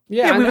came out.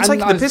 Yeah, we were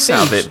taking the piss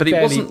out of it, but it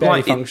wasn't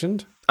like...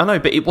 functioned. I know,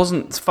 but it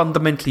wasn't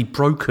fundamentally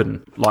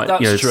broken. Like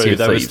that's true.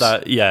 There was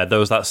that. Yeah, there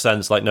was that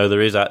sense. Like, no,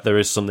 there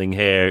is something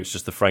here. It's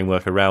just the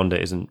framework around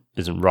it isn't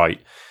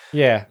right.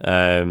 Yeah.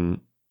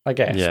 I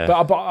guess. Yeah.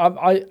 But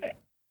I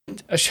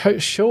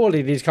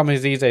surely these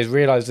companies these days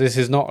realize this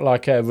is not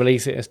like a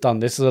release it, it's done.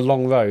 This is a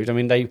long road. I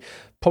mean, they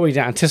probably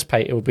didn't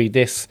anticipate it would be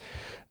this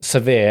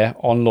severe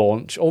on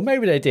launch, or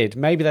maybe they did.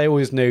 Maybe they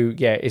always knew.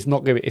 Yeah, it's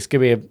going to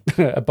be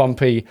a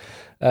bumpy.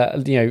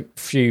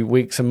 Few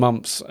weeks and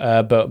months,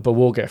 but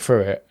we'll get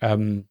through it. I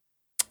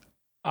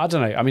don't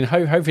know. I mean,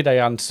 hopefully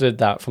they understood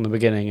that from the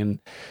beginning,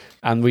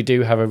 and we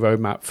do have a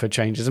roadmap for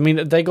changes. I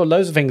mean, they got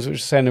loads of things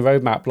which are in the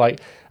roadmap.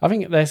 Like, I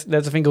think there's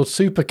a thing called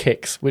Super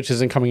Kicks, which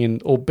isn't coming in,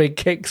 or Big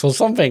Kicks, or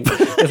something.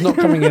 It's not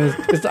coming in.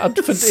 It's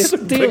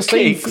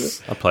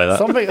DLC. I'll play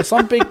that.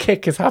 Some big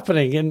kick is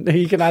happening, and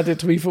you can add it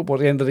to eFootball at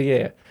the end of the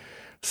year.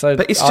 So,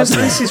 but it's just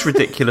this is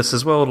ridiculous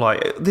as well.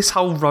 Like this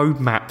whole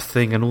roadmap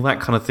thing and all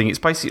that kind of thing. It's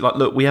basically like,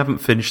 look, we haven't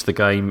finished the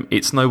game.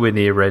 It's nowhere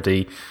near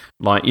ready.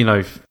 Like, you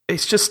know,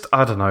 it's just,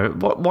 I don't know.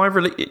 Why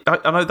really?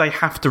 I know they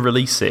have to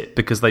release it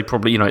because they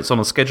probably, you know, it's on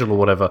a schedule or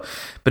whatever.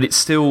 But it's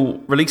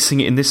still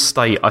releasing it in this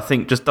state. I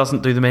think just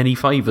doesn't do them any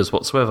favors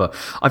whatsoever.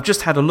 I've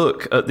just had a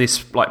look at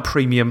this like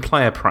premium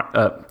player.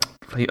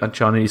 I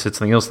nearly said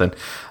something else then.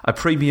 A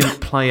premium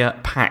player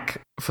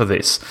pack for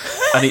this,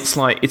 and it's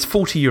like it's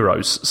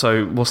 €40.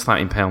 So what's that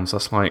in pounds?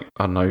 That's like,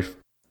 I don't know,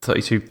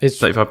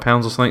 35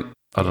 pounds or something.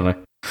 I don't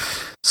know.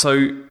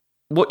 So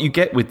what you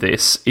get with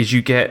this is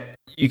you get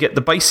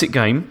the basic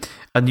game,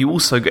 and you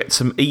also get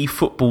some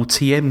eFootball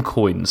TM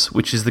coins,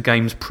 which is the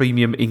game's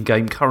premium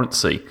in-game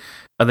currency.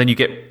 And then you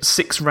get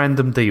 6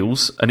 random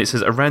deals, and it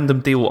says a random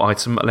deal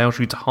item allows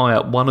you to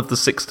hire one of the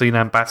 16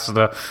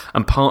 ambassador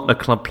and partner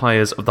club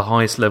players of the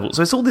highest level.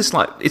 So it's all this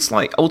it's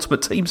like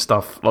Ultimate Team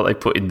stuff like they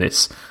put in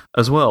this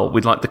as well,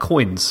 with like the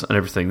coins and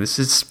everything. This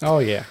is, oh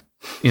yeah,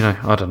 you know,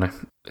 I don't know.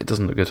 It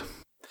doesn't look good.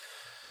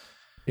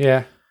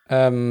 Yeah.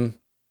 Who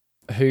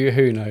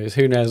knows?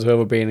 Who knows where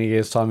we'll be in a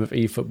year's time with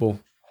eFootball?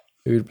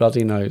 Who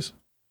bloody knows?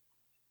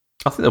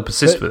 I think they'll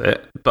persist with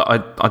it, but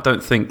I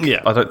don't think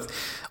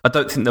I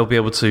don't think they'll be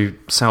able to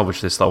salvage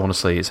this. Though,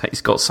 honestly,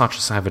 it's got such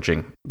a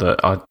savaging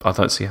that I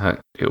don't see how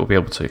it will be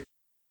able to.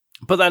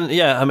 But then,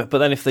 yeah, but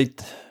then if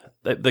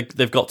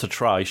they've got to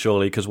try,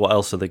 surely, because what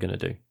else are they going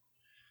to do?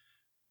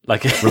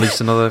 Like release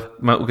another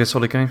Metal Gear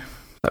Solid game?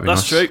 That'd be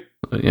That's nice.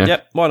 true. Yeah.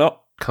 Yep, why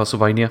not?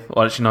 Castlevania.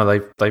 Well, actually,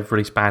 no, they've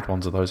released bad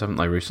ones of those, haven't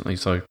they, recently?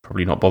 So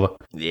probably not bother.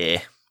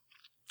 Yeah.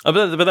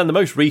 But then the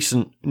most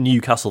recent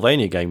new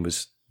Castlevania game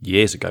was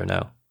years ago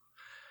now.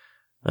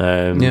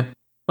 Yeah.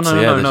 Oh, So,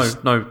 yeah,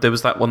 no. There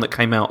was that one that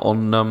came out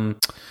on.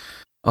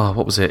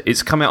 What was it?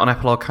 It's come out on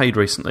Apple Arcade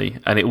recently,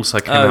 and it also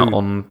came out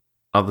on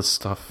other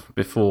stuff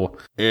before.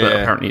 Yeah. But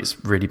apparently,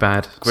 it's really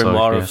bad.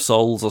 Grimoire so, of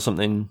Souls or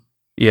something.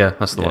 Yeah,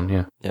 that's the one.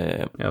 Yeah,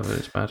 Yeah. but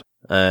it's bad.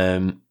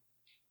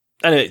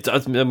 Anyway,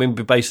 I mean,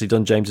 we've basically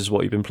done James's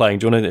what you've been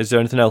playing. Is there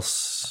anything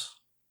else,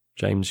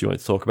 James, you wanted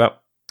to talk about?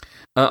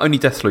 Only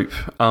Deathloop.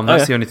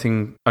 That's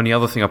the only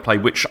other thing I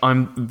played, which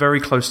I'm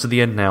very close to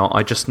the end now.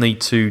 I just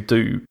need to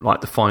do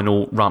like the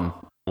final run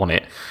on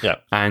it. Yeah,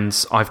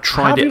 and I've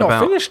tried it. Have you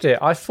not finished it?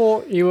 I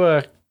thought you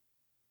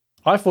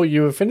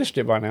were finished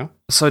it by now.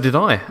 So did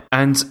I,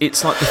 and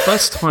it's like the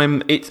first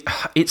time.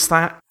 It's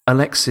that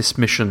Alexis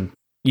mission.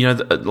 You know,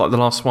 like the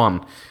last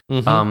one.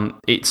 Mm-hmm.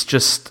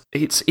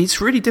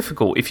 It's really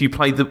difficult if you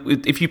play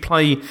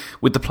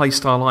with the play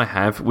style I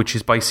have, which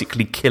is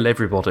basically kill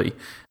everybody.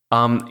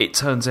 It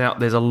turns out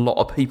there's a lot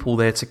of people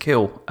there to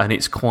kill, and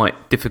it's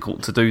quite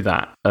difficult to do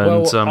that.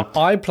 And,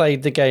 I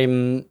played the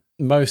game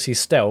mostly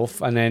stealth,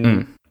 and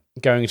then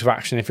going to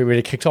action if it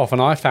really kicked off.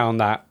 And I found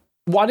that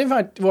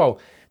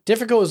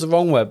difficult is the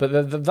wrong word, but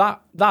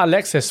that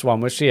Alexis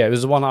one, which it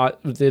was the one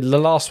the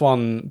last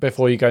one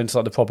before you go into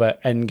like the proper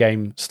end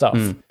game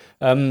stuff.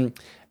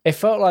 It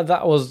felt like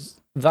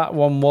that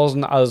one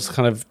wasn't as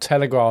kind of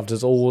telegraphed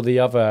as all the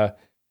other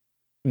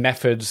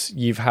methods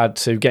you've had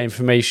to get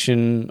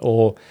information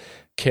or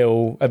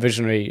kill a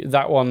visionary.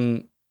 That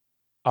one,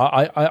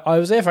 I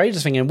was there for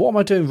ages thinking, what am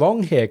I doing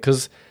wrong here?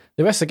 Because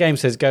the rest of the game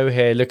says, go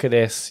here, look at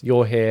this,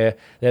 you're here,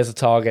 there's a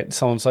target,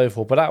 so on and so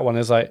forth. But that one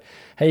is like,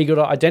 hey, you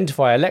got to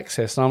identify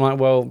Alexis. And I'm like,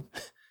 well,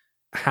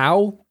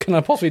 how can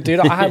I possibly do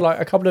that? I had like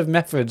a couple of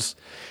methods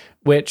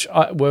which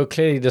were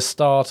clearly the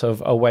start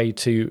of a way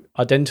to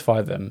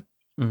identify them.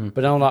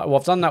 But I'm like, well,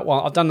 I've done that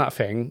one, I've done that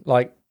thing.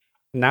 Like,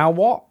 now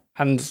what?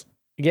 And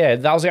yeah,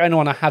 that was the only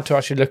one I had to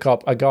actually look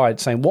up a guide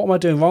saying, what am I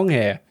doing wrong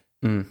here?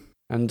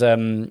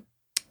 And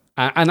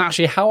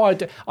actually how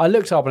I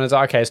looked up and I was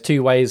like, okay, there's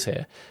 2 ways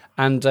here.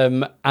 And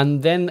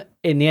then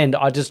in the end,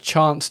 I just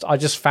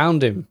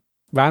found him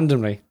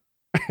randomly.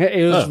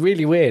 It was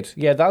really weird.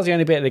 Yeah, that was the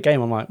only bit of the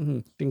game I'm like,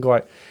 didn't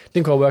quite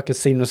work as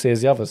seamlessly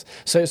as the others.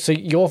 So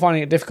you're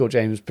finding it difficult,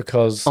 James,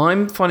 because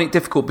I'm finding it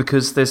difficult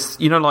because there's,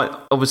 you know, like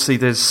obviously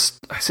there's.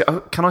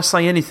 Can I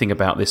say anything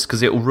about this?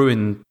 Because it will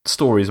ruin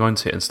stories,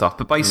 won't it, and stuff.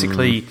 But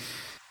basically,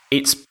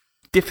 it's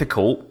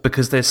difficult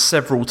because there's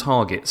several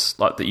targets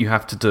like that you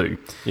have to do.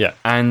 Yeah,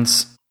 and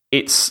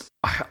it's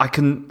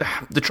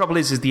the trouble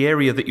is the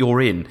area that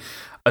you're in,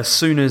 as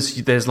soon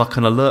as there's like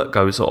an alert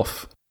goes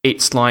off,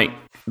 it's like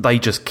they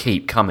just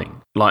keep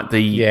coming. Like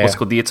what's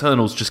called the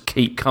Eternals just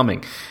keep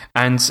coming.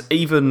 And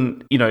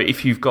even, you know,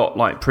 if you've got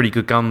like pretty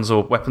good guns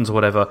or weapons or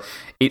whatever,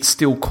 it's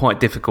still quite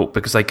difficult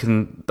because they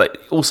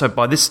also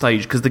by this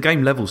stage, because the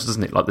game levels,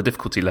 doesn't it? Like the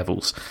difficulty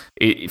levels,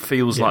 it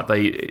feels like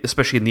they,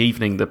 especially in the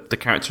evening, the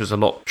character is a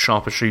lot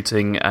sharper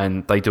shooting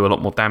and they do a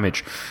lot more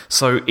damage.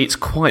 So it's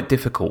quite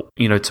difficult,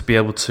 you know, to be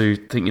able to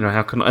think, you know,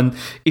 how can, and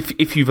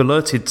if you've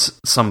alerted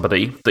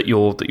somebody that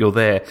you're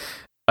there,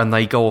 and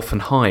they go off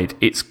and hide.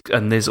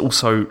 And there's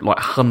also like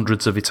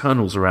hundreds of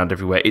Eternals around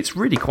everywhere. It's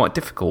really quite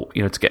difficult,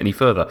 you know, to get any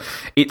further.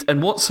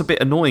 And what's a bit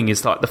annoying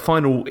is like the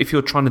final, if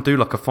you're trying to do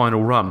like a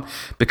final run,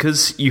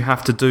 because you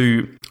have to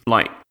do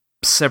like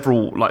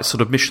several like sort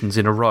of missions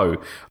in a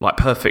row like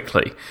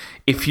perfectly,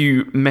 if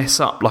you mess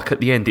up like at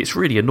the end, it's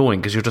really annoying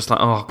because you're just like,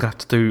 oh, I'm gonna have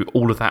to do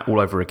all of that all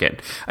over again.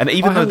 And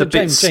even though the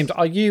bits, James,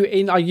 are you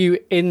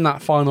in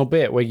that final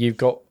bit where you've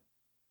got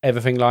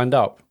everything lined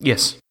up?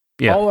 yes,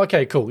 yeah, Oh,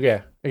 okay, cool,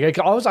 yeah.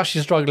 Okay, I was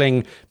actually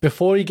struggling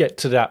before you get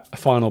to that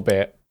final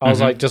bit. I was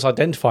like just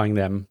identifying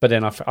them, but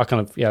then I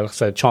kind of, like I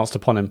said, chanced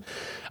upon him.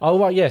 Oh,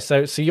 right, yeah.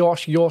 So you're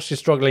actually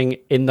struggling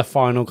in the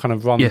final kind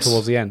of run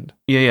towards the end.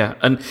 Yeah,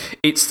 and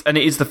it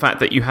is the fact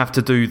that you have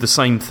to do the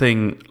same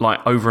thing like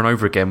over and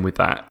over again with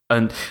that.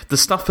 And the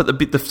stuff at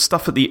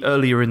the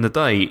earlier in the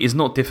day is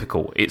not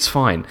difficult. It's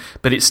fine,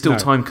 but it's still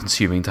time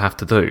consuming to have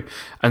to do.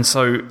 And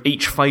so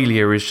each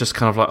failure is just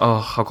kind of like,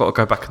 oh, I've got to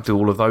go back and do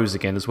all of those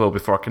again as well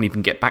before I can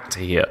even get back to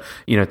here,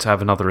 to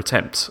have another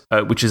attempt,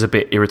 which is a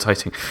bit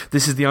irritating.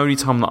 This is the only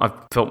time that I've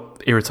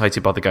felt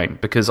irritated by the game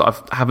because I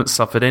haven't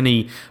suffered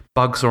any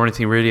bugs or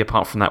anything really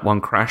apart from that one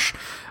crash.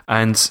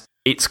 And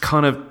it's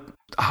kind of,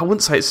 I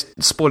wouldn't say it's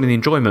spoiling the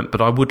enjoyment, but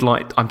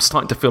I'm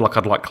starting to feel like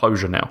I'd like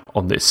closure now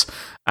on this.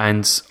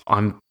 And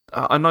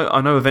I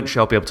know eventually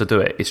I'll be able to do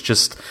it. It's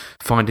just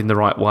finding the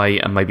right way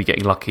and maybe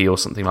getting lucky or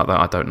something like that.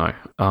 I don't know.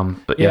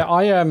 But yeah.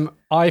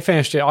 I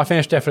finished it. I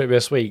finished definitely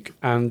this week,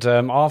 and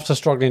after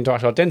struggling to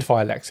actually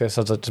identify Alexis,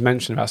 as I just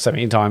mentioned about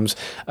 17 times,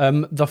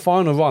 the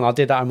final run I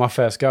did that on my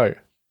first go.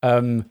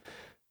 To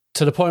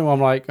the point where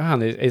I'm like,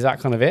 man, is that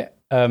kind of it?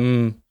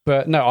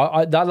 But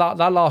no, that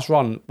last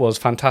run was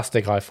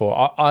fantastic. I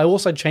thought I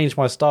also changed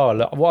my style.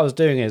 What I was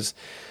doing is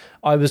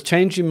I was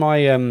changing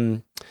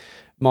my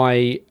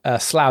my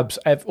slabs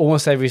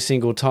almost every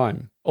single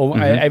time.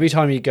 Every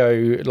time you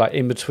go like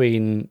in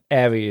between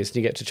areas,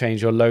 you get to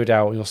change your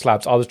loadout and your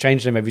slabs. I was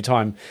changing them every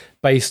time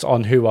based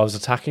on who I was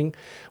attacking.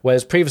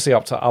 Whereas previously,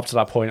 up to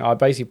that point, I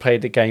basically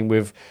played the game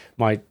with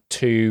my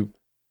two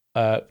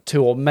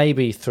or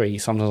maybe three.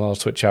 Sometimes I'll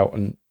switch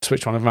one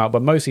of them out,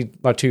 but mostly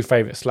my two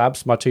favorite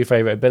slabs, my two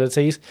favorite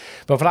abilities.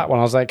 But for that one,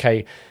 I was like,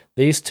 okay,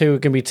 these two are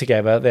going to be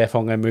together,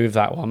 therefore I'm going to move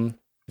that one.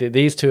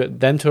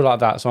 Them two are like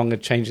that, so I'm going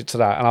to change it to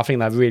that, and I think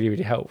that really,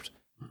 really helped.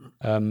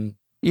 I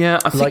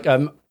think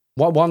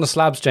one of the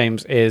slabs,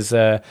 James, is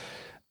I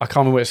can't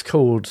remember what it's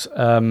called.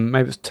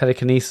 Maybe it's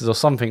telekinesis or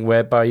something,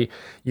 whereby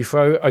you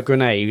throw a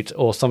grenade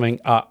or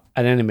something at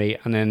an enemy,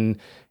 and then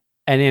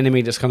any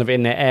enemy that's kind of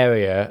in their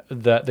area,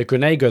 the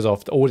grenade goes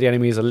off. All the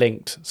enemies are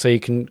linked, so you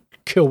can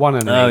kill one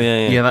enemy. Oh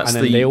yeah. That's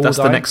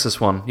the Nexus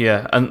one.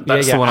 Yeah, and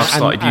that's the one I've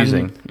started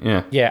using.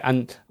 Yeah,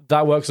 and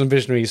that works on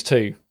Visionaries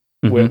too,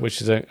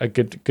 which is a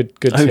good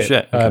tip.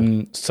 Shit.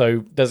 Okay.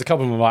 So there's a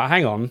couple of them like,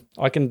 hang on,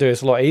 I can do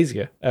this a lot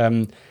easier.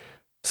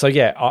 So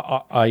yeah,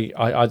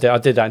 I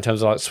did that in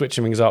terms of like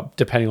switching things up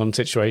depending on the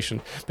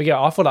situation. But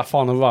yeah, I thought that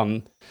final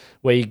run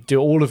where you do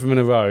all of them in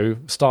a row,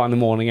 start in the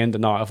morning, end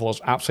at night, I thought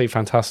was absolutely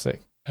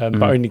fantastic.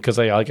 But only because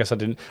I guess I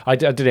did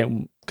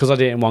it because I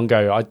did it in one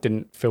go. I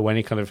didn't feel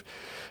any kind of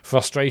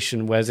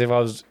frustration. Whereas if I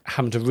was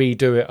having to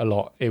redo it a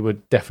lot, it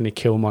would definitely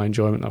kill my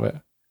enjoyment of it.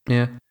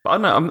 Yeah, but I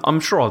know. I'm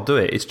sure I'll do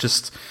it. It's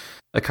just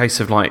a case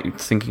of like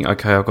thinking,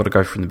 okay, I've got to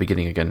go from the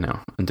beginning again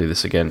now and do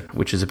this again,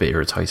 which is a bit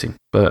irritating.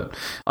 But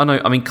I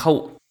know. I mean,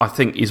 Colt, I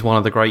think, is one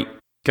of the great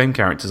game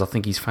characters. I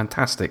think he's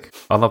fantastic.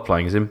 I love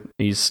playing as him.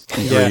 He's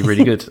really,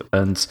 really good.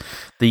 And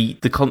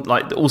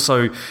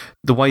also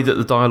the way that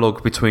the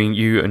dialogue between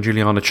you and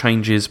Juliana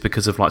changes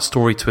because of like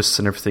story twists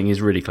and everything is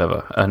really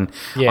clever. And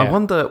I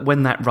wonder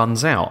when that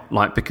runs out,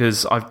 like,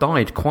 because I've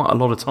died quite a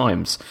lot of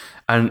times,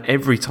 and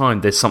every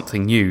time there's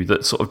something new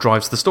that sort of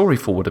drives the story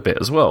forward a bit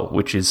as well,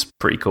 which is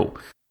pretty cool.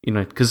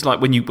 Because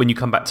like when you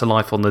come back to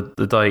life on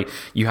the day,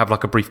 you have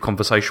like a brief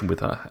conversation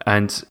with her,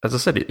 and as I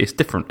said, it's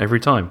different every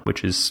time,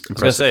 which is impressive. I was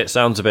going to say, it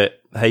sounds a bit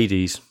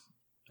Hades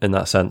in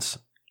that sense,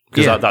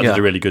 because that did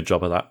a really good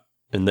job of that.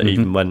 In that,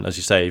 even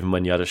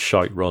when you had a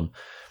shite run,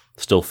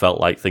 still felt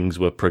like things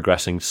were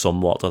progressing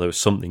somewhat, or there was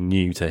something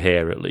new to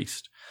hear at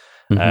least.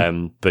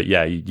 But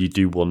yeah, you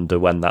do wonder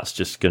when that's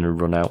just going to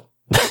run out.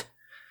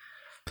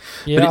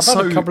 Yeah, I've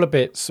had a couple of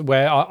bits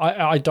where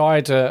I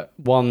died at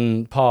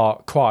one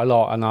part quite a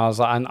lot, and I was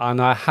like,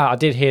 I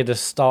did hear the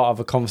start of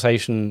a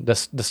conversation, the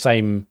start of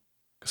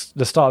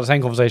the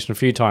same conversation a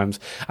few times,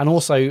 and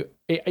also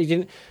it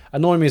didn't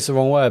annoy me is the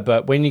wrong word,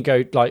 but when you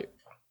go like,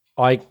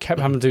 I kept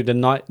having to do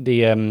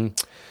the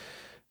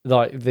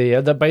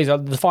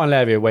final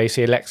area where you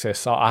see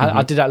Alexis.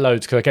 I did that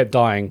loads because I kept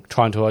dying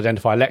trying to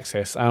identify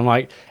Alexis, and I'm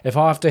like, if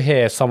I have to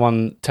hear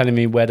someone telling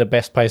me where the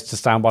best place to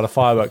stand by the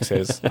fireworks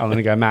is, I'm going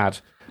to go mad.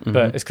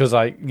 But it's because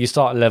like you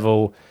start a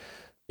level,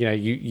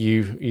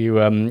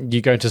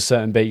 you go into a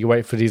certain bit, you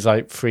wait for these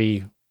like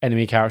 3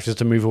 enemy characters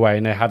to move away,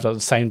 and they have like, the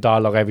same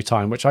dialogue every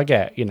time, which I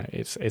get.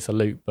 It's a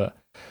loop, but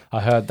I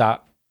heard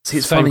that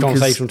same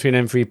conversation between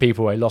them 3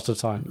 people a lot of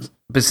times.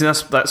 But see,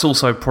 that's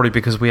also probably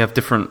because we have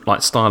different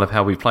like style of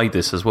how we played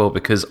this as well.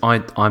 Because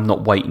I'm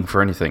not waiting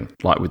for anything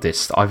like with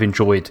this. I've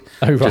enjoyed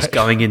just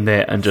going in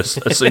there and just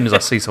as soon as I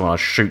see someone, I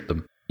shoot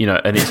them.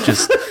 And it's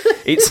just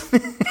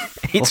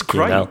It's Fucking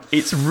great. hell.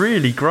 It's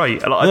really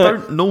great. Like, I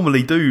don't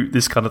normally do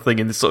this kind of thing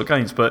in this sort of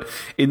games, but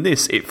in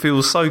this, it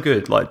feels so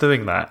good, like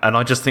doing that. And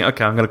I just think,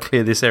 okay, I'm going to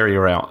clear this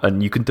area out,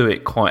 and you can do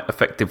it quite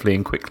effectively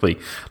and quickly.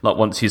 Like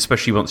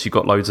especially once you've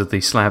got loads of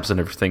these slabs and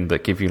everything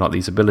that give you like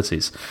these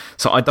abilities.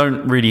 So I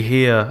don't really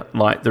hear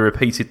like the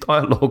repeated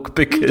dialogue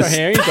because You don't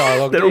hear any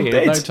dialogue, they're do all you?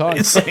 dead. No time.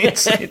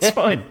 It's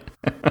fine.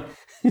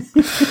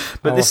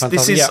 But this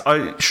fantastic. is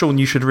Sean,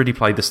 you should really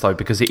play this though,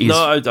 because it is.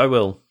 No, I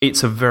will.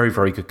 It's a very,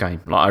 very good game.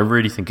 Like, I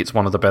really think it's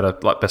one of the better,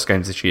 like, best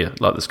games this year,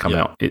 like, that's come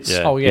out. It's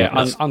Oh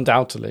yeah,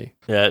 undoubtedly.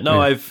 Yeah, no,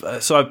 I've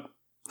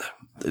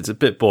it's a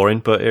bit boring,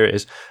 but here it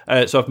is.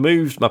 So I've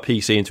moved my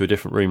PC into a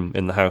different room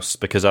in the house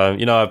because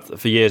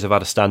for years I've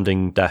had a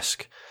standing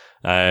desk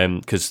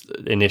because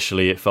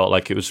initially it felt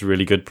like it was a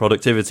really good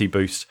productivity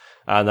boost.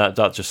 And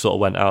that just sort of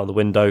went out of the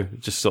window,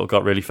 just sort of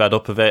got really fed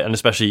up of it. And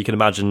especially you can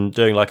imagine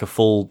doing like a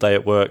full day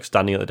at work,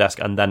 standing at the desk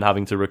and then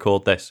having to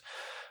record this.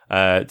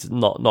 It's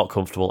not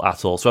comfortable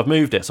at all. So I've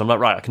moved it. So I'm like,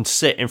 right, I can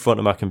sit in front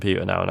of my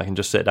computer now and I can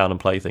just sit down and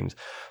play things.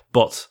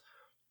 But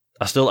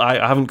I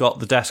haven't got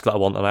the desk that I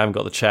want and I haven't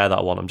got the chair that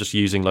I want. I'm just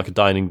using like a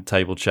dining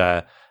table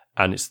chair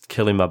and it's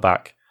killing my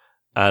back.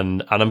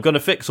 And I'm going to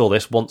fix all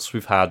this once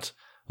we've had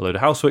a load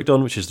of housework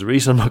done, which is the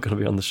reason I'm not going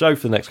to be on the show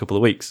for the next couple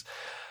of weeks.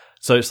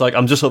 So it's like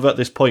I'm just sort of at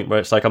this point where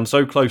it's like I'm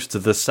so close to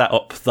the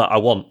setup that I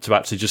want to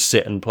actually just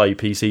sit and play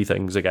PC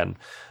things again,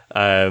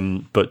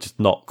 but just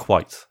not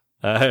quite.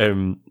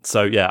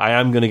 So yeah, I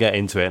am going to get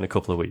into it in a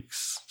couple of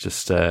weeks.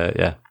 Just not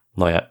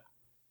yet.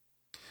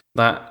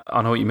 That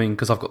I know what you mean,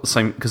 because I've got the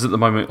same. Because at the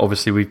moment,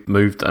 obviously, we've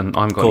moved and I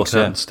haven't got any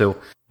curtains still.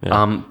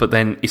 Yeah. But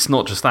then it's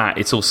not just that;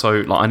 it's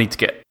also like I need to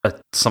get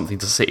something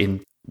to sit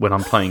in when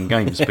I'm playing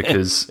games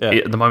because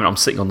at the moment I'm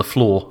sitting on the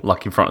floor,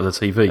 like in front of the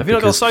TV. Have you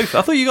not got a sofa?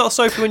 I thought you got a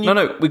sofa when you.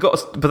 No, we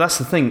got. But that's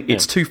the thing;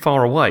 it's too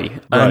far away,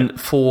 and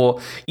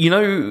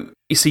you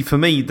see, for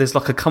me, there's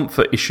like a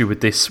comfort issue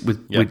with this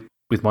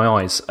with my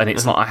eyes, and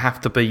it's like I have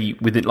to be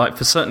within, like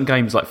for certain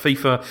games like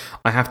FIFA,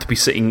 I have to be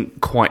sitting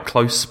quite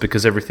close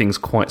because everything's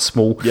quite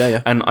small.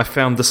 Yeah. And I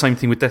found the same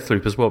thing with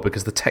Deathloop as well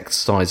because the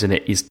text size in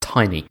it is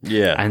tiny.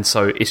 Yeah. And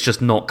so it's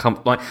just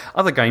not like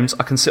other games.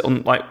 I can sit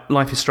on like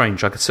Life is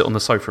Strange. I could sit on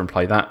the sofa and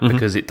play that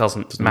because it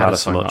doesn't matter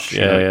so much.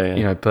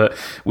 Yeah. But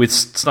with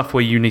stuff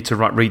where you need to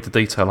read the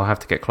detail, I have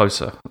to get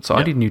closer. So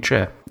I need a new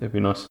chair. It'd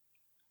be nice.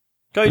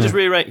 Can't you just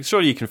rearrange?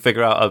 Surely you can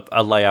figure out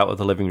a layout of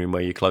the living room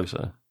where you're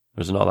closer.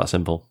 Or is it not that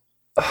simple?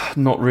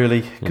 Not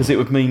really, because it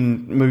would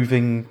mean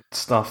moving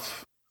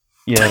stuff.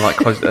 Yeah, like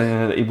close.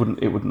 It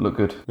wouldn't look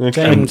good.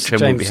 James,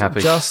 wouldn't be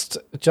happy. Just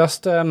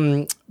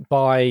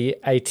buy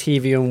a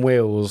TV on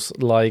wheels,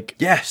 like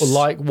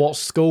what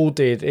school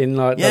did in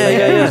like the late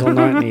 80s or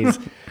 90s,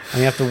 and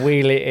you have to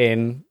wheel it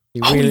in.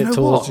 You wheel it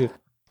towards you.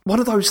 One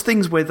of those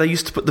things where they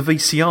used to put the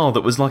VCR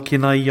that was like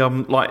in a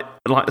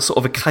like sort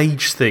of a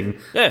cage thing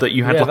that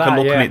you had like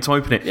a lock on it to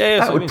open it. Yeah,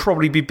 that would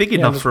probably be big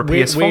enough for a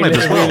PS5 as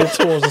well. Wheel it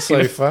towards the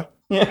sofa.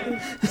 Yeah,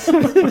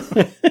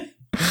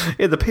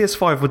 the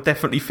PS5 would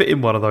definitely fit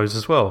in one of those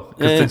as well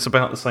because it's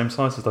about the same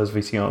size as those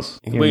VCRs.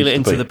 You wheel it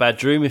into the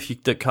bedroom if you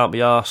can't be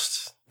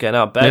arsed getting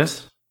out of bed. Yeah.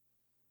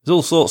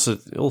 There's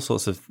all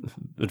sorts of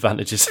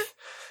advantages.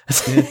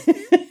 Is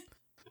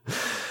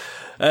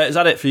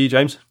that it for you,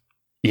 James?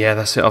 Yeah,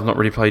 that's it. I've not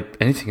really played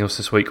anything else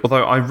this week.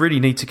 Although I really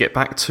need to get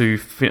back to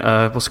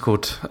what's it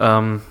called? I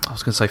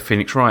was going to say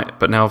Phoenix Wright,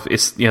 but now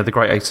it's the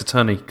Great Ace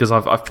Attorney because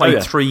I've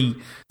played three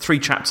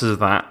chapters of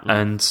that,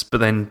 but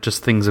then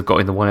just things have got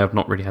in the way. I've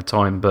not really had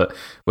time, but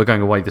we're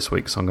going away this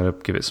week, so I'm going to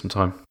give it some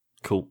time.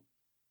 Cool.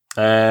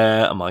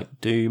 I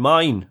might do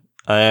mine.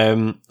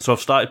 So I've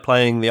started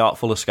playing The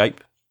Artful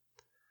Escape.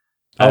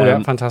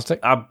 Fantastic!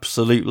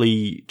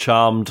 Absolutely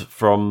charmed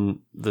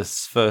from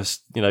this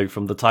first,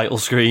 from the title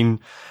screen,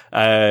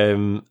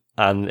 and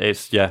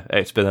it's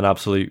been an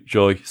absolute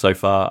joy so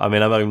far. I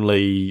mean,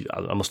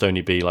 I must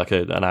only be like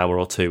an hour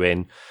or two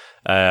in,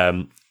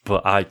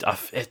 but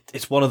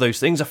it's one of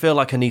those things. I feel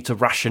like I need to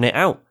ration it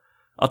out.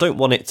 I don't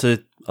want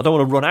to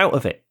run out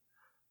of it.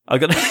 I'm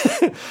gonna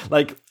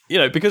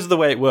because of the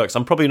way it works.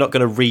 I'm probably not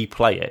going to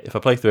replay it. If I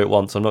play through it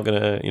once, I'm not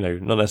going to,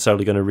 not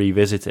necessarily going to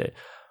revisit it.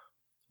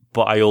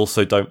 But I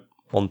also don't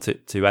want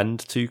it to end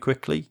too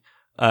quickly.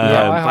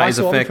 That is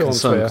a fair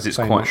concern because it's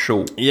quite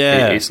short.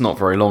 Yeah. It's not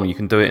very long. You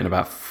can do it in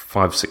about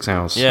 5-6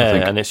 hours. Yeah, I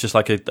think. And it's just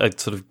like a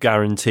sort of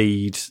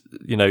guaranteed,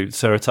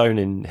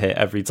 serotonin hit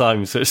every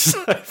time. So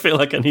I feel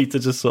like I need to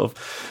just sort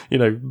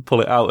of,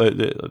 pull it out at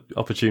the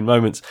opportune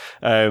moments.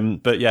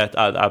 But yeah,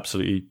 I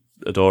absolutely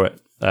adore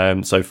it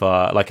so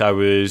far. Like I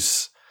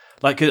was,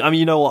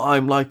 you know what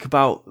I'm like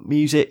about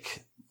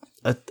music?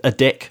 A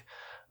dick.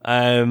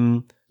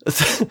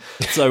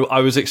 So I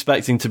was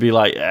expecting to be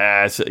like,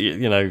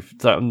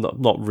 I'm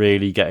not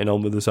really getting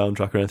on with the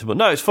soundtrack or anything, but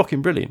no, it's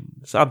fucking brilliant.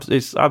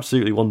 It's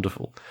absolutely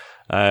wonderful.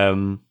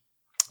 Even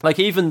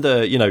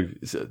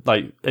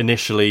the,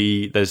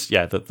 initially there's,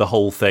 the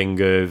whole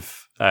thing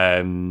of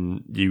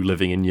you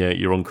living in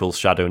your uncle's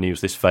shadow, and he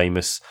was this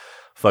famous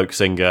folk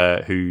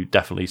singer who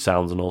definitely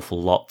sounds an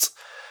awful lot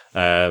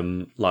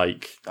oh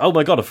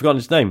my God, I've forgotten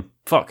his name.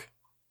 Fuck.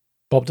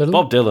 Bob Dylan?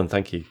 Bob Dylan,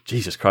 thank you.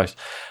 Jesus Christ.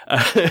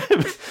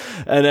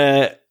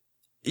 And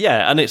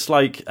it's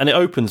like, and it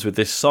opens with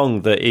this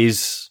song that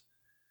is,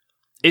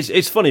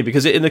 it's funny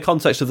because in the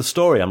context of the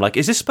story, I'm like,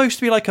 is this supposed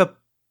to be like a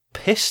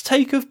piss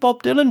take of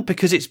Bob Dylan?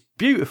 Because it's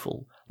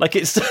beautiful. Like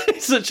it's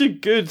such a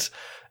good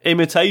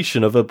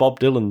imitation of a Bob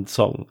Dylan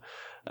song.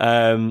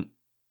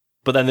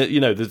 But then,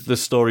 the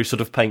story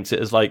sort of paints it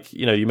as like,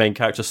 your main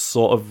character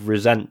sort of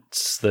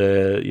resents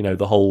the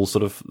whole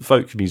sort of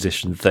folk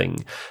musician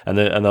thing. And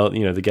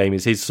the game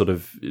is his sort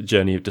of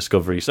journey of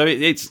discovery. So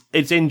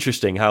it's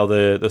interesting how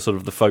the sort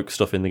of the folk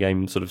stuff in the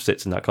game sort of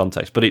sits in that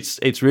context, but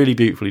it's really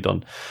beautifully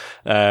done.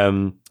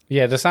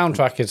 Yeah, the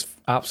soundtrack is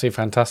absolutely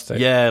fantastic.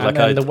 Yeah, and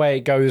then the way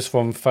it goes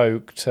from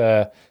folk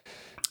to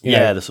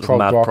the sort of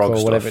mad prog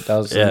or whatever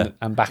stuff. it does,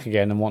 and back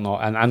again and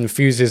whatnot, and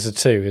fuses the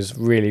two is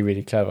really,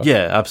 really clever.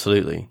 Yeah,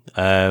 absolutely.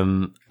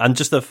 And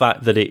just the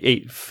fact that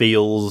it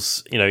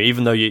feels,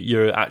 even though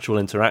your actual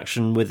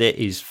interaction with it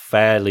is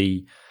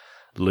fairly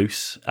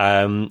loose,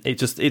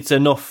 it's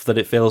enough that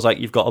it feels like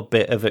you've got a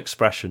bit of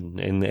expression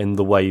in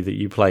the way that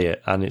you play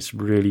it, and it's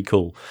really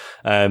cool.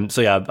 So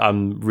yeah,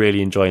 I'm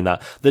really enjoying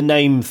that. The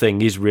name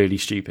thing is really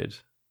stupid.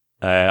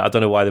 I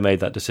don't know why they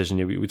made that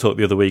decision. We talked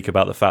the other week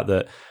about the fact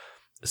that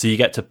so you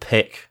get to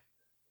pick,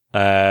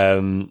 like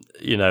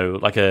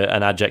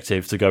an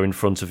adjective to go in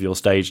front of your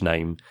stage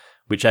name,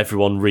 which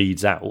everyone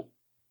reads out.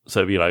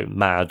 So,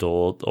 mad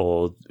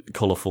or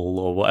colourful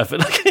or whatever.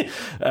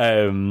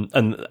 And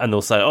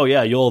they'll say, oh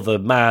yeah, you're the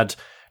mad,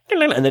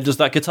 and then does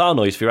that guitar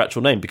noise for your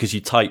actual name because you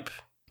type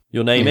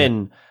your name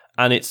in,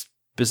 and it's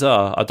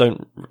bizarre. I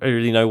don't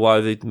really know why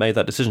they made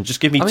that decision. Just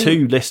give me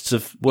two lists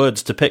of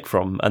words to pick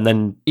from, and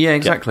then yeah,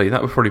 exactly.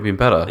 That would probably been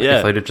better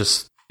if they'd have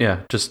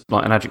just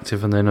like an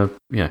adjective and then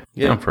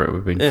down for it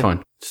would have been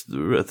fine.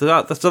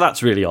 So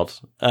that's really odd.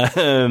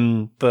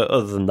 But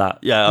other than that,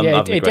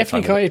 it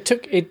definitely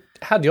it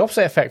had the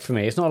opposite effect for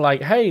me. It's not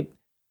like, hey,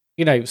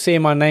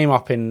 seeing my name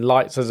up in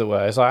lights, as it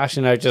were. It's like,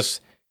 actually, no,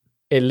 just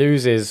it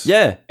loses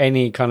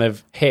any kind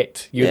of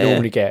hit you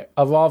normally get.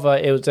 Or rather,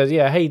 it was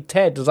hey,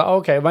 Ted. I was like, oh,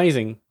 okay,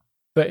 amazing.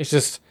 But it's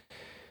just,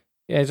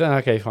 it's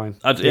okay, fine.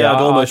 I'd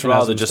almost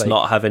rather just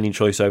not have any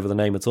choice over the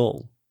name at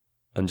all.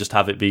 And just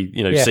have it be,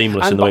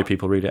 seamless in the way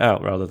people read it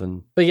out, rather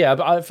than. But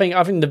I think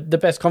the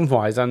best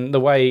compromise and the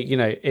way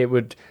it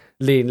would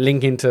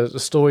link into the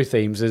story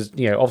themes is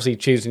obviously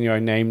choosing your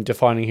own name,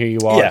 defining who you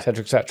are,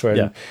 etc., etc.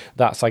 And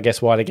that's, I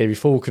guess, why they gave you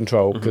full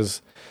control,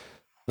 because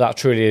that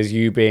truly is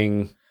you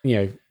being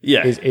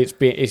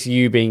it's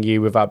you being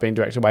you without being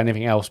directed by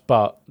anything else.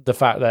 But the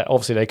fact that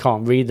obviously they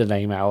can't read the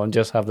name out and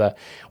just have the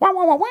wow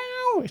wow wow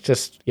wow, it's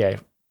just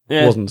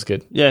wasn't as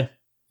good. Yeah,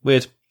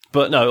 weird.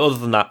 But no, other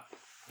than that,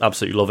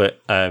 absolutely love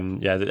it.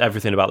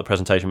 Everything about the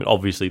presentation,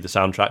 obviously the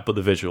soundtrack, but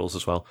the visuals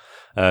as well.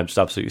 Just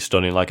absolutely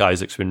stunning. Like,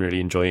 Isaac's been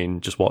really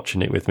enjoying just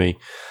watching it with me.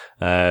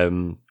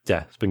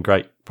 It's been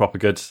great. Proper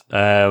good.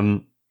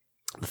 The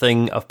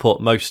thing I've put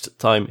most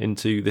time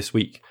into this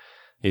week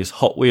is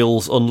Hot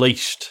Wheels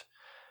Unleashed.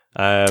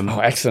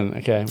 Excellent.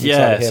 Okay.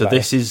 So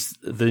this is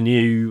the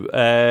new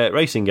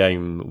racing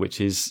game,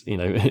 which is,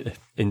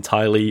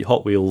 entirely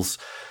Hot Wheels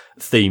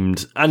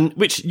themed, and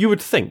which you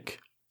would think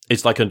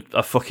it's like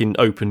a fucking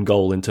open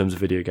goal in terms of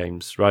video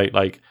games, right?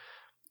 Like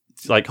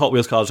Hot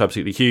Wheels cars are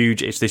absolutely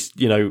huge. It's this,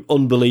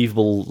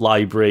 unbelievable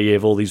library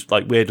of all these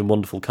like weird and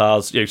wonderful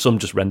cars. Some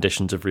just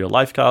renditions of real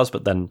life cars,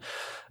 but then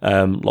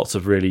lots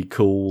of really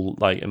cool,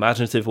 like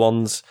imaginative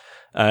ones.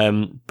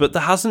 But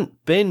there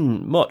hasn't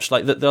been much.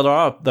 Like there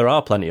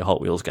are plenty of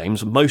Hot Wheels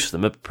games. Most of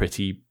them are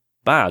pretty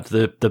bad.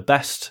 The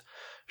best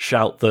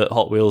shout that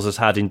Hot Wheels has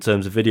had in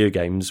terms of video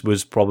games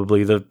was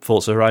probably the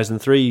Forza Horizon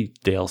 3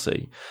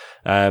 DLC.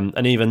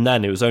 And even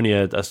then, it was only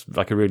a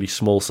really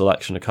small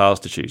selection of cars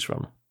to choose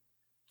from.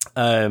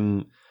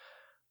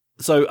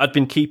 So I'd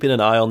been keeping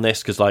an eye on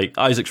this because like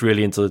Isaac's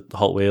really into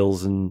Hot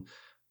Wheels, and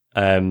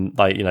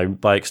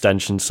by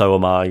extension, so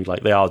am I.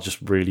 Like, they are just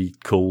really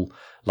cool.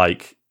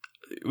 Like,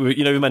 we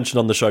mentioned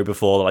on the show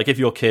before, like if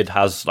your kid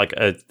has like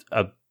a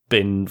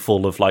bin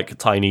full of like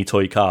tiny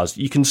toy cars,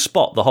 you can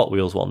spot the Hot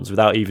Wheels ones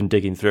without even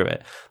digging through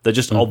it. They're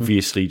just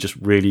obviously just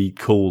really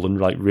cool and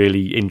like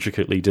really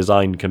intricately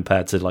designed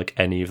compared to like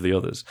any of the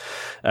others.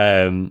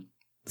 So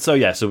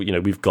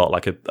we've got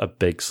like a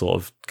big sort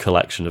of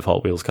collection of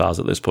Hot Wheels cars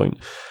at this point.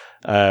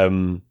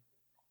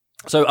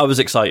 So I was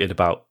excited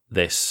about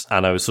this,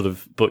 and I was sort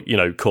of, but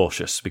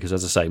cautious, because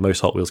as I say,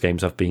 most Hot Wheels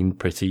games have been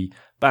pretty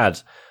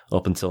bad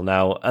up until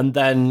now. And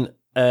then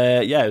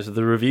so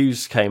the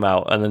reviews came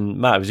out, and then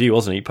Matt, it was you,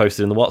 wasn't it? You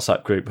posted in the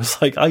WhatsApp group. It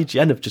was like,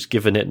 IGN have just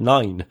given it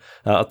 9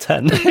 out of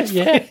 10.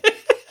 Yeah.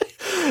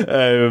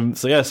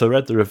 So I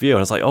read the review and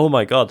I was like, oh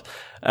my god.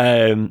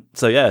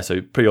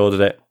 So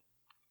pre-ordered it.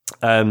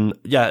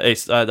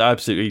 It's I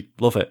absolutely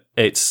love it.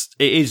 It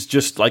is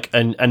just like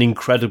an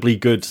incredibly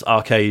good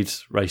arcade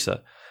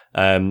racer.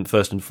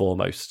 First and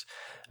foremost,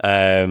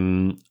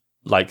 it's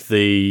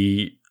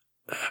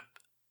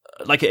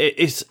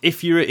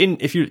if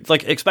you're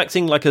like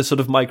expecting like a sort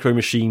of Micro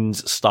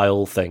Machines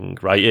style thing,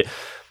 right?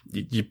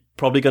 You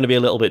probably going to be a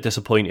little bit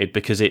disappointed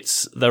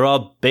because there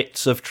are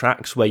bits of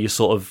tracks where you're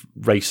sort of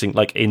racing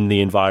like in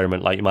the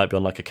environment, like you might be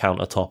on like a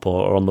countertop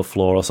or on the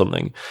floor or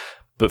something.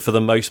 But for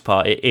the most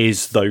part, it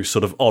is those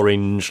sort of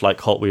orange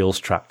like Hot Wheels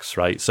tracks,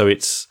 right? So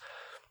it's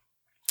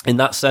in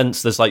that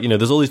sense, there's like,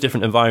 there's all these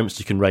different environments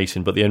you can race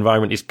in, but the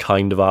environment is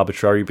kind of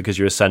arbitrary because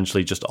you're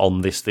essentially just on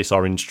this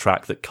orange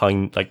track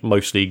that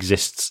mostly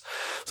exists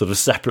sort of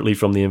separately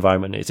from the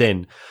environment it's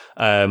in.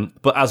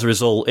 But as a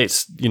result,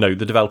 it's, the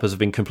developers have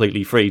been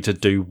completely free to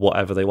do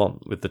whatever they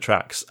want with the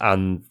tracks,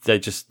 and they're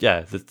just,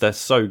 they're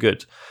so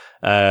good.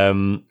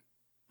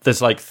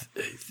 There's like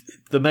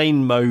the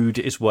main mode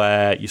is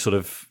where you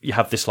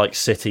have this like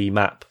city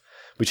map,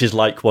 which is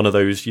like one of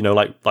those,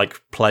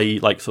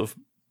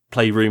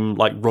 playroom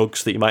like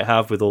rugs that you might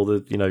have with all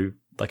the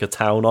like a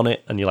town on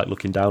it, and you're like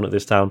looking down at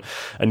this town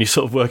and you're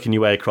sort of working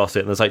your way across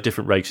it, and there's like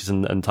different races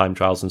and time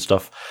trials and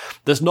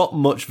stuff. There's not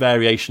much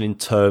variation in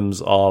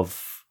terms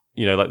of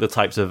like the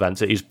types of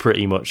events. It is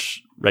pretty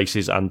much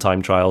races and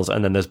time trials,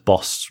 and then there's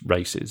boss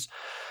races.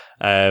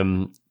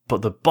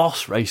 But the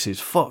boss races,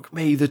 fuck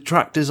me, the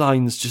track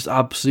design's just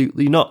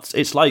absolutely nuts.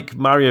 It's like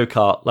Mario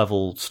Kart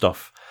level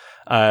stuff.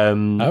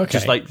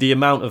 Just like the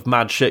amount of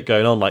mad shit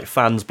going on, like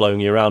fans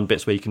blowing you around,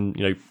 bits where you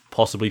can,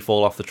 possibly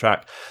fall off the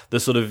track. The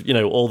sort of,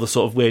 all the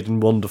sort of weird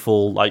and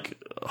wonderful,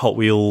 like Hot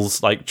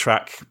Wheels, like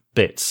track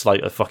bits,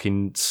 like a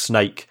fucking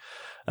snake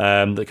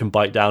that can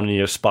bite down on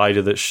you, a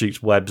spider that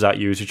shoots webs at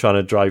you as you're trying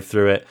to drive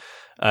through it.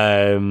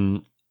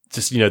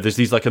 There's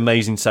these like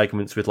amazing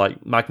segments with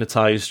like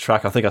magnetized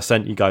track. I think I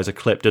sent you guys a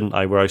clip, didn't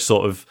I, where I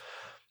sort of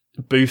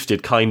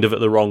boosted kind of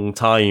at the wrong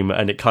time,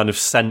 and it kind of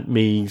sent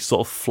me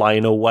sort of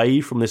flying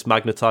away from this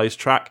magnetized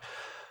track.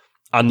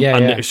 And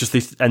it's just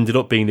this ended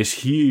up being this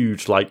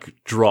huge like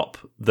drop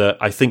that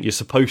I think you're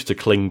supposed to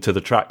cling to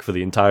the track for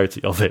the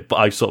entirety of it. But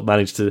I sort of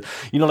managed to,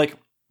 like,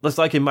 that's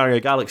like in Mario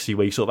Galaxy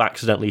where you sort of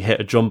accidentally hit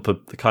a jump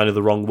kind of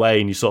the wrong way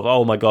and you sort of,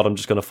 oh my God, I'm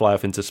just going to fly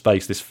off into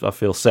space. I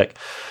feel sick.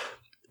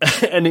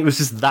 And it was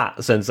just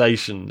that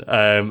sensation.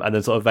 And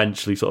then sort of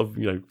eventually sort of,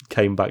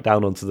 came back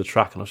down onto the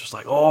track, and I was just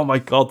like, oh my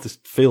God, this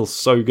feels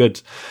so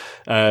good.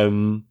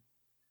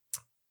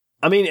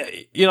 I mean,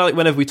 like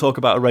whenever we talk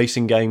about a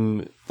racing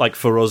game, like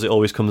for us, it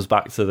always comes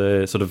back to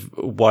the sort of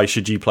why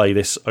should you play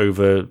this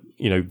over,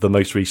 the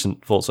most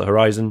recent Forza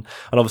Horizon.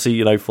 And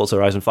obviously, Forza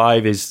Horizon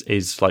 5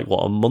 is like,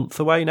 what, a month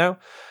away now?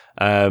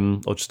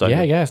 Or just over.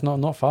 Yeah, it's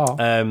not far.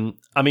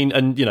 I mean,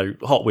 and,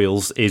 Hot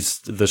Wheels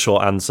is the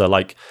short answer.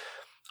 Like,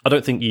 I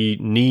don't think you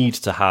need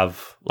to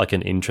have like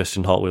an interest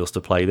in Hot Wheels to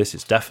play this.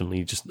 It's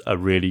definitely just a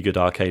really good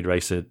arcade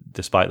racer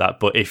despite that.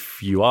 But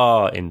if you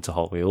are into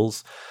Hot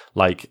Wheels,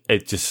 like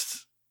it just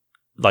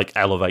like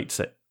elevates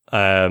it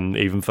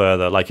even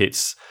further. Like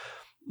it's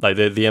like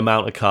the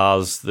amount of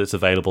cars that's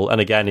available.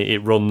 And again,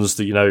 it runs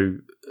the,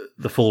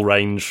 the full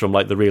range from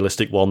like the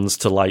realistic ones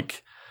to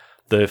like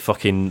the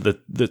fucking,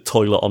 the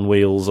toilet on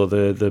wheels or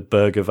the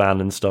burger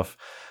van and stuff.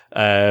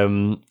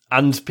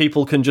 And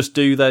people can just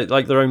do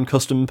their own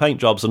custom paint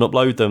jobs and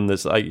upload them.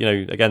 There's like,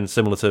 again,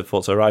 similar to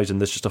Forza Horizon,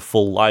 there's just a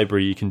full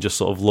library you can just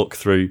sort of look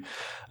through.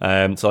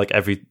 So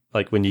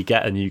like when you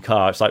get a new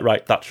car, it's like,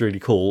 right, that's really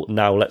cool.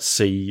 Now let's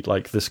see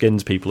like the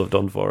skins people have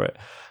done for it.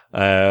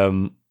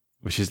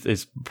 Which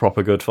is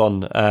proper good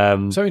fun.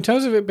 So in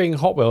terms of it being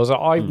Hot Wheels,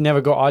 I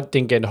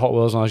didn't get into Hot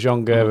Wheels when I was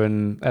younger,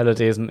 and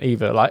Elodie isn't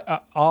either. Like,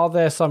 are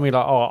there something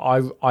like,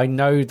 I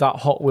know that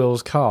Hot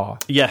Wheels car?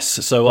 Yes,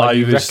 so like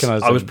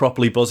I was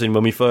properly buzzing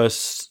when we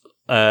first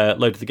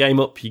loaded the game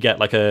up. You get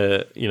like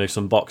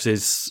some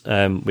boxes,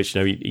 which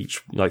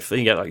each you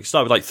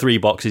start with like 3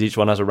 boxes. Each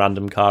one has a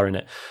random car in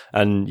it,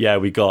 and yeah,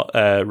 we got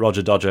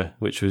Roger Dodger,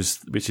 which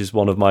is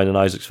one of mine and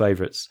Isaac's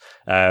favourites.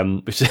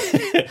 Which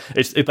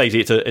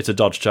it's a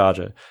Dodge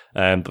Charger,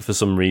 but for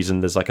some reason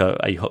there's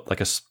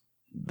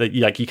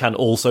you can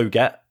also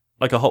get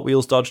like a Hot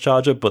Wheels Dodge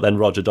Charger, but then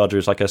Roger Dodger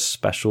is like a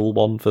special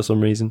one for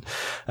some reason.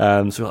 So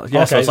I was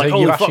like,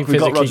 holy fuck, we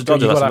got Roger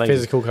Dodger. You got That's that amazing.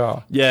 Physical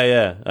car.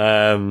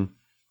 Yeah.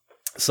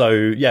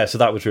 So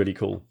that was really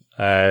cool.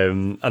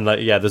 And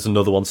there's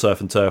another one,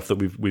 Surf and Turf, that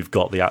we've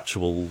got the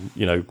actual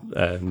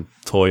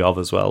toy of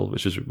as well,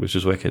 which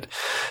is wicked.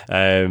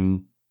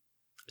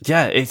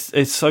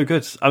 It's so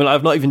good. I mean,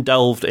 I've not even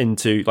delved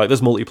into like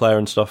there's multiplayer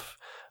and stuff,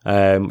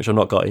 which I've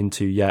not got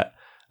into yet.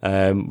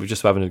 We're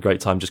just having a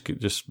great time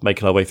just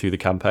making our way through the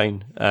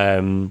campaign.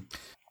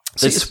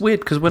 See, it's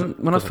weird because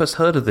when I first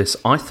heard of this,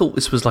 I thought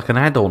this was like an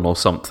add-on or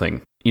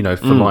something,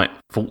 for like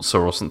Forza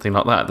or something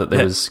like that. That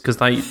there was, because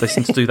they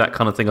seem to do that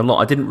kind of thing a lot.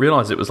 I didn't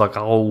realise it was like a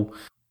whole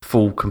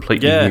full,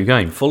 completely new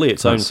game, fully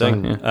its own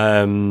thing.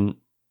 Yeah.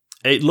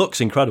 It looks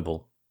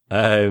incredible.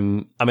 I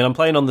mean, I'm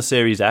playing on the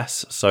Series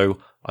S, so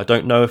I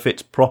don't know if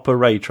it's proper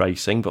ray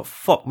tracing, but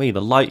fuck me,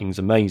 the lighting's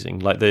amazing.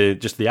 Like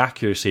the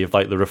accuracy of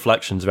like the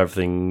reflections of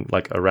everything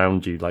like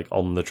around you, like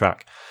on the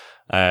track.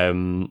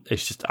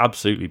 It's just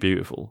absolutely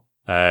beautiful.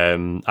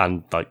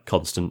 And like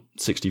constant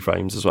 60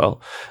 frames as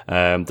well.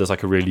 There's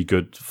like a really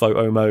good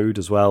photo mode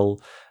as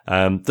well.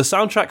 The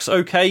soundtrack's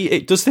okay.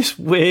 It does this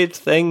weird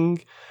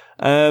thing.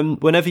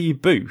 Whenever you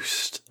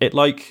boost, it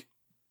like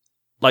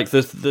like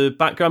the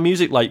background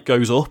music like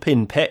goes up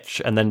in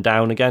pitch and then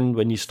down again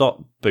when you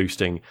stop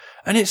boosting,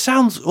 and it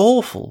sounds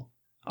awful.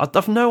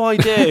 I've no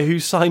idea who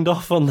signed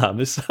off on that.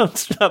 This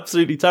sounds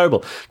absolutely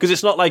terrible because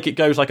it's not like it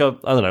goes like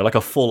like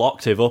a full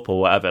octave up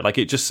or whatever. Like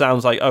it just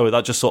sounds like, oh,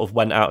 that just sort of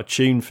went out of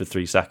tune for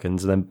 3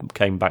 seconds and then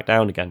came back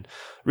down again.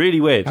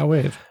 Really weird. How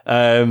weird.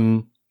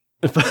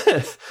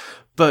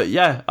 But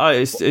yeah,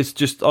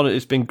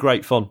 it's been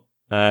great fun.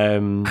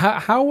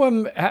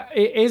 How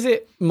is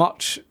it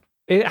much?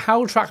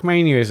 How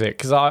Trackmania is it?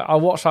 Because I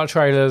watched like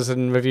trailers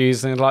and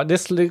reviews and like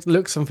this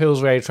looks and feels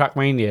very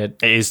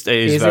Trackmania. It is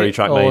very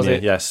Trackmania.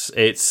 Yes,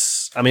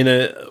 it's. I mean,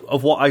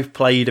 of what I've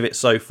played of it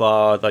so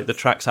far, like the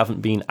tracks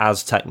haven't been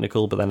as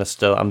technical, but then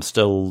I'm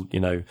still,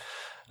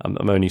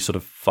 I'm only sort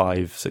of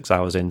 5-6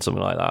 hours in,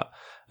 something like that.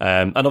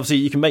 And obviously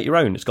you can make your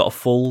own. It's got a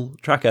full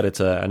track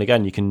editor, and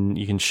again you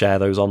can share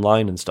those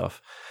online and stuff.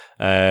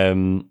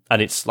 And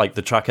it's like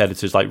the track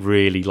editor is like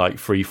really like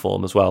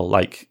freeform as well.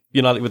 Like,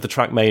 like with the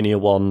Trackmania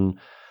one,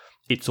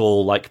 it's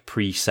all like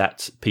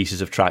preset pieces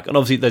of track, and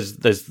obviously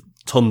there's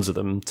tons of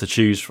them to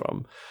choose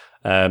from.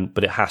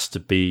 But it has to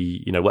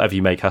be, whatever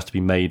you make has to be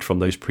made from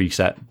those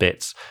preset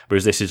bits.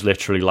 Whereas this is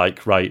literally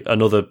like, right,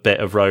 another bit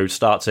of road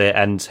starts here,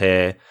 ends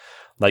here.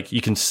 Like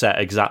you can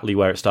set exactly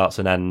where it starts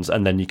and ends,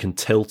 and then you can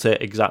tilt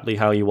it exactly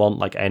how you want,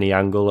 like any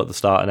angle at the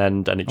start and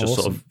end, and it just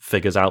sort of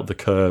figures out the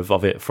curve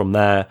of it from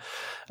there.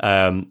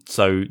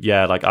 So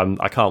yeah, like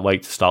I can't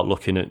wait to start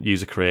looking at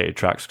user created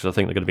tracks because I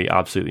think they're going to be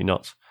absolutely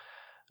nuts.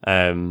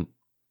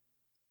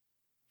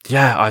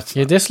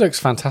 This looks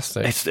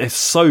fantastic. It's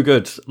so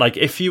good. Like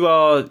if you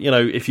are,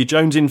 if you're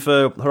jonesing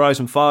for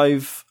Horizon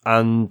 5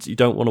 and you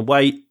don't want to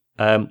wait,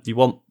 you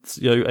want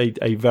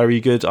a very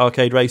good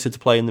arcade racer to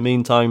play in the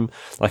meantime.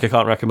 Like I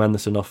can't recommend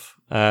this enough.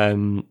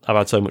 I've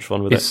had so much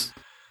fun with it.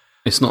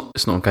 It's not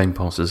on Game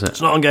Pass, is it?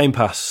 It's not on Game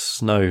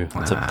Pass. No,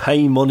 to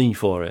pay money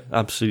for it.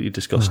 Absolutely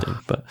disgusting.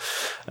 But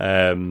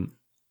and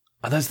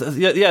that was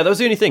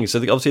the only thing. So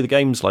obviously the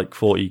game's like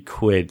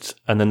 £40,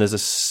 and then there's a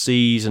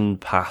season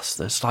pass.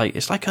 That's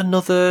it's like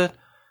another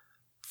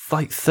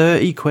like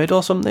 £30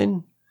 or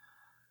something.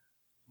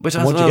 Which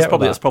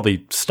that's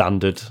probably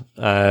standard.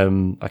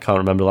 I can't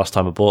remember the last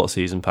time I bought a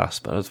season pass,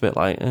 but I was a bit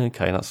like,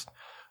 okay, that's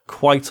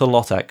quite a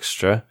lot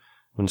extra.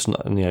 When it's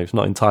not, it's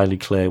not entirely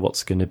clear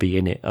what's going to be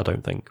in it. I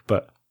don't think,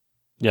 but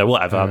yeah,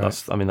 whatever. Right.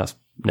 That's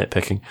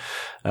nitpicking.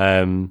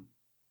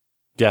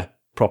 Yeah,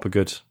 proper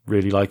good.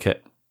 Really like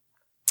it.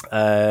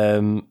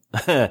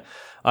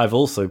 I've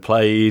also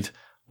played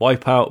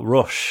Wipeout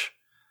Rush,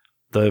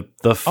 the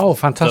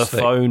fantastic, the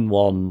phone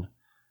one.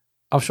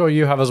 I'm sure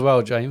you have as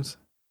well, James.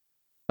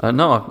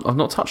 No, I've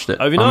not touched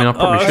it. Have you not? I mean, I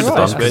probably should have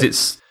done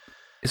because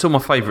it's all my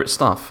favourite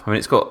stuff. I mean,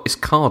 it's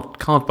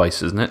card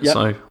based, isn't it? Yep.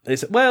 So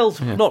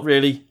not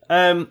really.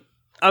 I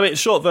mean,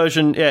 short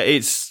version, yeah,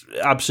 it's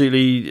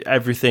absolutely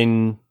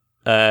everything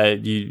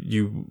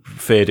you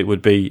feared it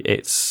would be.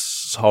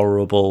 It's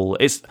horrible.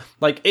 It's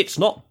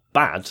not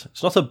bad.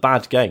 It's not a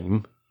bad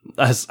game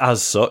as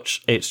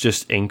such. It's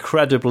just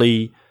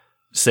incredibly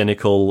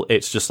cynical.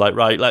 It's just like,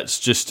 right, let's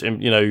just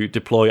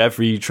deploy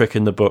every trick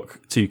in the book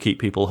to keep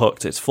people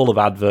hooked. It's full of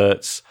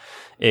adverts.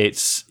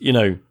 It's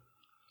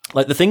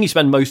like the thing you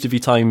spend most of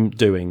your time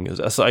doing,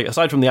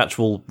 aside from the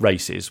actual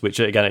races, which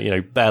are,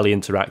 again, barely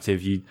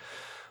interactive.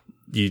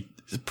 You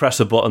press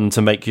a button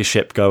to make your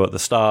ship go at the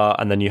start,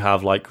 and then you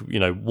have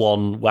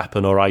one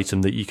weapon or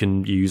item that you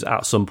can use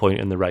at some point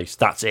in the race.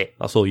 That's it.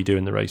 That's all you do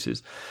in the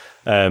races.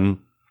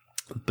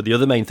 But the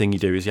other main thing you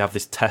do is you have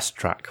this test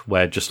track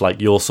where just like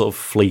your sort of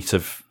fleet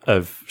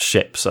of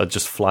ships are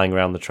just flying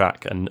around the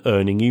track and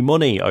earning you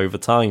money over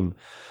time.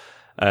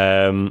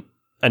 And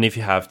if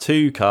you have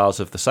 2 cars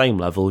of the same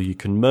level, you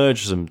can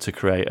merge them to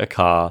create a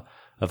car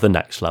of the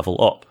next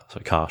level up. So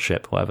a car,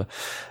 ship, whatever.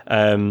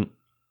 And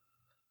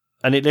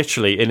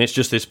it's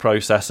just this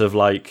process of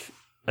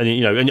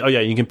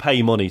you can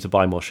pay money to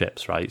buy more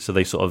ships, right? So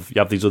they sort of, you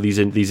have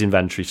these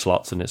inventory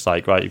slots, and it's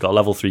like, right, you've got a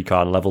level 3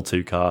 car and a level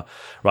 2 car,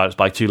 right? Let's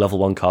buy 2 level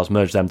 1 cars,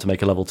 merge them to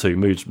make a level 2,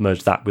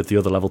 merge that with the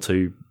other level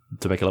 2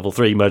 to make a level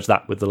 3, merge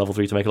that with the level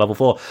 3 to make a level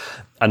 4,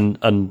 and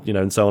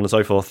so on and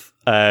so forth.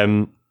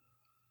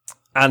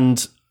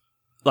 And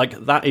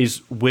like that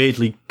is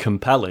weirdly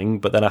compelling,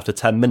 but then after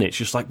 10 minutes,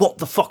 you're just like, what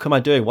the fuck am I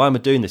doing? Why am I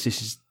doing this?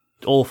 This is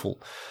awful.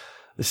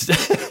 This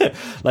is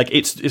like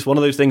it's one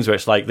of those things where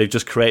it's like they've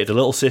just created a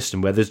little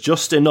system where there's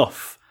just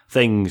enough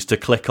things to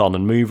click on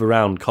and move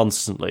around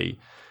constantly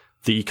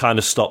that you kind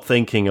of stop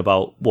thinking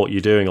about what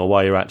you're doing or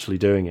why you're actually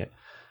doing it.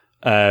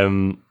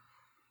 And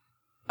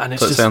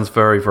it's it sounds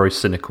very, very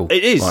cynical.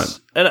 It is, right?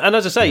 and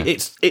as I say,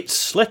 it's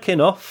slick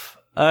enough.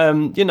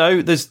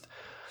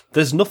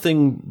 There's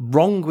nothing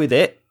wrong with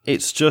it.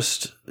 It's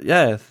just,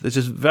 there's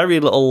just very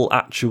little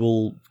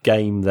actual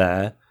game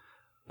there.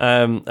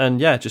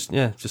 It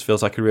just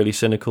feels like a really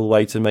cynical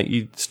way to make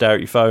you stare at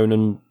your phone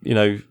and,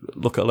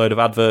 look at a load of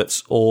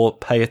adverts or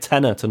pay a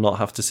tenner to not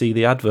have to see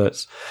the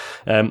adverts.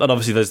 And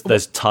obviously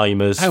there's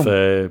timers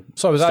for...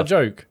 So was that a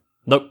joke?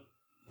 Nope.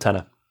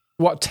 Tenner.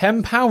 What,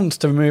 £10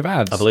 to remove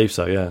ads? I believe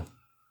so, yeah.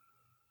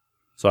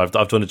 So I've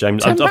done a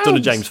James. I've done a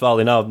James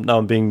Farley now. Now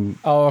I'm being.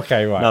 Oh,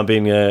 okay, right. Now I'm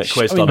being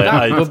quizzed on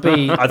that it. would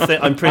be.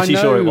 I'm pretty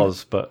sure it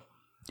was, but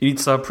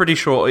I'm pretty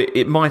sure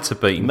it might have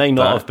been. It may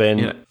not have been.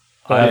 You know,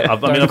 I've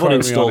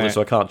uninstalled it, it,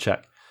 so I can't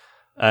check.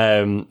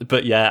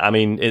 But yeah, I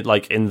mean, it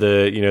like in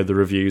the the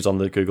reviews on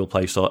the Google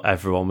Play Store,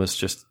 everyone was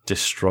just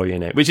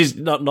destroying it, which is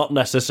not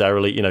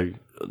necessarily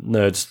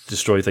nerds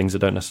destroy things that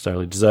don't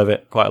necessarily deserve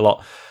it quite a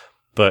lot.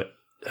 But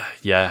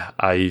yeah,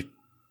 I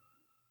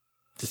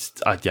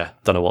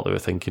don't know what they were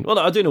thinking. Well,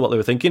 no, I do know what they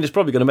were thinking. It's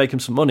probably going to make them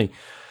some money.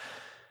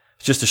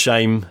 It's just a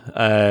shame.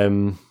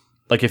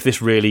 Like if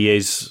this really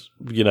is,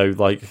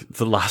 like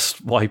the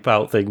last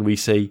Wipeout thing we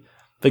see,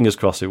 fingers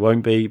crossed it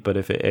won't be. But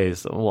if it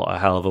is, what a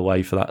hell of a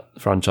way for that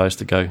franchise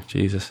to go.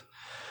 Jesus.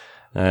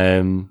 I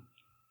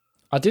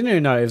didn't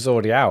even know it was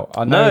already out.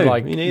 I know,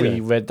 we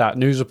read that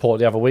news report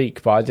the other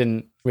week, but I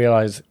didn't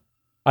realise.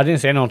 I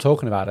didn't see anyone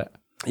talking about it.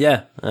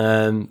 Yeah,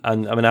 and I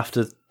mean,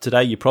 after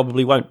today, you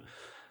probably won't.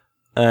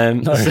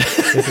 No,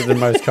 this is the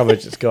most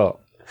coverage it's got.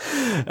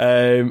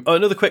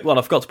 Another quick one.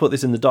 I forgot to put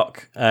this in the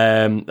doc.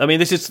 I mean,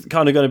 this is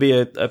kind of going to be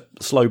a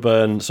slow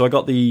burn. So I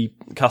got the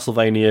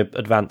Castlevania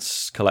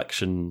Advance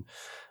collection.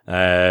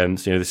 So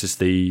this is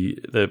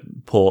the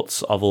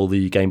ports of all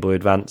the Game Boy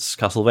Advance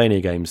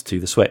Castlevania games to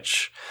the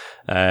Switch.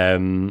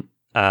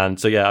 And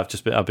so yeah,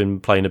 I've been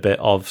playing a bit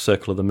of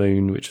Circle of the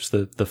Moon, which was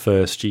the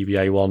first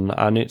GBA one,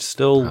 and it's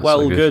still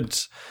good.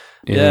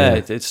 Yeah,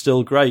 it's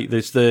still great.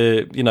 There's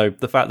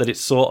the fact that it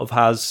sort of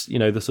has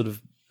the sort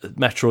of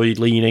Metroid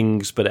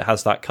leanings, but it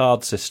has that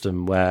card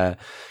system where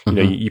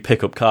you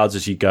pick up cards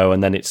as you go,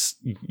 and then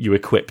you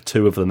equip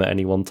 2 of them at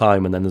any one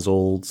time, and then there's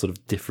all sort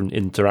of different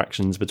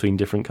interactions between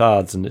different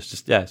cards, and it's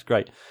just it's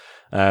great.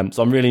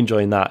 So I'm really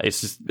enjoying that.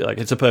 It's just like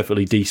it's a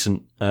perfectly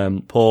decent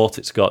port.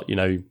 It's got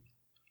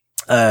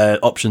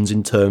options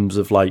in terms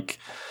of like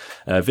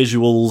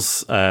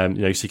visuals,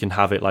 so you can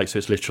have it so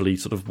it's literally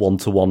sort of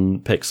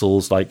 1-to-1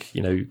 pixels,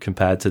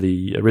 compared to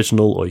the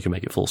original, or you can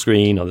make it full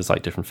screen, or there's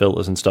like different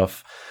filters and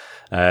stuff.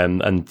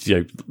 And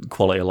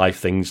quality of life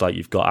things, like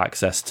you've got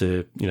access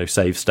to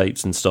save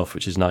states and stuff,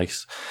 which is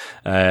nice.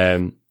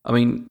 I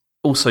mean,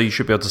 also you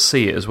should be able to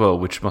see it as well,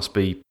 which must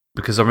be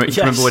because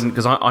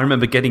I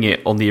remember getting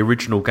it on the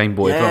original Game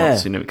Boy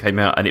Advance. It came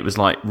out and it was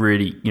like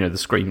really, the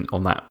screen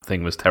on that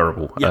thing was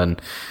terrible, and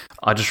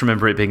I just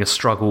remember it being a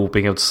struggle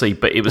being able to see,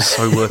 but it was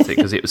so worth it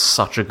because it was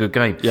such a good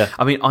game. Yeah.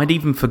 I mean, I'd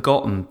even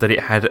forgotten that it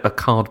had a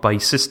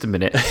card-based system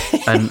in it,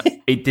 and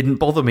it didn't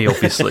bother me,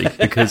 obviously,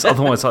 because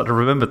otherwise I'd have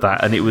remembered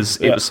that, and it was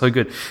so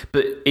good.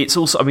 But it's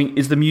also, I mean,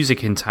 is the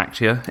music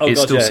intact, yeah? Oh, it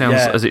God, still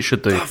sounds as it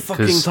should do. That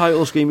fucking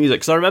title screen music.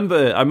 Because I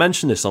remember, I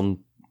mentioned this on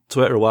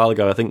Twitter a while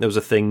ago. I think there was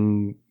a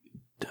thing...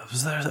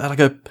 Was there like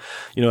a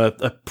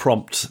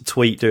prompt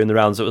tweet doing the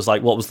rounds that was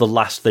like, what was the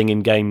last thing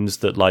in games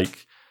that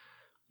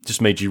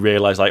just made you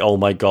realise oh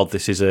my God,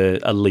 this is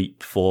a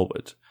leap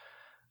forward.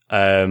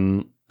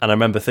 And I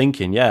remember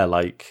thinking,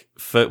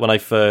 when I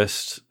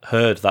first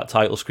heard that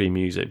title screen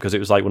music, because it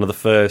was like one of the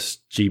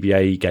first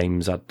GBA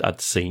games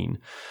I'd seen.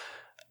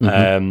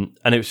 And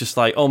it was just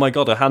like, oh my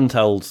God, a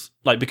handheld,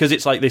 because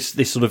it's like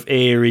this sort of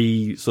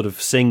eerie sort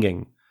of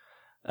singing.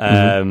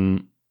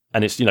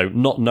 And it's,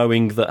 not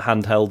knowing that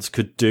handhelds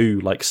could do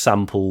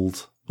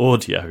sampled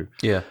audio.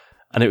 Yeah.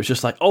 And it was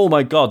just like, oh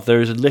my God,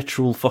 there is a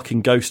literal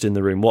fucking ghost in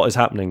the room. What is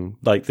happening?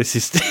 This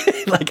is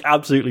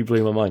absolutely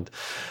blew my mind.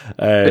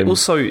 It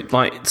also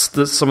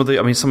some of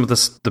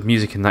the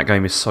music in that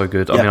game is so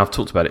good. I mean, I've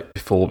talked about it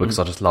before because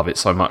I just love it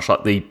so much.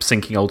 Like the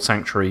Sinking Old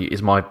Sanctuary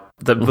is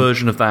the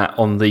version of that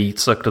on the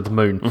Circle of the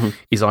Moon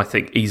is, I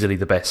think, easily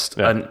the best.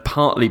 Yeah. And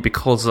partly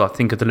because I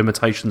think of the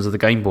limitations of the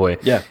Game Boy,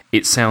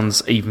 it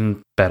sounds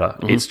even better.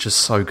 It's just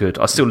so good.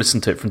 I still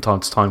listen to it from time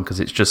to time because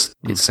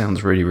it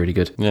sounds really, really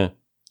good. Yeah.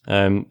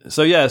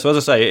 So as I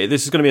say,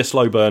 this is going to be a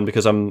slow burn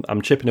because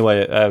I'm chipping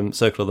away at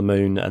Circle of the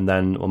Moon, and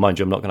then, well, mind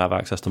you, I'm not going to have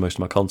access to most of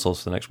my consoles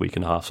for the next week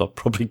and a half, so I'll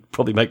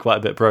probably make quite a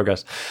bit of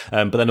progress.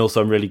 But then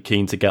also I'm really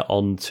keen to get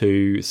on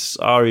to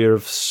Aria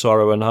of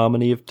Sorrow and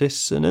Harmony of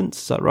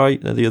Dissonance. Is that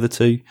right? They're the other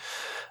two.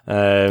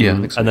 I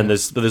think so, and then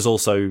there's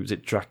also, is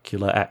it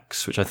Dracula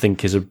X, which I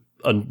think is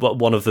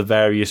one of the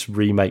various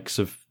remakes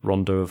of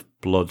Rondo of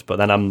Blood, but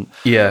then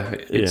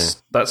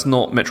that's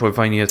not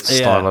Metroidvania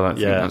style. I don't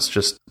think that's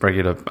just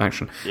regular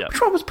action. Yeah.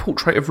 Which one was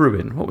Portrait of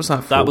Ruin? What was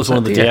that for? That was one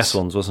of the DS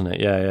ones, wasn't it?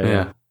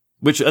 Yeah.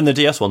 And the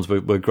DS ones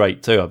were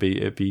great too. I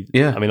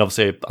mean,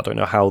 obviously, I don't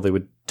know how they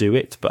would do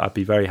it, but I'd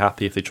be very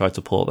happy if they tried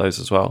to port those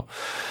as well.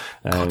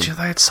 God,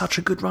 they had such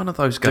a good run of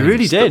those games. They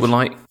really did.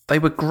 They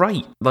were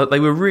great. They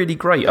were really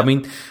great. I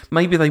mean,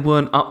 maybe they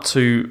weren't up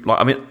to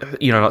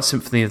like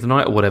Symphony of the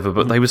Night or whatever,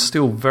 but they were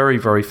still very,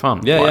 very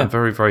fun. Yeah,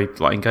 very, very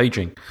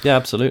engaging. Yeah,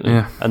 absolutely.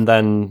 Yeah. And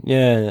then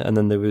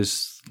there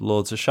was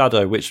Lords of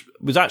Shadow, which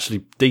was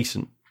actually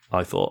decent,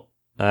 I thought.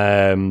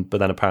 But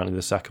then apparently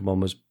the second one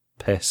was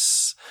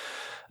piss.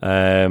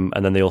 And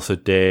then they also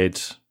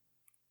did.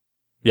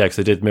 Yeah, because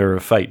they did Mirror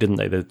of Fate, didn't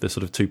they? The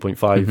sort of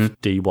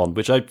 2.5D one,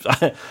 which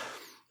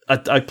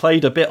I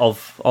played a bit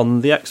of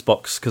on the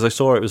Xbox because I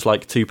saw it was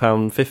like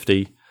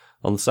 £2.50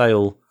 on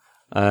sale.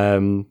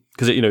 Because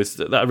because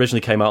that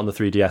originally came out on the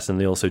 3DS, and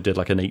they also did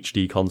like an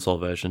HD console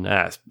version.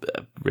 It's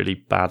really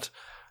bad.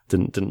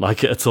 Didn't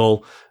like it at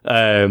all.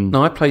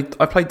 No, I played the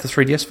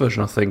 3DS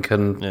version, I think,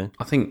 and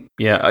I think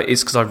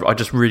it's because I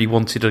just really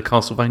wanted a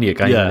Castlevania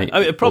game. Yeah,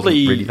 and it probably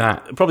wasn't really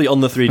that. Probably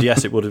on the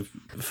 3DS it would have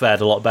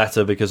fared a lot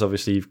better because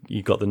obviously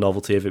you've got the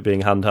novelty of it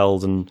being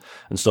handheld and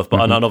stuff.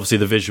 But and obviously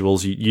the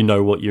visuals, you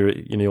know what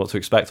you know what to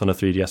expect on a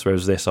 3DS.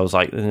 Whereas this, I was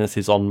like, this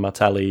is on my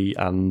telly,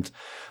 and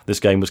this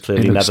game was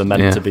clearly never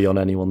meant to be on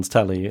anyone's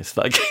telly. It's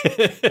like,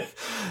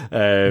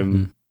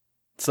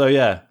 so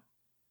yeah.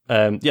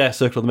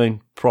 Circle of the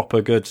Moon,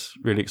 proper good.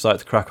 Really excited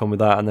to crack on with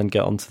that, and then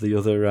get on to the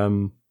other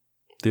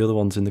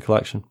ones in the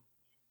collection.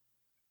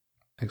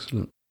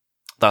 Excellent.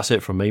 That's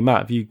it from me. Matt,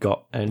 have you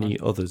got any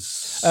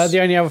others? The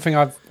only other thing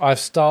I've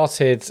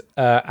started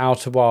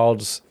Outer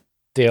Wilds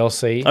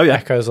DLC. Oh yeah,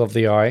 Echoes of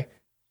the Eye.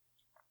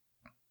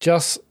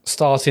 Just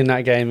starting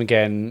that game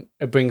again,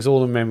 it brings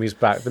all the memories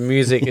back. The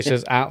music is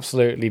just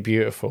absolutely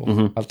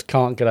beautiful. I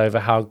can't get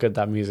over how good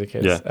that music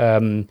is. Yeah.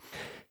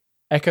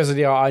 Echoes of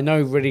the Eye, I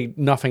know really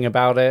nothing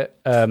about it.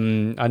 I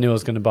knew I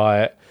was going to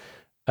buy it.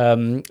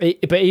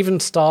 But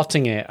even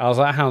starting it, I was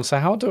like,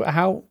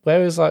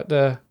 where is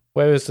the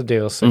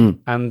DLC?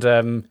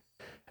 And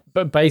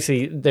but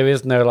basically there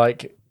is no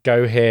like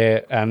go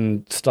here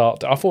and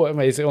start. I thought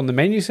is it on the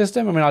menu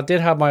system? I mean, I did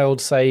have my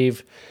old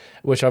save,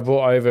 which I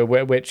brought over,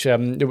 which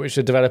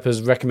the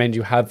developers recommend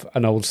you have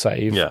an old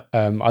save. Yeah.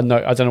 I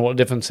don't know what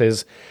the difference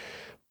is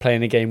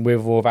playing a game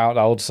with or without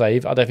the old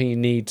save. I don't think you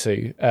need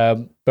to.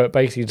 But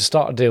basically, to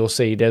start a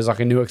DLC, there's like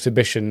a new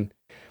exhibition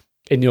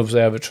in the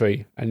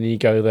observatory, and then you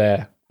go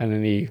there, and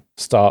then you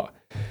start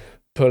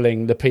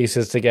pulling the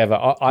pieces together.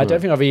 I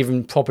don't think I've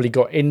even properly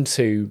got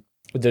into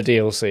the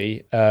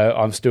DLC.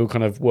 I'm still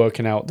kind of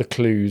working out the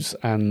clues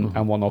and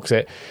whatnot.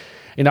 Because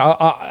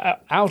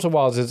Outer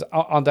Wilds is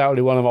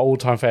undoubtedly one of my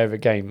all-time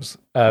favourite games.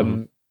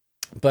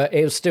 But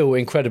it was still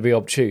incredibly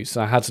obtuse,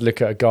 and I had to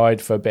look at a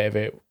guide for a bit of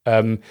it. But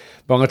I'm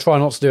going to try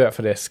not to do it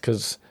for this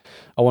because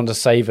I want to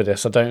savour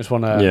this. I don't just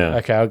want to. Yeah.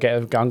 Okay, I'm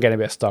getting a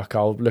bit stuck.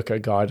 I'll look at a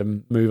guide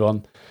and move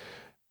on.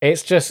 I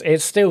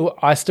still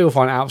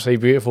find it absolutely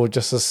beautiful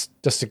just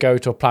to go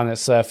to a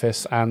planet's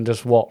surface and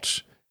just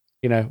watch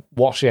the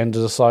end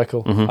of the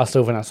cycle. I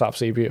still think that's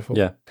absolutely beautiful.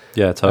 Yeah,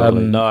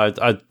 totally. No,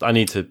 I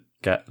need to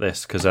get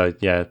this because I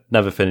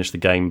never finished the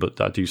game,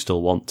 but I do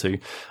still want to,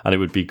 and it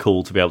would be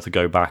cool to be able to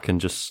go back and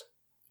just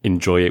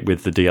enjoy it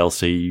with the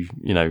DLC,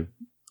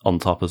 on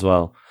top as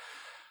well.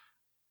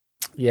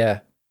 Yeah.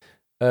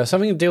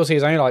 Something in DLC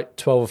is only like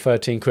 12 or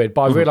 13 quid,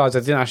 but I realised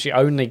I didn't actually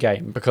own the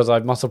game because I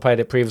must have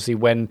played it previously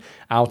when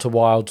Outer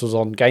Wilds was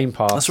on Game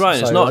Pass. That's right,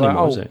 so it's not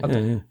anymore, is it? I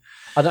don't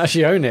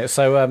actually own it,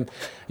 so I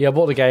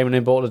bought the game and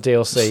then bought the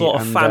DLC.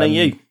 Sort of fan of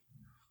you.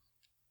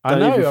 I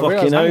know, even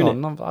fucking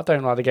own it. I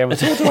don't like the game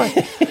at all, do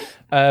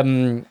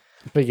I?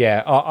 But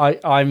yeah,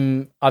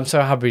 I'm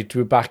so happy to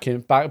be back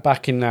in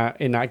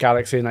that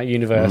galaxy, in that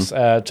universe,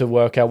 to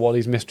work out what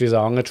these mysteries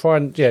are. I'm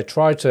going to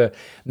try to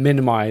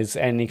minimize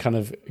any kind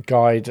of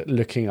guide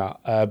looking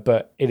at,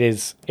 but it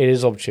is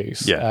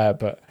obtuse. Yeah.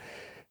 But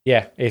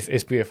yeah,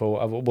 it's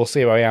beautiful. We'll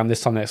see where I am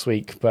this time next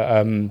week.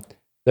 But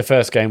the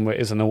first game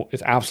is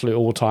it's absolute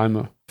all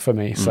timer for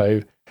me.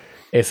 So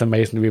it's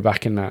amazing to be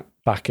back in that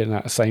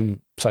same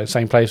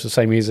place with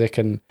same music.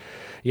 And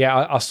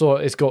yeah, I saw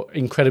it's got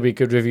incredibly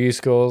good review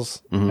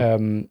scores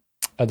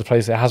at the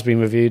place it has been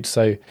reviewed.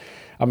 So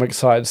I'm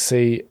excited to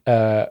see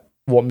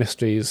what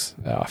mysteries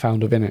I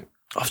found within it.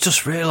 I've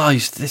just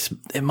realised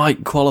it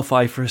might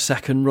qualify for a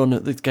second run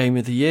at the Game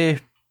of the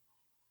Year.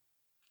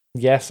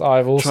 Yes,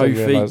 I've also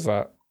realised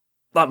that.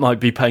 That might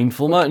be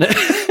painful, mightn't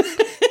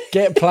it?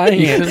 Get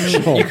playing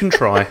it. You can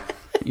try.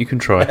 You can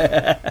try.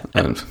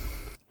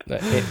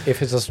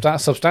 If it's a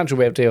substantial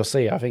bit of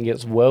DLC, I think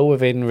it's well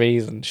within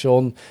reason.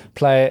 Sean,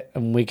 play it,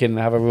 and we can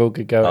have a real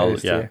good go at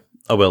it. Yeah,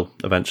 I will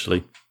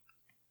eventually.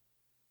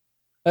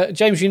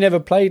 James, you never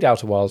played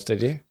Outer Wilds,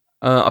 did you?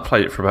 I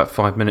played it for about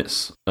 5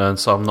 minutes, and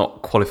so I'm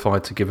not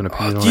qualified to give an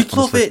opinion on it. You'd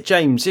love it,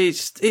 James.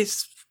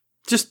 It's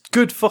just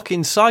good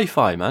fucking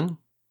sci-fi, man.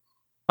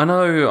 I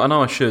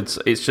know I should.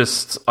 It's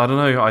just, I don't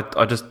know,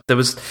 I just, there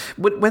was,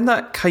 when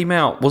that came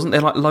out, wasn't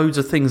there like loads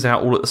of things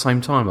out all at the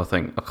same time, I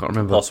think? I can't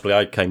remember. Possibly,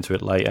 I came to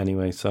it late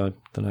anyway, so I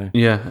don't know.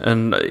 Yeah,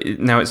 and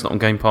now it's not on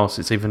Game Pass,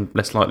 it's even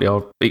less likely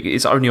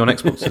it's only on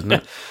Xbox, isn't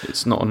it?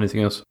 It's not on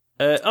anything else.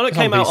 It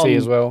came out on PC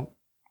as well.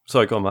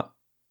 Sorry, go on, Matt.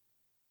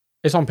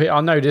 It's on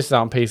I know this is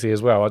on PC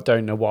as well. I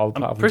don't know what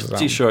I'm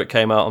pretty sure it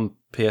came out on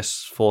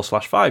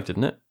PS4/5,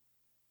 didn't it?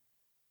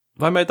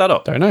 Have I made that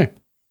up? Don't know.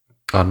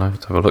 I don't know,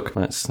 let's have a look.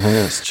 Let's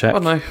check. I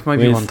don't know,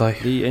 maybe one day.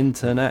 The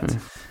internet.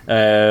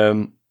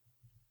 If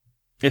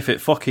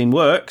it fucking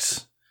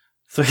works.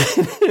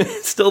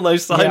 Still no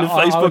sign of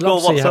Facebook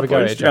or WhatsApp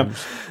or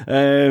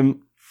Instagram.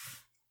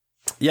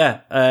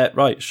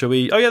 Right, shall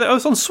we... Oh yeah,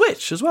 it's on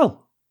Switch as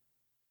well.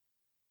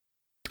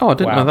 Oh, I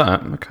didn't know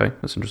that. Okay,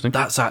 that's interesting.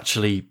 That's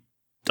actually...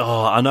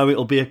 Oh, I know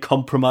it'll be a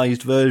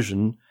compromised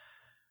version,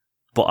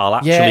 but I'll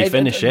actually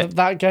finish it.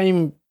 That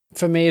game,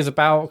 for me, is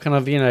about kind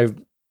of,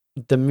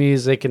 the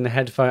music and the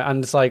headphone,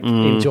 and it's like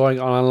enjoying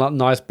it on a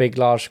nice big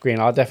large screen.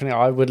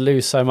 I would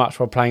lose so much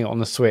while playing it on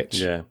the Switch.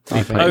 Yeah.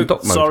 I think. Oh,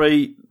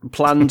 sorry.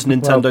 Planned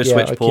Nintendo Well, yeah, I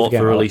Switch keep port forgetting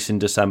for about release in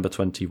December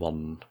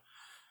 21.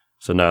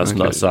 So no,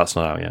 that's not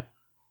out yet.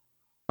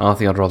 I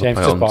think I'd rather James,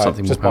 play just on buy it.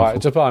 something Just more buy powerful.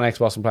 it. Just buy an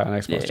Xbox and play it on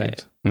Xbox,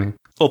 James.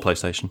 Or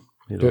PlayStation.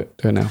 Do it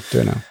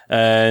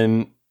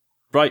now.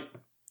 Right.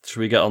 Should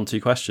we get on to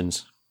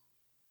questions?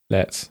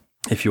 Let's.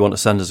 If you want to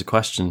send us a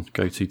question,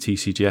 go to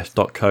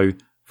tcgs.co/Dear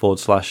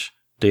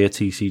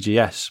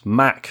TCGS.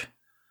 Mac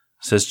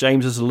says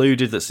James has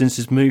alluded that since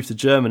his move to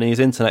Germany, his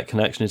internet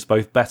connection is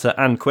both better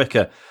and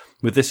quicker.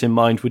 With this in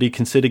mind, would he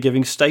consider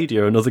giving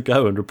Stadia another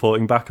go and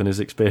reporting back on his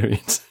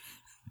experience?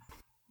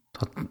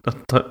 I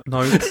don't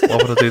know. Why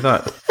would I do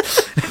that?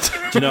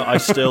 Do you know,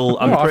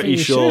 I'm pretty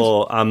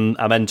sure I'm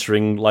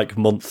entering like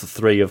month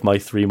 3 of my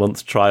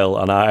 3-month trial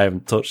and I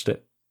haven't touched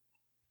it.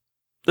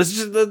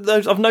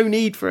 I've no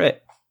need for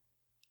it.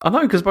 I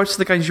know, because most of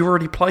the games you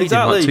already played in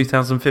like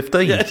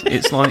 2015. Yeah.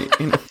 It's like,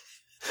 you know.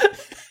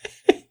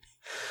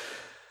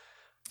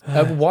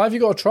 Why have you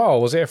got a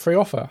trial? Was it a free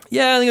offer?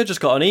 Yeah, I think I just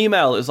got an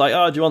email. It was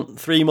like, do you want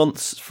 3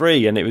 months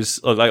free? And it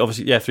was like,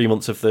 obviously, 3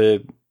 months of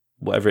the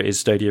whatever it is,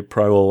 Stadia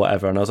Pro or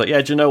whatever. And I was like,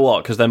 do you know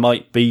what? Because there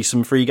might be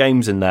some free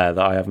games in there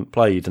that I haven't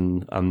played,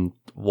 and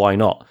why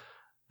not?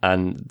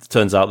 And it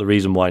turns out the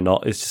reason why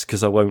not is just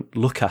because I won't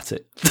look at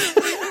it.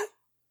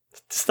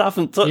 Just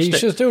haven't touched it. You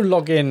should still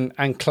log in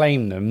and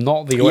claim them,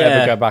 not that you'll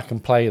ever go back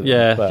and play them.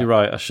 Yeah, you're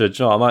right. I should.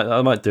 You know,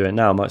 I might do it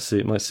now. I might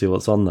see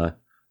what's on there.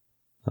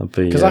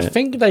 Because I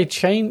think they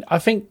change. I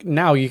think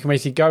now you can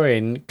basically go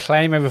in,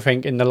 claim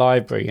everything in the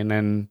library, and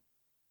then.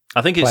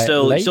 I think it's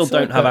still later, you still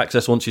don't have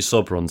access once your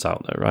sub runs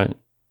out, though, right?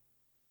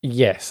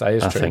 Yes, that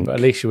is true. But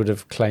at least you would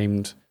have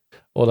claimed.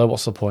 Although,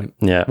 what's the point?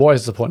 Yeah. What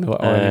is the point?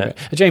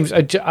 James,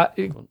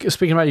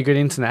 speaking about your good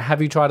internet,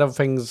 have you tried other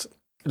things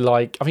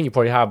like? I think you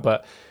probably have,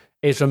 but.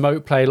 Is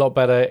remote play a lot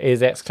better?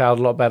 Is xCloud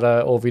a lot better?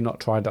 Or have you not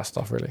tried that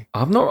stuff, really?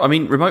 I've not. I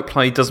mean, remote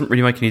play doesn't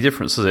really make any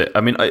difference, does it? I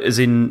mean, as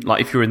in,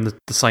 like, if you're in the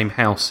same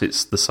house,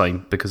 it's the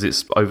same because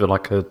it's over,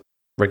 like, a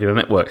regular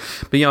network.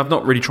 But, yeah, I've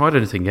not really tried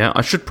anything yet.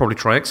 I should probably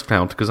try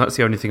xCloud because that's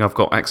the only thing I've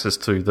got access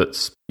to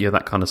that's,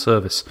 that kind of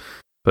service.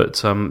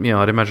 But,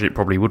 I'd imagine it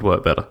probably would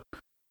work better.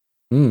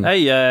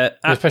 Hey,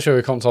 especially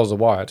when consoles are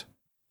wired.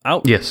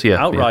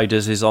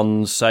 Outriders is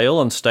on sale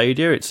on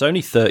Stadia. It's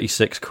only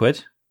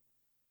 £36.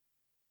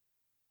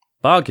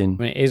 Bargain.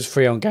 I mean, it is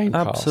free on Game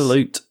Pass.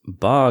 Absolute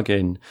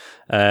bargain.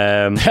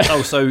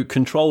 So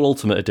Control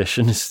Ultimate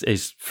Edition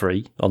is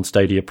free on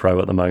Stadia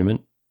Pro at the moment.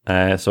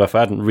 So if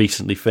I hadn't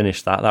recently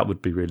finished that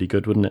would be really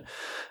good, wouldn't it?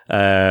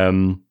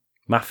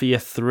 Mafia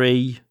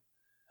 3.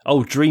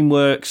 Oh,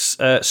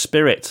 DreamWorks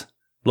Spirit.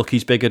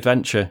 Lucky's Big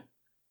Adventure.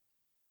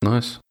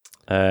 Nice.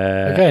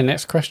 Okay,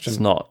 next question. It's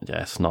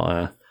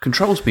not.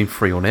 Control's been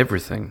free on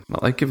everything.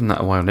 Like, they've given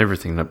that away on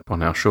everything by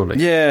now, surely.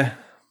 Yeah.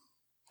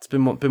 It's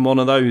been one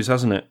of those,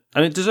 hasn't it?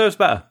 And it deserves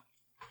better.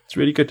 It's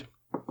really good.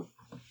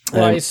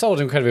 Well, it's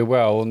sold incredibly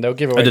well, and they'll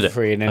give it away for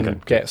free and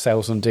then get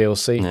sales on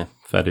DLC. Yeah,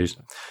 fair dues.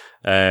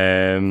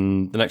 The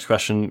next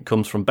question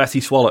comes from Betty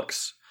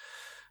Swallocks,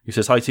 who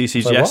says, "Hi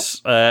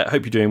TCGS,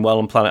 hope you're doing well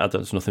on Planet."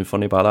 There's nothing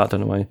funny about that. I don't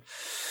know why.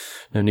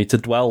 No need to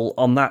dwell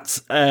on that.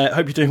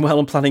 Hope you're doing well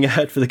and planning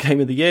ahead for the Game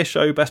of the Year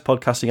show. Best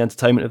podcasting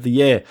entertainment of the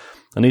year.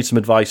 I need some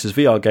advice as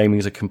VR gaming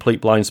is a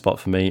complete blind spot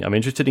for me. I'm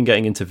interested in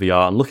getting into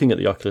VR and looking at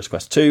the Oculus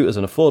Quest 2 as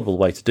an affordable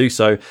way to do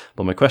so.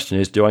 But my question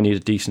is, do I need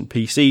a decent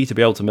PC to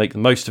be able to make the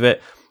most of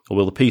it? Or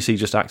will the PC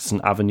just act as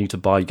an avenue to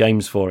buy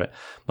games for it?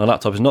 My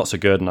laptop is not so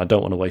good and I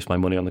don't want to waste my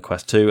money on the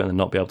Quest 2 and then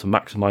not be able to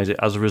maximise it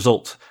as a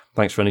result.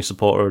 Thanks for any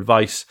support or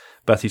advice.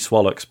 Betty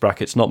Swallocks,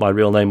 brackets, not my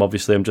real name,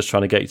 obviously. I'm just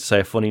trying to get you to say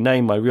a funny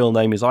name. My real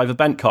name is Ivor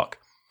Bentcock.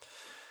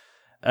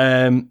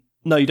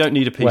 No, you don't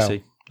need a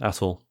PC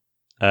at all.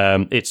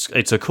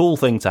 It's a cool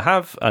thing to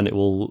have, and it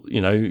will,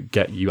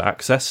 get you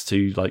access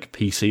to like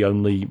PC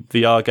only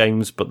VR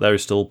games, but there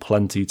is still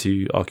plenty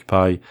to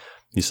occupy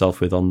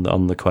yourself with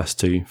on the Quest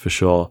 2 for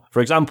sure.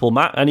 For example,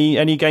 Matt,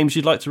 any games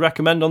you'd like to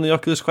recommend on the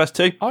Oculus Quest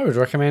 2? I would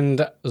recommend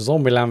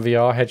Zombieland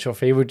VR, Headshot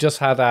Free. We just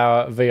had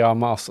our VR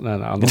master. No,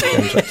 I'm not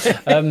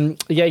going to.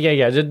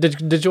 Yeah.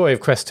 The joy of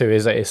Quest 2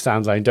 is that it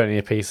stands alone. You don't need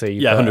a PC.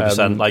 Yeah,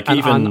 100%. Like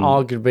even and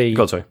arguably,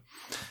 God, sorry.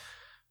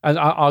 And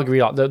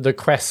arguably, like the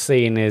Quest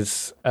scene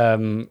is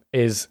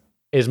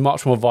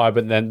much more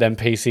vibrant than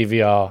PC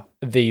VR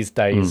these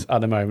days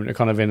at the moment. We're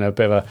kind of in a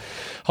bit of a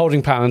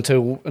holding pattern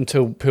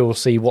until people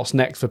see what's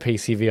next for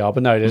PC VR.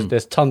 But no,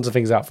 there's tons of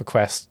things out for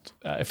Quest.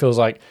 It feels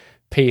like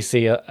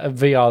PC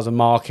VR as a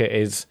market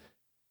is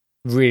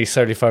really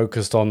solely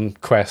focused on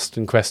Quest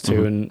and Quest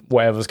 2 and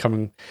whatever's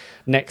coming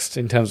next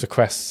in terms of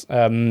Quests.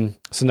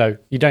 So no,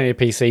 you don't need a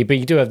PC, but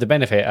you do have the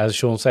benefit, as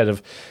Sean said,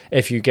 of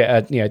if you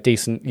get a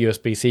decent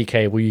USB-C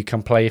cable, you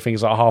can play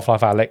things like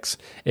Half-Life Alyx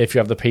if you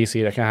have the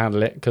PC that can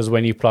handle it, because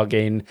when you plug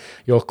in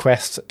your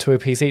Quest to a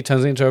PC, it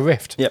turns it into a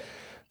Rift. Yep.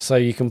 So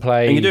you can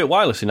play. And you can do it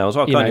wirelessly now as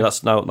well, can't you?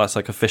 That's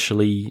like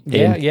officially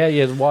in.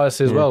 Yeah,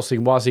 wireless as well. So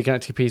you can wirelessly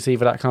connect to your PC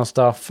for that kind of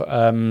stuff.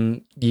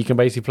 You can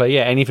basically play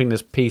anything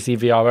that's PC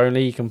VR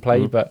only. You can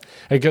play, but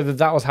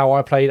that was how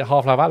I played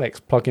Half-Life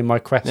Alyx, plugging my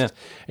Quest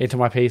into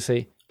my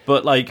PC.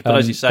 But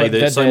as you say,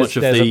 there's so much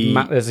of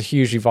there's a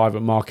hugely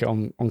vibrant market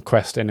on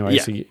Quest anyway.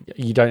 Yeah. So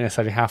you don't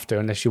necessarily have to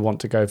unless you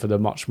want to go for the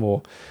much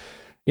more,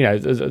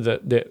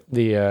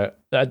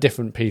 a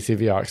different PC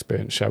VR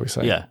experience, shall we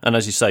say? Yeah, and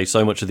as you say,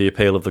 so much of the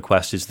appeal of the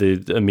Quest is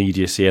the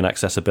immediacy and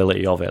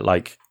accessibility of it.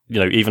 Like,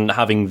 even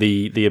having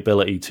the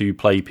ability to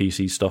play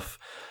PC stuff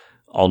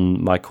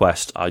on my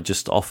Quest, I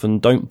just often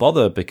don't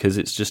bother because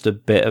it's just a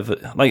bit of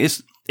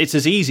it's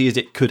as easy as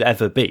it could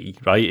ever be,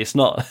 right? It's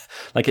not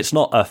a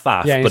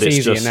faff, but it's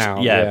easier just now.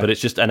 But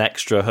it's just an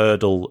extra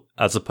hurdle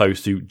as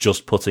opposed to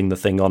just putting the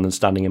thing on and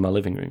standing in my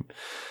living room.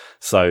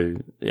 So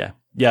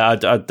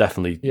I'd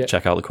definitely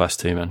check out the Quest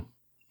 2, man.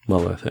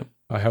 Well worth it.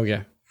 Oh, hell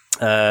yeah.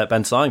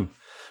 Ben Syme,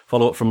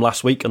 follow up from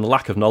last week and the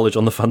lack of knowledge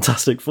on the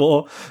Fantastic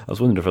Four. I was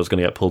wondering if I was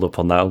going to get pulled up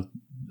on that. I'll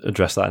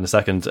address that in a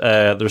second.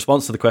 The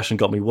response to the question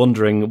got me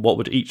wondering, what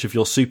would each of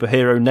your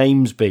superhero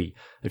names be?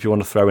 If you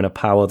want to throw in a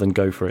power, then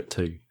go for it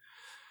too.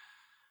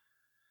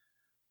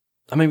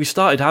 I mean, we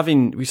started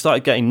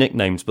getting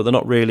nicknames, but they're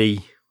not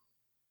really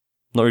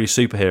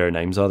superhero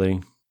names, are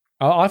they?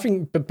 I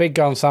think Big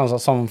Gun sounds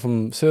like someone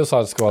from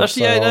Suicide Squad.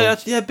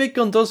 Actually, Big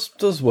Gun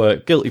does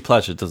work. Guilty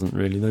Pleasure doesn't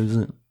really, though, does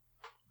it?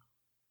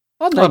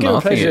 I don't know.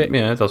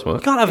 It does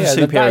work. You can't have a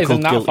superhero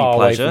called Guilty far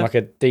Pleasure. Away from like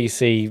a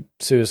DC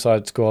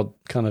Suicide Squad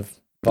kind of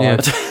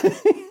vibe.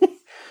 Yeah.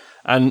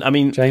 And I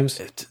mean, James.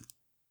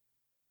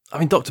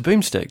 Dr.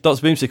 Boomstick.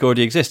 Dr. Boomstick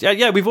already exists.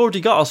 Yeah, we've already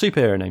got our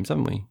superhero names,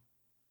 haven't we?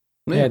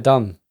 Yeah,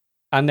 done.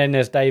 And then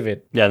there's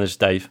David. Yeah, and there's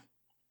Dave.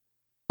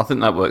 I think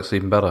that works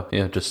even better.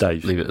 Yeah, just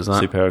Dave. leave it as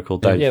that. Superhero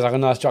called Dave. Yeah, it's like a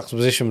nice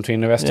juxtaposition between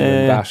the rest of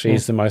them. Dash,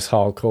 he's the most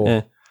hardcore.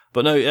 Yeah.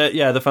 But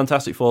no, the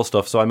Fantastic Four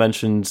stuff. So I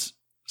mentioned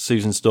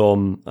Susan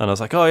Storm, and I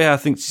was like, oh yeah, I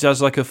think she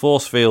has like a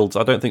force field.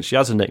 I don't think she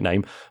has a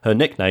nickname. Her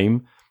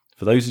nickname,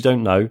 for those who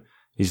don't know,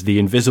 is the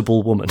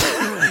Invisible Woman.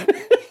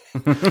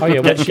 Oh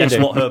yeah, guess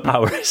what her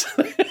power is?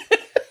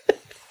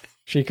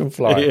 She can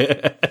fly.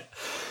 Yeah.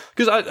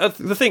 Because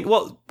the thing,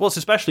 what's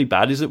especially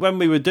bad is that when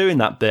we were doing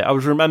that bit, I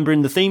was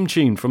remembering the theme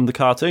tune from the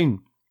cartoon,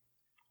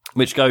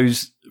 which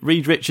goes,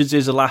 Reed Richards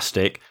is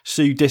elastic,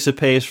 Sue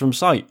disappears from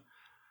sight.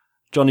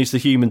 Johnny's the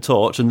Human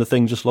Torch, and the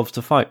Thing just loves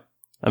to fight.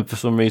 And for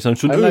some reason,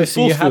 I know,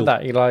 so you had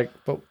that, you're like,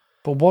 but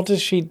what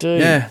does she do?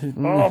 Yeah.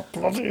 Oh,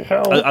 bloody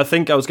hell. I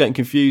think I was getting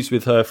confused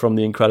with her from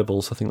The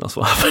Incredibles. I think that's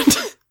what happened.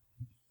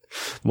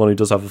 The one who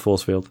does have a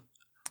force field.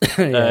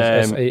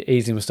 Yeah, it's an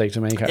easy mistake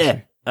to make, actually.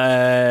 Yeah.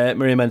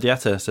 Maria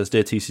Mendieta says,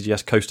 Dear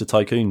TCGS Coaster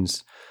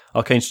Tycoons,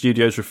 Arcane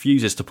Studios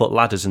refuses to put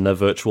ladders in their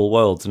virtual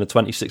worlds. In a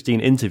 2016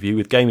 interview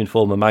with Game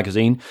Informer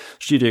magazine,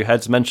 studio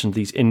heads mentioned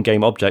these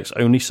in-game objects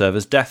only serve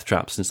as death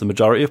traps since the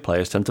majority of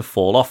players tend to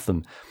fall off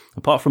them.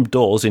 Apart from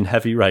doors in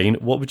heavy rain,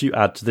 what would you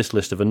add to this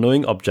list of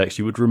annoying objects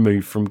you would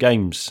remove from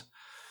games?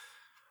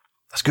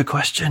 That's a good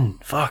question.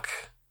 Fuck.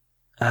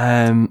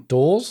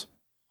 Doors?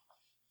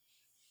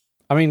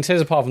 I mean, it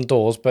says apart from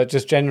doors, but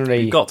just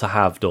generally... You've got to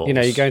have doors. You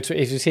know, you're going to...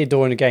 If you see a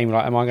door in a game, am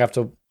I going to have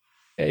to...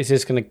 Is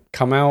this going to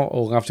come out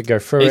or going to have to go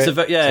through it?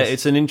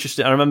 It's an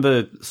interesting... I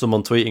remember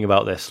someone tweeting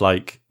about this,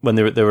 like, when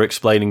they were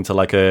explaining to,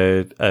 like,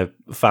 a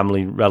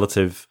family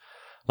relative,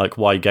 like,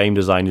 why game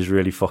design is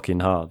really fucking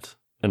hard.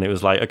 And it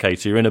was like, okay,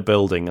 so you're in a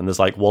building and there's,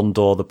 like, one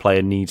door the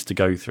player needs to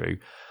go through.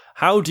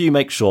 How do you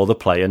make sure the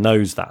player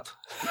knows that?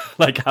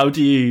 Like, how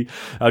do you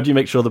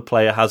make sure the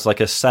player has, like,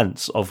 a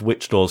sense of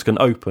which doors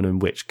can open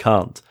and which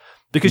can't?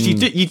 Because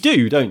you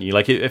do, don't you?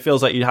 Like, it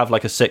feels like you have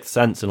like a sixth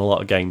sense in a lot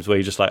of games where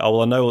you're just like, oh,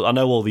 well, I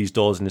know all these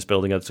doors in this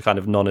building are kind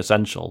of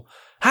non-essential.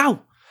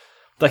 How?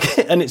 Like,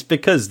 and it's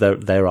because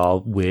there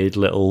are weird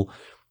little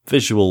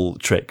visual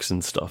tricks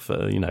and stuff,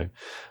 you know.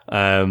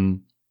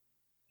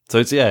 So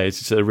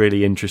it's a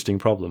really interesting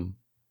problem.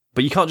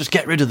 But you can't just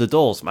get rid of the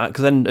doors, Matt,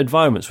 because then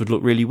environments would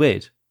look really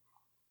weird.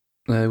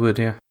 They would,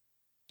 yeah.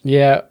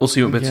 Yeah. Also,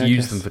 you wouldn't be able to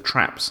use them for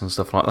traps and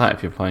stuff like that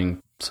if you're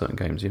playing certain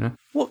games, you know.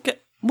 What do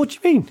you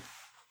mean?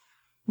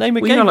 Name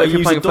a game where you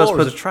use a door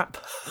as a trap.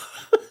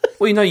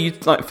 Well, you know, you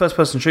like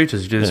first-person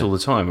shooters. You do this all the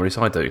time, or at least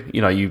I do. You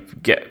know, you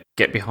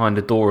get behind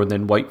a door and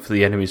then wait for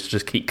the enemies to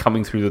just keep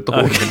coming through the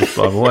door and then just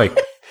drive away.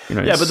 You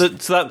know,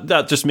 so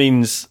that just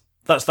means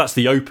that's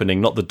the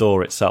opening, not the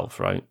door itself,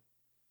 right?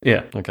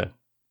 Yeah. Okay.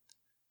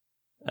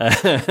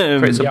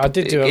 I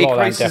did do a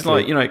lot of that.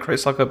 Like, you know, it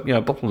creates like a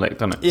bottleneck,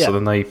 doesn't it? Yeah. So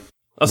then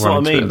that's what I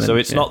mean. So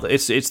it's not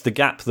it's the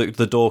gap that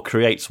the door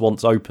creates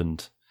once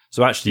opened.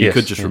 So actually, you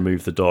could just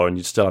remove the door and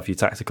you'd still have your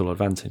tactical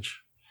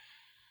advantage.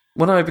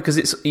 Well, no, because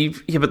but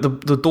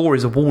the door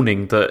is a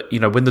warning that, you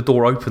know, when the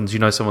door opens, you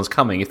know someone's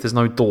coming. If there's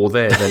no door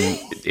there, then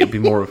it'll be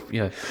more of,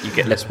 you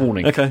get less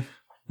warning. Okay.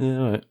 Yeah,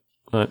 all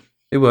right.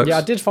 It works. Yeah,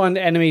 I did find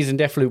that enemies in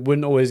Deathloop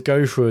wouldn't always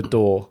go through a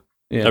door.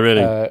 Yeah. Oh,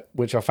 really?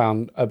 Which I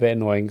found a bit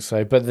annoying.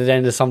 So, but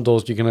then there's some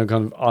doors you can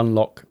kind of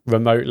unlock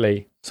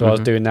remotely. So I was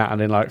doing that and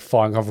then like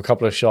firing off a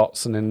couple of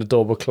shots and then the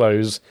door will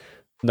close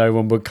no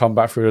one would come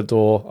back through the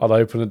door. I'd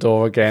open the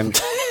door again,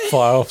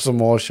 fire off some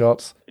more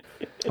shots.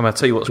 And I'll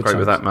tell you what's great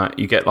with that, Matt.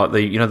 You get like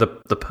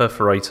the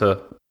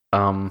perforator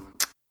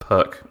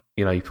perk.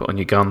 You put on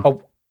your gun.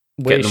 Oh,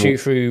 where you shoot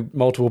through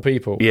multiple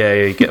people. Yeah,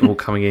 you get them all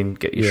coming in.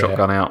 Get your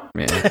shotgun out.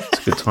 Yeah, it's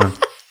a good time.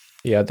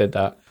 Yeah, I did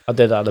that. I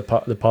did that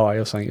at the party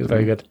or something. It was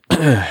very good.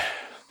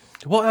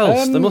 What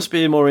else? There must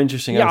be a more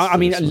interesting. Yeah, answer I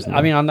mean, to this,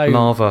 I know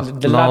lava.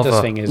 The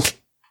ladders thing is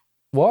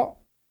what?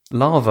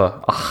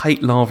 Lava. I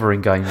hate lava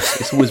in games.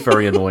 It's always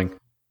very annoying.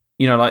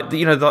 Like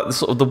the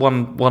sort of the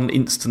one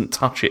instant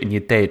touch it and you're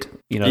dead.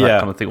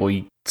 That kind of thing. Or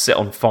you set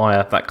on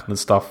fire. That kind of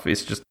stuff.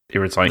 It's just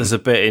irritating. There's a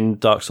bit in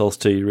Dark Souls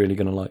 2 you're really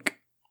going to like.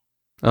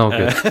 Oh,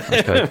 good.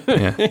 Okay.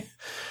 Yeah.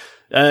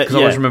 Because I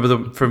always remember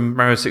them from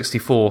Mario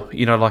 64.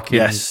 Like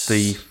in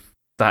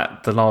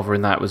the lava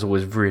in that was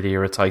always really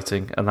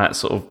irritating, and that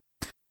sort of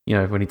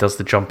when he does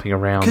the jumping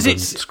around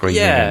and screaming.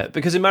 Yeah,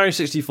 because in Mario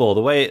 64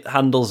 the way it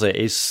handles it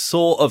is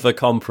sort of a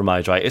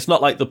compromise, right? It's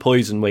not like the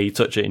poison where you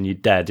touch it and you're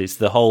dead. It's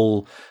the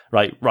whole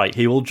right.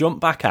 He will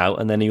jump back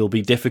out and then he will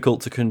be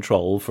difficult to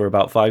control for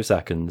about 5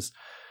 seconds,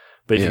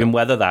 but if you can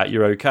weather that,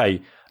 you're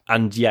okay.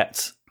 And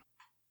yet,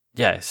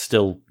 it's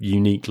still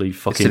uniquely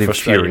fucking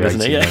frustrating,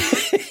 isn't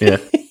it? Yeah.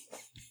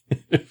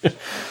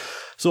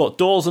 So what,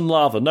 doors and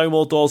lava? No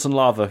more doors and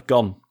lava.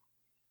 Gone.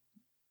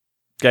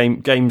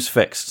 Game's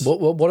fixed.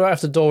 What do I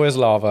have to door is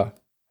lava?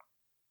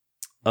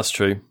 That's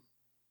true.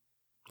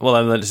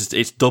 Well, then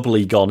it's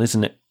doubly gone,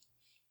 isn't it?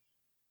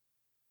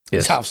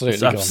 Yes. It's absolutely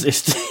gone.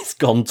 It's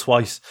gone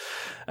twice.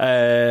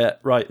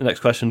 Right, the next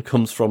question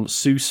comes from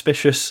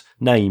Suspicious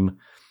Name.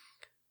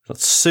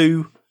 That's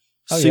Sue.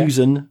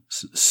 Susan.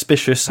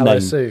 Suspicious Hello,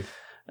 Name. Sue.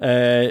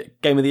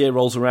 Game of the Year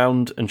rolls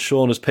around and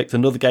Sean has picked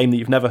another game that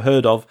you've never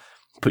heard of,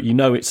 but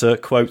it's a,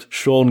 quote,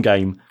 Sean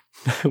game.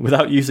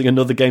 Without using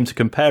another game to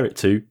compare it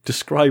to,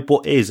 describe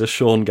what is a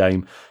Sean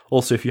game.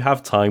 Also, if you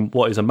have time,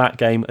 what is a Matt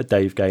game, a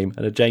Dave game,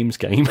 and a James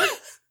game?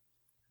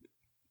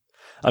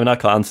 I mean, I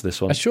can't answer this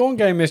one. A Sean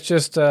game is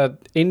just an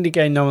indie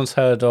game no one's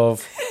heard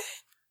of,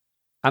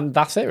 and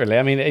that's it, really.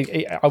 I mean,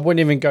 I wouldn't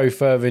even go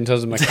further in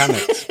terms of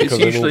mechanics. It's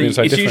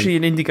usually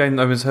an indie game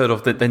no one's heard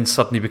of that then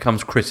suddenly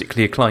becomes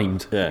critically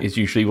acclaimed. Yeah. Is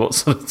usually what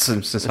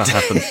seems to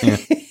happen. Yeah.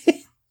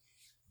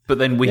 But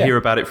then we hear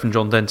about it from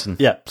John Denton.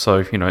 Yeah. So,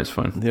 it's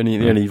fine. The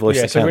only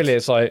voice that so counts. really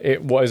it's like,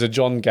 what is a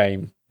John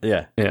game?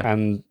 Yeah.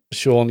 And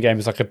Sean game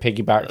is like a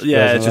piggyback.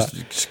 Yeah,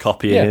 just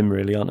copying him,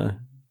 really, aren't I?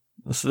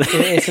 It's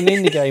an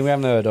indie game we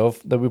haven't heard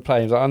of that we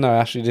play. Like, oh no,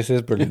 actually, this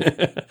is brilliant.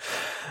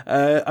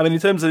 I mean, in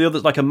terms of the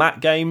others, like a Matt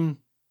game.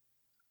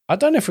 I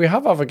don't know if we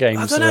have other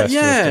games. Do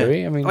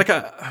we? I mean,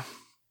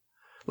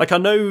 I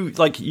know,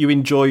 you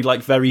enjoy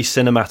very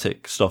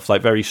cinematic stuff,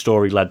 very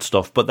story-led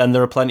stuff, but then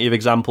there are plenty of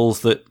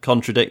examples that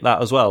contradict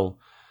that as well.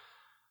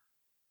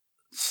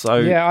 So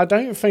I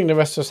don't think the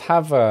rest of us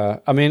have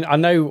a. I mean, I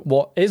know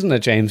what isn't a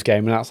James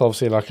game, and that's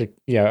obviously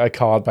a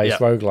card-based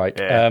roguelike.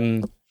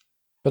 Yeah.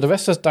 But the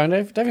rest of us don't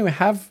think we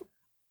have.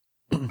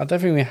 I don't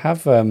think we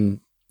have a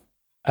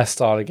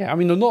Starly game. I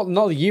mean, not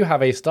that you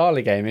have a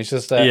Starly game. It's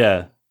just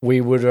that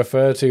we would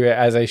refer to it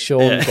as a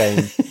Sean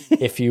game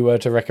if you were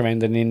to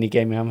recommend an indie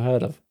game you haven't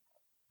heard of.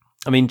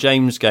 I mean,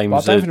 James games.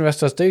 But I don't think the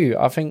rest of us do.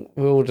 I think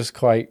we're all just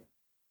quite.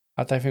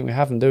 I don't think we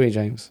have them, do we,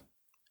 James?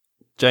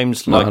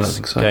 James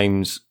likes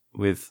games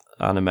with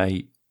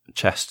anime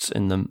chests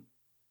in them.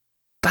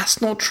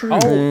 That's not true.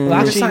 Oh,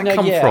 where does that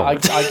come from? I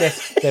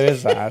guess there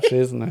is that, actually,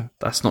 isn't there?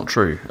 That's not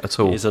true at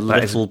all. It's a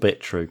little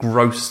bit true.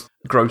 Gross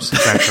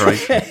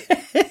exaggeration.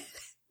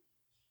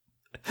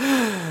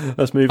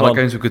 Let's move on. I like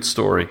games with good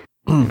story.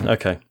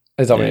 Okay.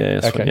 Is that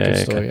okay, good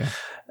story,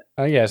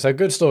 so a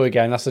good story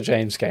game. That's a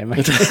James game.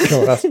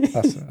 Cool,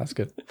 that's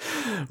good.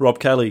 Rob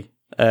Kelly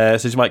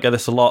says you might get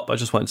this a lot, but I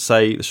just wanted to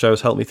say the show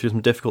has helped me through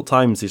some difficult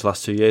times these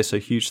last 2 years, so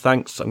huge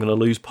thanks. I'm going to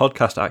lose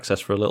podcast access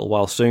for a little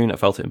while soon. I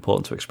felt it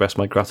important to express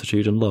my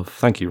gratitude and love.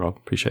 Thank you, Rob.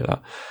 Appreciate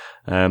that.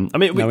 I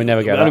mean, we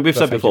never get that. We've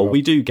said before,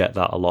 we do get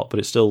that a lot, but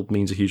it still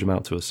means a huge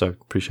amount to us, so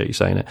appreciate you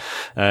saying it.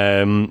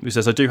 He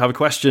says, I do have a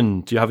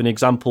question. Do you have any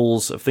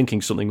examples of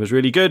thinking something was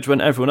really good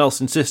when everyone else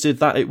insisted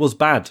that it was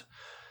bad?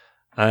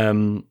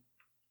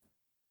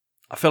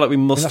 I feel like we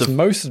must have...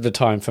 most of the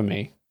time for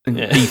me.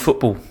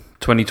 eFootball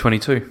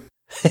 2022.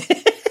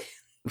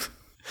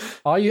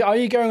 Are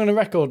you going on a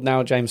record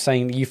now, James,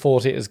 saying that you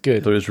thought it was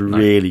good? It was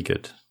really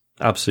good.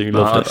 Absolutely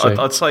loved it.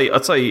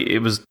 I'd say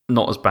it was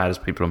not as bad as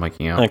people are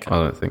making out. Okay.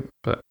 I don't think,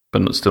 but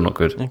still not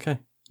good. Okay.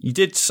 You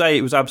did say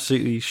it was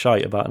absolutely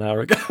shite about an hour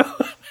ago.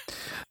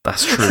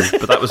 That's true,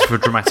 but that was for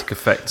dramatic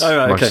effect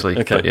mostly.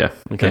 Okay. But yeah.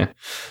 Okay.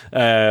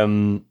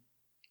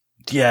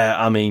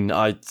 Yeah. I mean,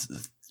 I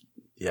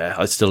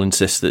still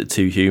insist that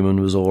Too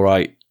Human was all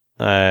right.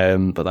 But I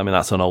mean,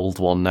 that's an old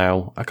one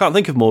now. I can't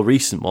think of more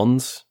recent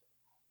ones.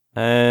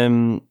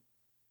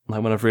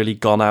 Like when I've really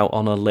gone out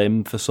on a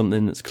limb for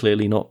something that's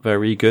clearly not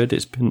very good.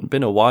 It's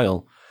been a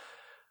while.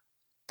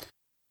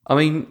 I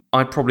mean,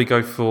 I'd probably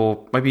go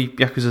for maybe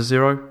Yakuza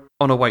 0.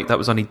 Oh no, wait, that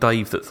was only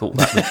Dave that thought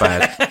that was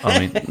bad. I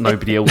mean,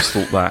 nobody else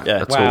thought that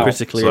at all.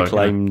 Critically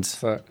acclaimed.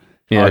 So,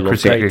 Yeah, I love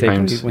Critique Great dig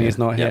Games. when he's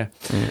not here.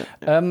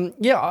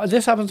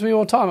 This happens to me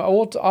all the time.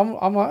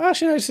 I'm like,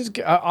 actually, no, this is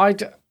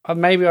good.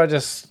 Maybe I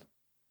just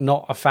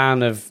not a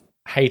fan of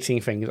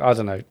hating things. I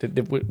don't know.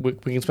 We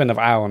can spend an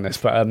hour on this,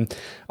 but I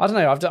don't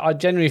know. I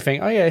generally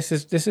think, oh yeah,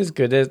 this is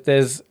good.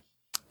 There's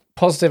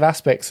positive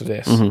aspects of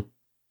this. Mm-hmm.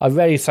 I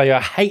rarely say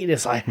I hate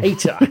this. I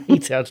hate it. I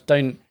hate it. I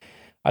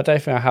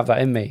don't think I have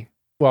that in me.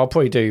 Well, I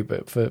probably do,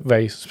 but for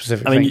very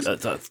specific things.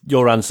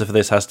 Your answer for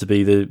this has to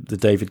be the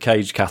David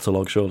Cage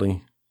catalogue,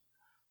 surely.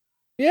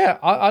 Yeah,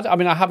 I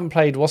mean, I haven't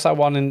played. What's that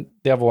one in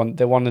the other one?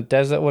 The one in the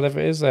desert, whatever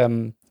it is.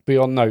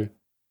 Beyond No.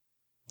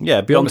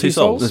 Yeah, Beyond Two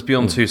Souls. There's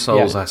Beyond Two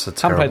Souls. Yeah. That's a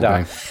terrible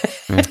Haven't game.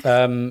 played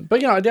that.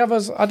 But the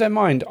others, I don't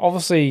mind.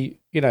 Obviously,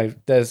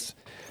 there's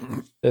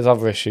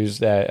other issues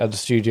there at the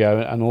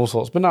studio and all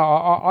sorts. But no,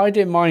 I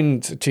didn't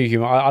mind Too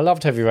Human. I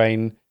loved Heavy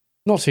Rain.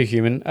 Not Too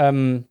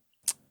Human.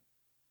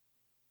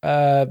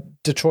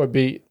 Detroit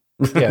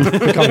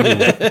Become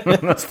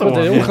Human. That's the Well,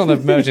 one. they all kind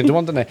of merge into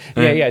one, don't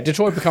they? Yeah.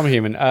 Detroit Become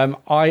Human.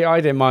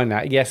 I didn't mind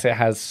that. Yes, it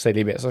has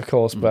silly bits, of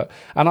course, but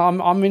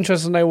I'm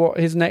interested to know what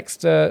his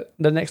next the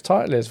next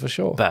title is for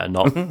sure. Better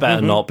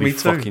not be Me too.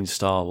 fucking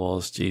Star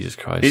Wars. Jesus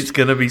Christ! It's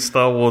going to be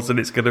Star Wars and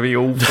it's going to be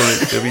awful.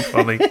 It's going to be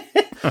funny.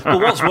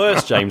 Well, what's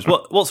worse, James?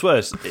 What's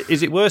worse?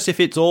 Is it worse if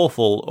it's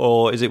awful,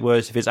 or is it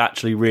worse if it's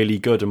actually really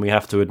good and we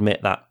have to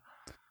admit that?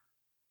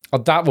 Oh,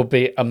 that would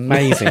be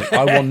amazing.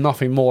 I want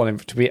nothing more than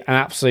it to be an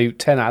absolute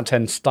 10 out of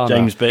 10 stunner.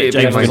 James It'd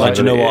be was like, amazing.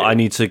 do you know what? I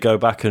need to go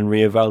back and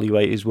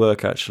reevaluate his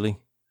work, actually.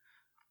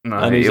 No,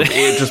 And he's-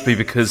 it'd just be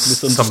because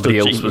Misunderstood somebody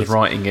else genius. was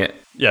writing it.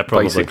 Yeah,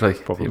 probably. Basically,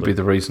 Probably. it'd be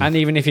the reason. And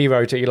even if he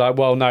wrote it, you're like,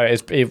 well, no,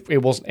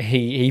 it wasn't.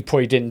 He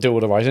probably didn't do all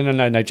the writing.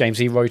 No, James,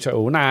 he wrote it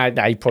all. Nah,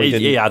 he probably He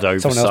didn't. had Someone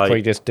else oversight.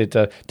 probably just did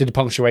the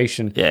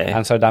punctuation. Yeah.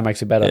 And so that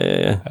makes it better.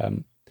 Yeah.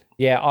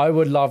 Yeah, I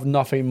would love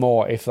nothing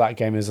more if that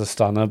game is a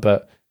stunner,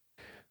 but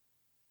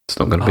It's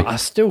not going to be. I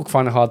still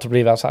find it hard to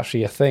believe that's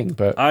actually a thing.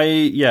 But I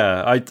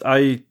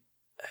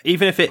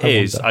even if it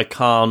is, wonder. I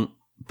can't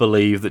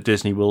believe that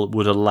Disney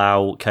would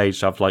allow Cage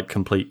to have like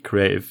complete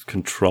creative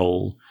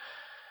control.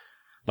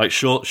 Like,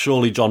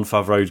 surely Jon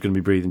Favreau's going to be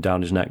breathing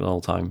down his neck the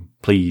whole time.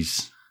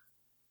 Please.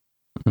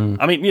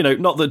 I mean,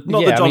 not that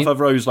Jon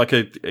Favreau's like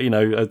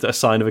a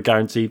sign of a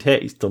guaranteed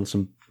hit. He's done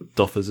some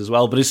duffers as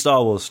well, but his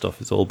Star Wars stuff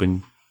has all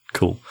been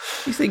cool.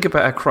 You think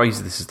about how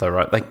crazy this is, though,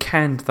 right? They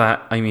canned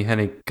that Amy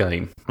Hennig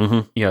game,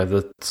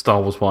 the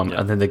Star Wars one,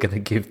 and then they're going to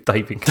give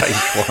David Cage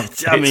one.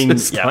 I mean,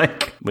 It's just yeah,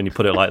 like- when you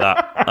put it like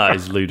that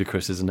is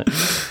ludicrous, isn't it?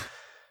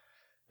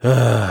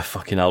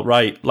 Fucking hell.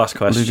 Right, last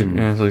question.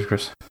 Yeah, it's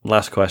ludicrous.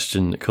 Last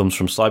question comes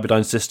from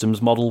Cyberdyne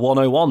Systems Model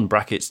 101,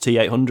 brackets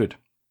T800.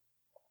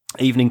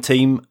 Evening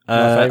team,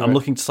 favourite. I'm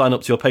looking to sign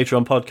up to your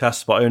Patreon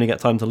podcast, but I only get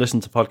time to listen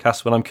to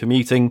podcasts when I'm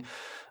commuting.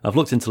 I've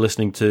looked into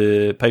listening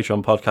to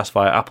Patreon podcasts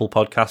via Apple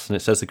Podcasts, and it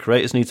says the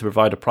creators need to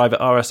provide a private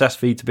RSS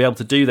feed to be able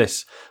to do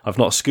this. I've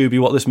not a Scooby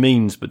what this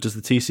means, but does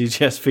the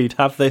TCGS feed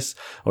have this?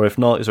 Or if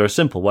not, is there a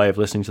simple way of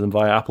listening to them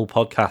via Apple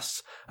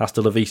Podcasts?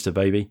 Hasta la vista,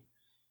 baby.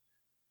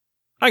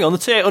 Hang on, the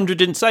T800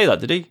 didn't say that,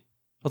 did he?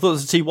 I thought it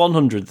was the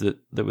T100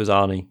 that was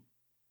Arnie.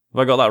 Have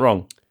I got that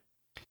wrong?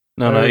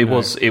 No, no. it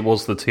was the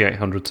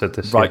T800 said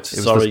this. Right, yeah. It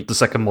was sorry. the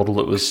second model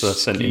that was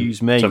sent in.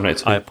 Excuse me.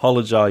 Terminator 2. I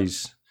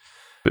apologise.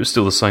 But it was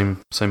still the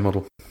same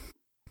model.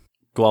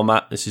 Go on,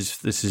 Matt. This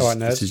is All right,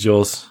 nerds. this is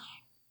yours.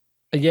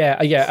 Yeah,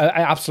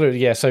 absolutely.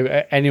 Yeah. So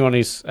anyone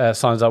who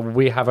signs up,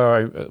 we have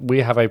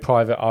a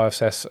private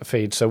RSS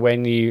feed. So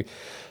when you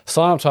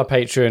sign up to our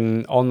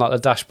Patreon on like the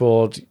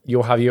dashboard,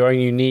 you'll have your own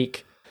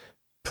unique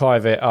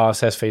private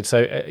RSS feed.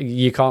 So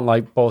you can't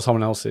like borrow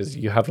someone else's.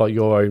 You have like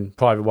your own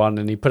private one,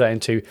 and you put it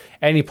into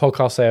any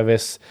podcast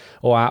service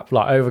or app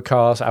like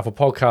Overcast, Apple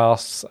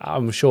Podcasts.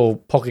 I'm sure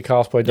Pocket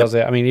Cast probably does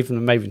it. I mean,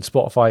 maybe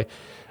Spotify.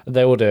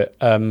 They all do it.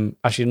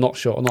 Actually, not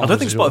sure. I don't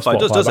think Spotify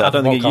does it. I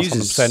don't think it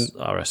uses 100%.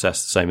 RSS the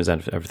same as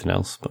everything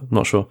else, but I'm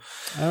not sure.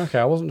 Okay,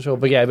 I wasn't sure.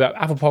 But yeah, but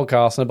Apple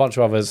Podcasts and a bunch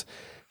of others,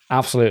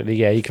 absolutely,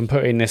 yeah. You can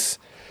put in this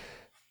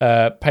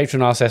Patreon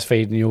RSS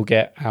feed and you'll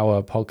get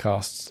our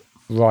podcasts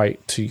right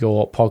to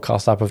your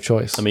podcast app of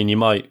choice. I mean, you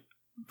might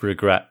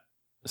regret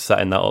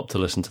setting that up to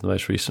listen to the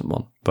most recent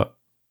one, but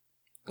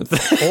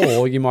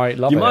or you might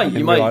love you it. might, and you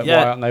be might, like,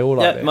 yeah, why aren't they all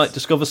like this? You might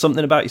discover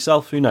something about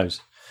yourself. Who knows?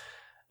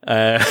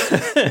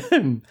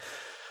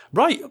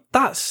 Right,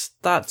 that's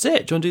it. Do you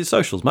want to do the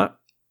socials, Matt?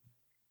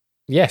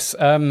 Yes.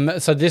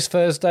 So this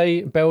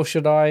Thursday, Bell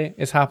Should I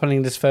is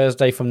happening this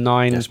Thursday from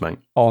 9 Yes, mate.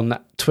 on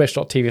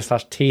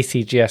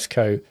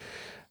twitch.tv/TCGSco.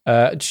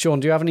 Sean,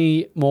 do you have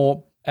any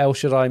more El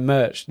Should I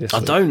merch this I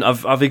week? don't.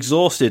 I've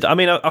exhausted. I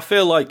mean, I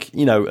feel like,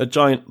 a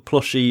giant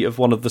plushie of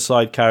one of the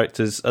side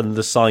characters and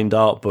the signed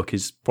art book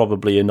is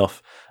probably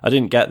enough. I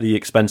didn't get the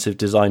expensive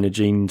designer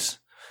jeans,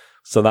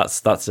 so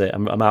that's it.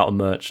 I'm out of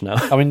merch now.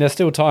 I mean, there's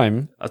still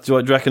time. Do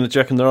you reckon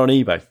they're on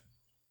eBay?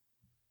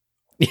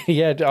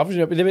 Yeah,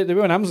 obviously, they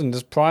were on Amazon.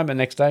 Just Prime it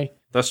next day.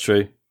 That's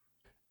true.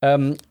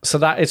 So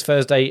that is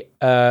Thursday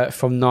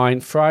from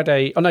 9.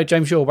 Friday. Oh no,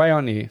 James, you're away,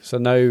 aren't you? So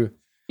no.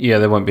 Yeah,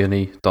 there won't be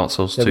any Dark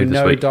Souls 2 There'll be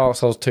this no week. Dark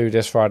Souls 2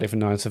 this Friday for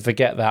 9, so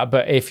forget that.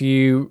 But if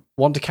you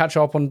want to catch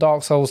up on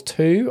Dark Souls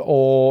 2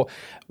 or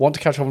want to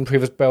catch up on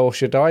previous Bell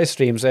Should Die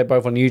streams, they're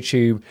both on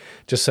YouTube.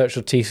 Just search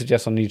for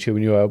TCGS on YouTube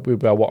and you'll be able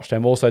to watch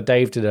them. Also,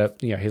 Dave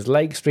did his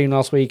Lake stream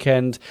last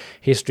weekend.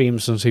 He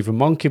streamed some Super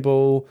Monkey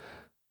Ball,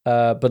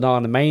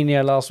 Banana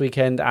Mania last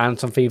weekend, and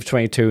some FIFA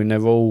 22, and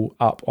they're all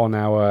up on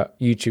our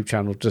YouTube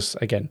channel. Just,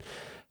 again,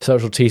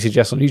 search for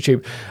TCGS on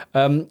YouTube.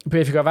 But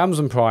if you have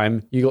Amazon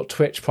Prime, you got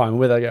Twitch Prime,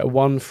 where they get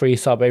one free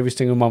sub every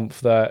single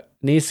month that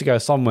needs to go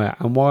somewhere.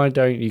 And why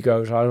don't you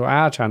go to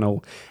our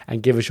channel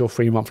and give us your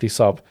free monthly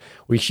sub?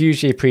 We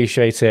hugely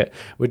appreciate it.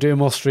 We're doing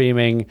more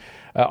streaming.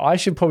 I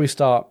should probably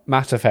start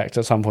Mass Effect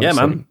at some point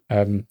soon.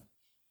 Man.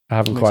 I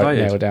haven't quite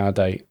nailed down a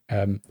date.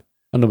 I'm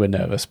a little bit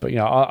nervous, but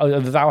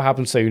that will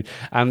happen soon.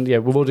 And yeah,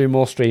 we will do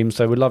more streams.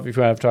 So we'd love if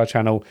you go over to our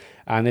channel.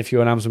 And if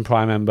you're an Amazon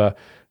Prime member,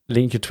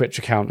 link your Twitch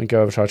account and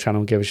go over to our channel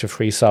and give us your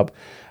free sub.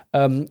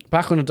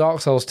 Back on the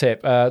Dark Souls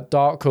tip,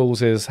 Dark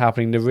Calls is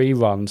happening, the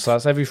rerun. So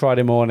that's every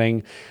Friday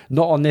morning.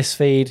 Not on this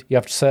feed. You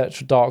have to search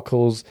for Dark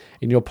Calls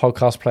in your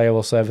podcast player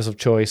or service of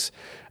choice.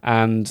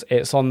 And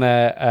it's on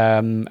there.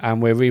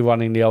 And we're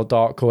rerunning the old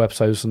Dark Call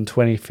episodes from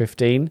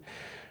 2015.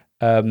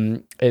 I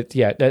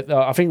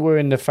think we're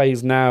in the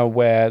phase now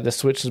where the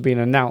Switch has been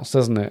announced,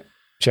 doesn't it,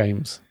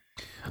 James?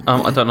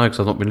 I don't know because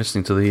I've not been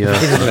listening to the. I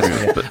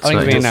think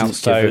it's been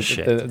announced, so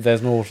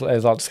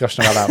there's a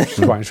discussion about that, which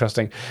is quite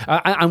interesting.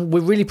 And we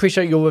really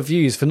appreciate your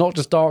reviews for not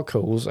just Dark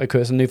Calls,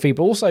 because it's a new feed,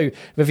 but also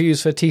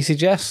reviews for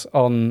TCGS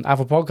on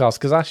Apple Podcasts,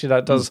 because actually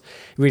that does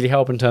really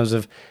help in terms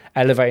of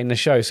elevating the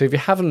show. So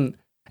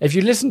if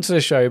you listen to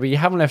the show but you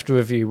haven't left a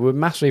review, we would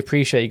massively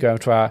appreciate you going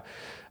to our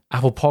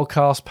Apple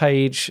Podcast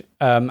page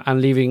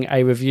and leaving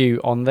a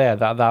review on there.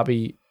 That'd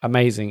be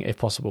amazing if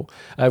possible.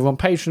 We're on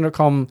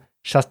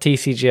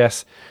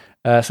patreon.com/TCGS.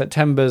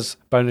 September's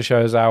bonus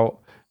show is out,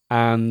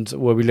 and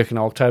we'll be looking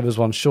at October's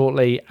one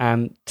shortly.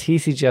 And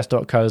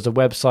tcgs.co is the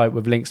website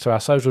with links to our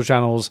social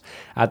channels,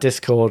 our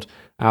Discord,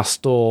 our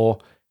store.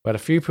 We had a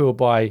few people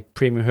buy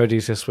premium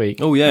hoodies this week.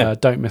 Oh, yeah.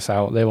 Don't miss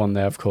out. They're on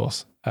there, of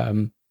course.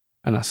 And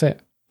that's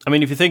it. I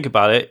mean, if you think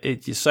about it,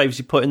 it saves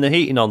you putting the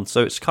heating on,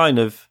 so it's kind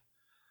of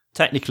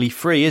technically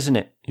free, isn't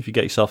it, if you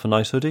get yourself a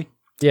nice hoodie?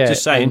 Yeah,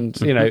 just saying.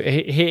 And,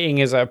 heating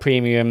is at a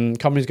premium.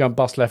 Companies go and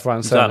bust left, right,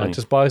 and centre. Exactly.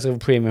 Just buy yourself a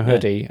premium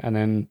hoodie, and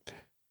then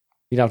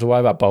you don't have to worry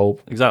about bulb.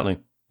 Exactly.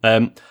 I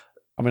mean,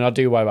 I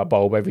do worry about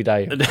bulb every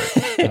day.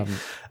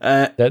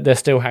 They're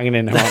still hanging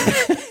in there, aren't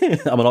they?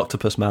 I'm an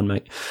octopus man,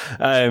 mate.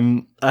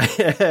 Well,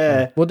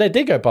 they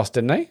did go bust,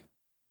 didn't they?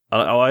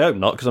 I hope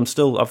not, because I've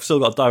still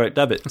got a direct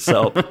debit set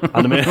up,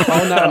 and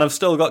and I've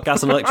still got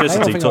gas and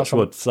electricity. Touch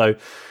wood. So.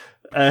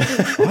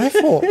 I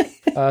thought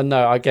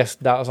no, I guess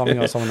that was something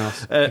else. Someone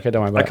else. Okay,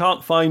 don't worry about it. I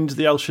can't find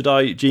the El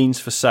Shaddai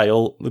jeans for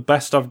sale. The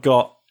best I've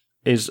got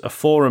is a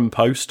forum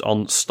post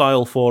on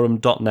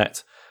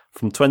styleforum.net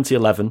from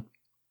 2011,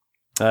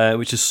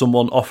 which is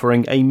someone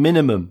offering a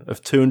minimum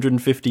of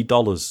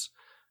 $250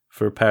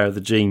 for a pair of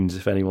the jeans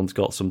if anyone's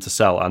got some to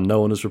sell, and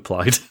no one has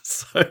replied.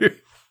 So,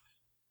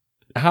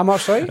 how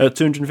much? Sorry,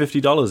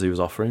 $250 he was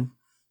offering.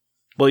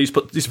 Well, he's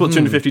put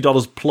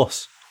 $250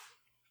 plus.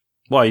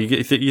 Why,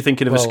 you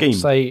thinking of a scheme?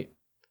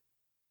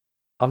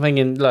 I'm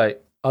thinking,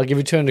 like, I'll give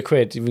you 200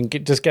 quid. You can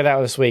just get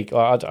out this week.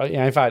 Or,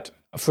 in fact,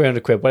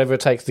 300 quid, whatever it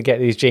takes to get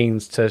these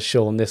jeans to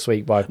Sean this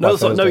week by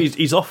Thursday.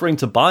 He's offering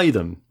to buy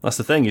them. That's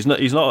the thing. He's not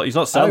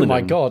selling them. Oh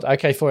my god.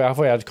 Okay, I thought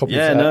you had copies.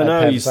 Yeah,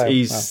 no.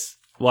 He's.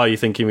 Why are you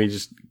thinking we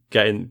just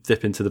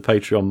dip into the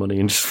Patreon money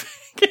and just?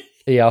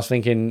 Yeah, I was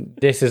thinking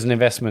this is an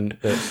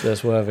investment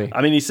that's worthy.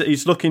 I mean,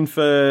 he's looking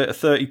for a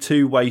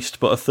 32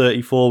 waist, but a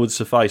 34 would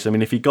suffice. I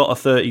mean, if you got a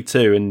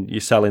 32 and you're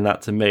selling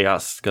that to me,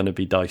 that's going to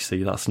be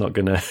dicey. That's not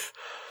going to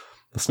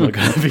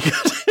be good.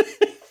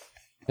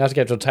 You have to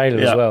get to a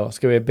tailor as well. It's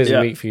going to be a busy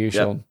week for you,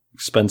 Sean.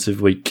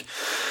 Expensive week.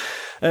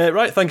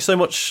 Right, thank you so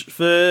much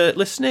for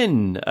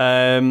listening.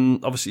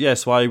 Obviously,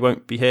 so I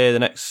won't be here the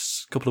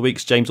next couple of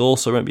weeks. James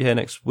also won't be here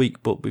next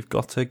week, but we've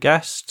got a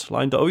guest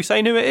lined up. Are we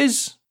saying who it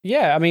is?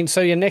 Yeah, I mean,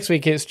 next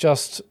week it's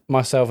just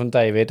myself and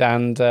David,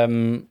 and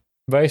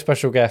very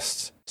special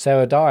guest,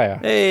 Sarah Dyer.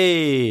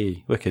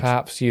 Hey, wicked.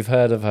 Perhaps you've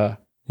heard of her.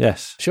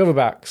 Yes. She'll be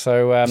back.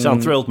 So, you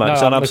sound thrilled, mate. You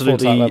sound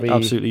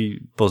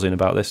absolutely buzzing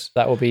about this.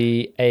 That will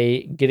be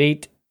a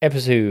great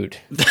episode.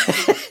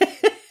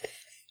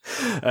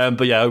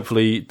 But yeah,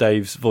 hopefully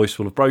Dave's voice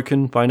will have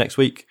broken by next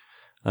week,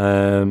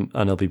 and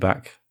he'll be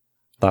back.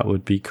 That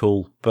would be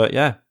cool. But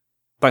yeah.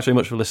 Thanks very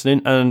much for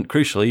listening, and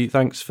crucially,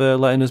 thanks for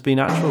letting us be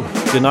natural.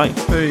 Good night.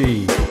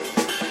 Hey.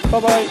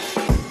 Bye-bye.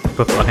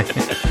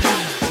 Bye-bye.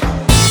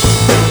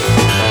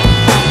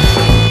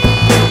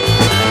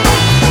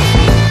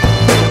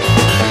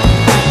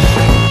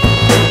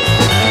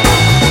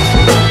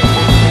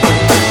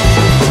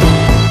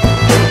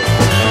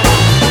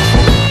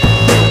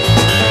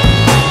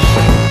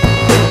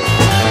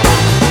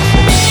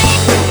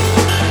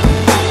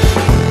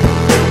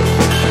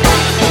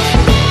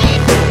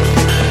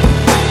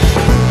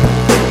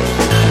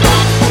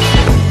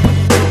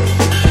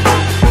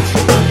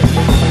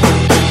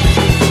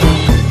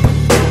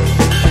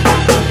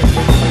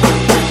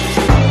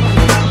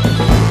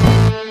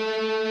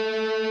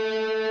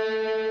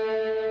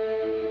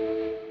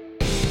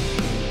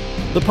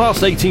 The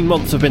past 18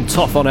 months have been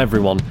tough on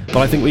everyone, but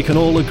I think we can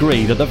all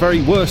agree that the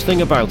very worst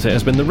thing about it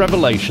has been the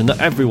revelation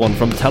that everyone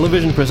from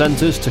television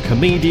presenters to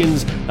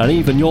comedians and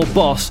even your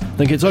boss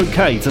think it's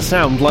okay to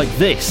sound like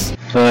this.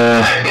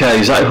 Okay,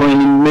 is that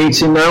everyone in the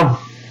meeting now?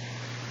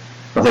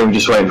 I think we're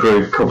just waiting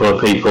for a couple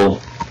of people.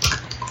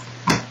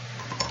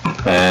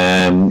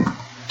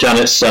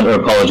 Janet sent her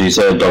apologies,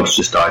 her dog's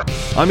just died.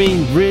 I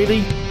mean,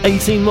 really?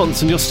 18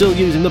 months and you're still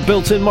using the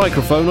built-in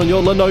microphone on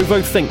your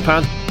Lenovo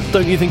ThinkPad?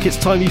 Don't you think it's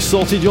time you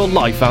sorted your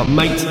life out,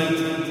 mate?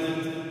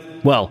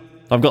 Well,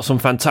 I've got some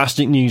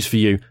fantastic news for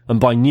you, and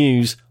by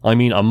news, I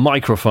mean a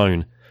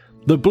microphone.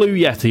 The Blue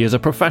Yeti is a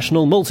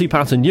professional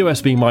multi-pattern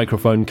USB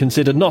microphone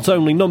considered not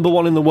only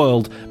 #1 in the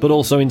world, but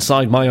also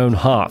inside my own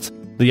heart.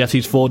 The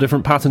Yeti's 4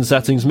 different pattern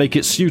settings make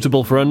it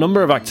suitable for a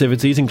number of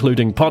activities,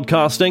 including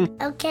podcasting,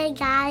 Okay,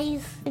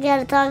 guys, we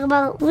gotta talk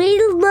about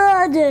real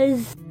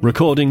murders.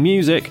 recording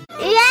music,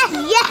 Yeah.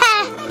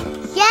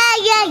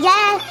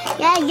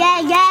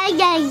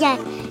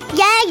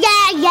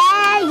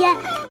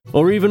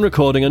 or even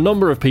recording a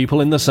number of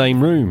people in the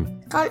same room.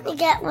 Can't you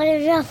get one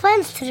of your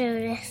friends to do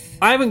this?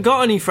 I haven't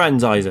got any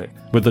friends, Isaac.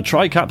 With the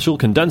tri-capsule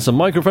condenser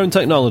microphone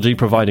technology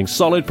providing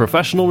solid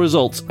professional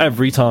results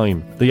every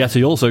time. The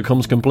Yeti also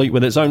comes complete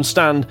with its own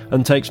stand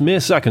and takes mere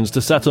seconds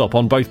to set up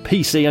on both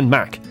PC and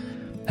Mac.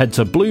 Head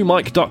to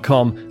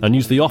bluemic.com and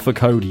use the offer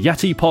code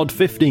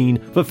YetiPod15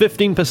 for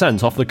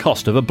 15% off the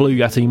cost of a Blue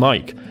Yeti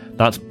mic.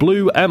 That's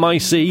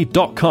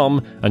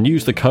bluemic.com and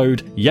use the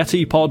code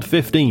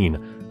YetiPod15.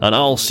 And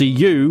I'll see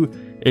you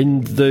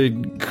in the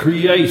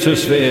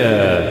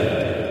Creatosphere.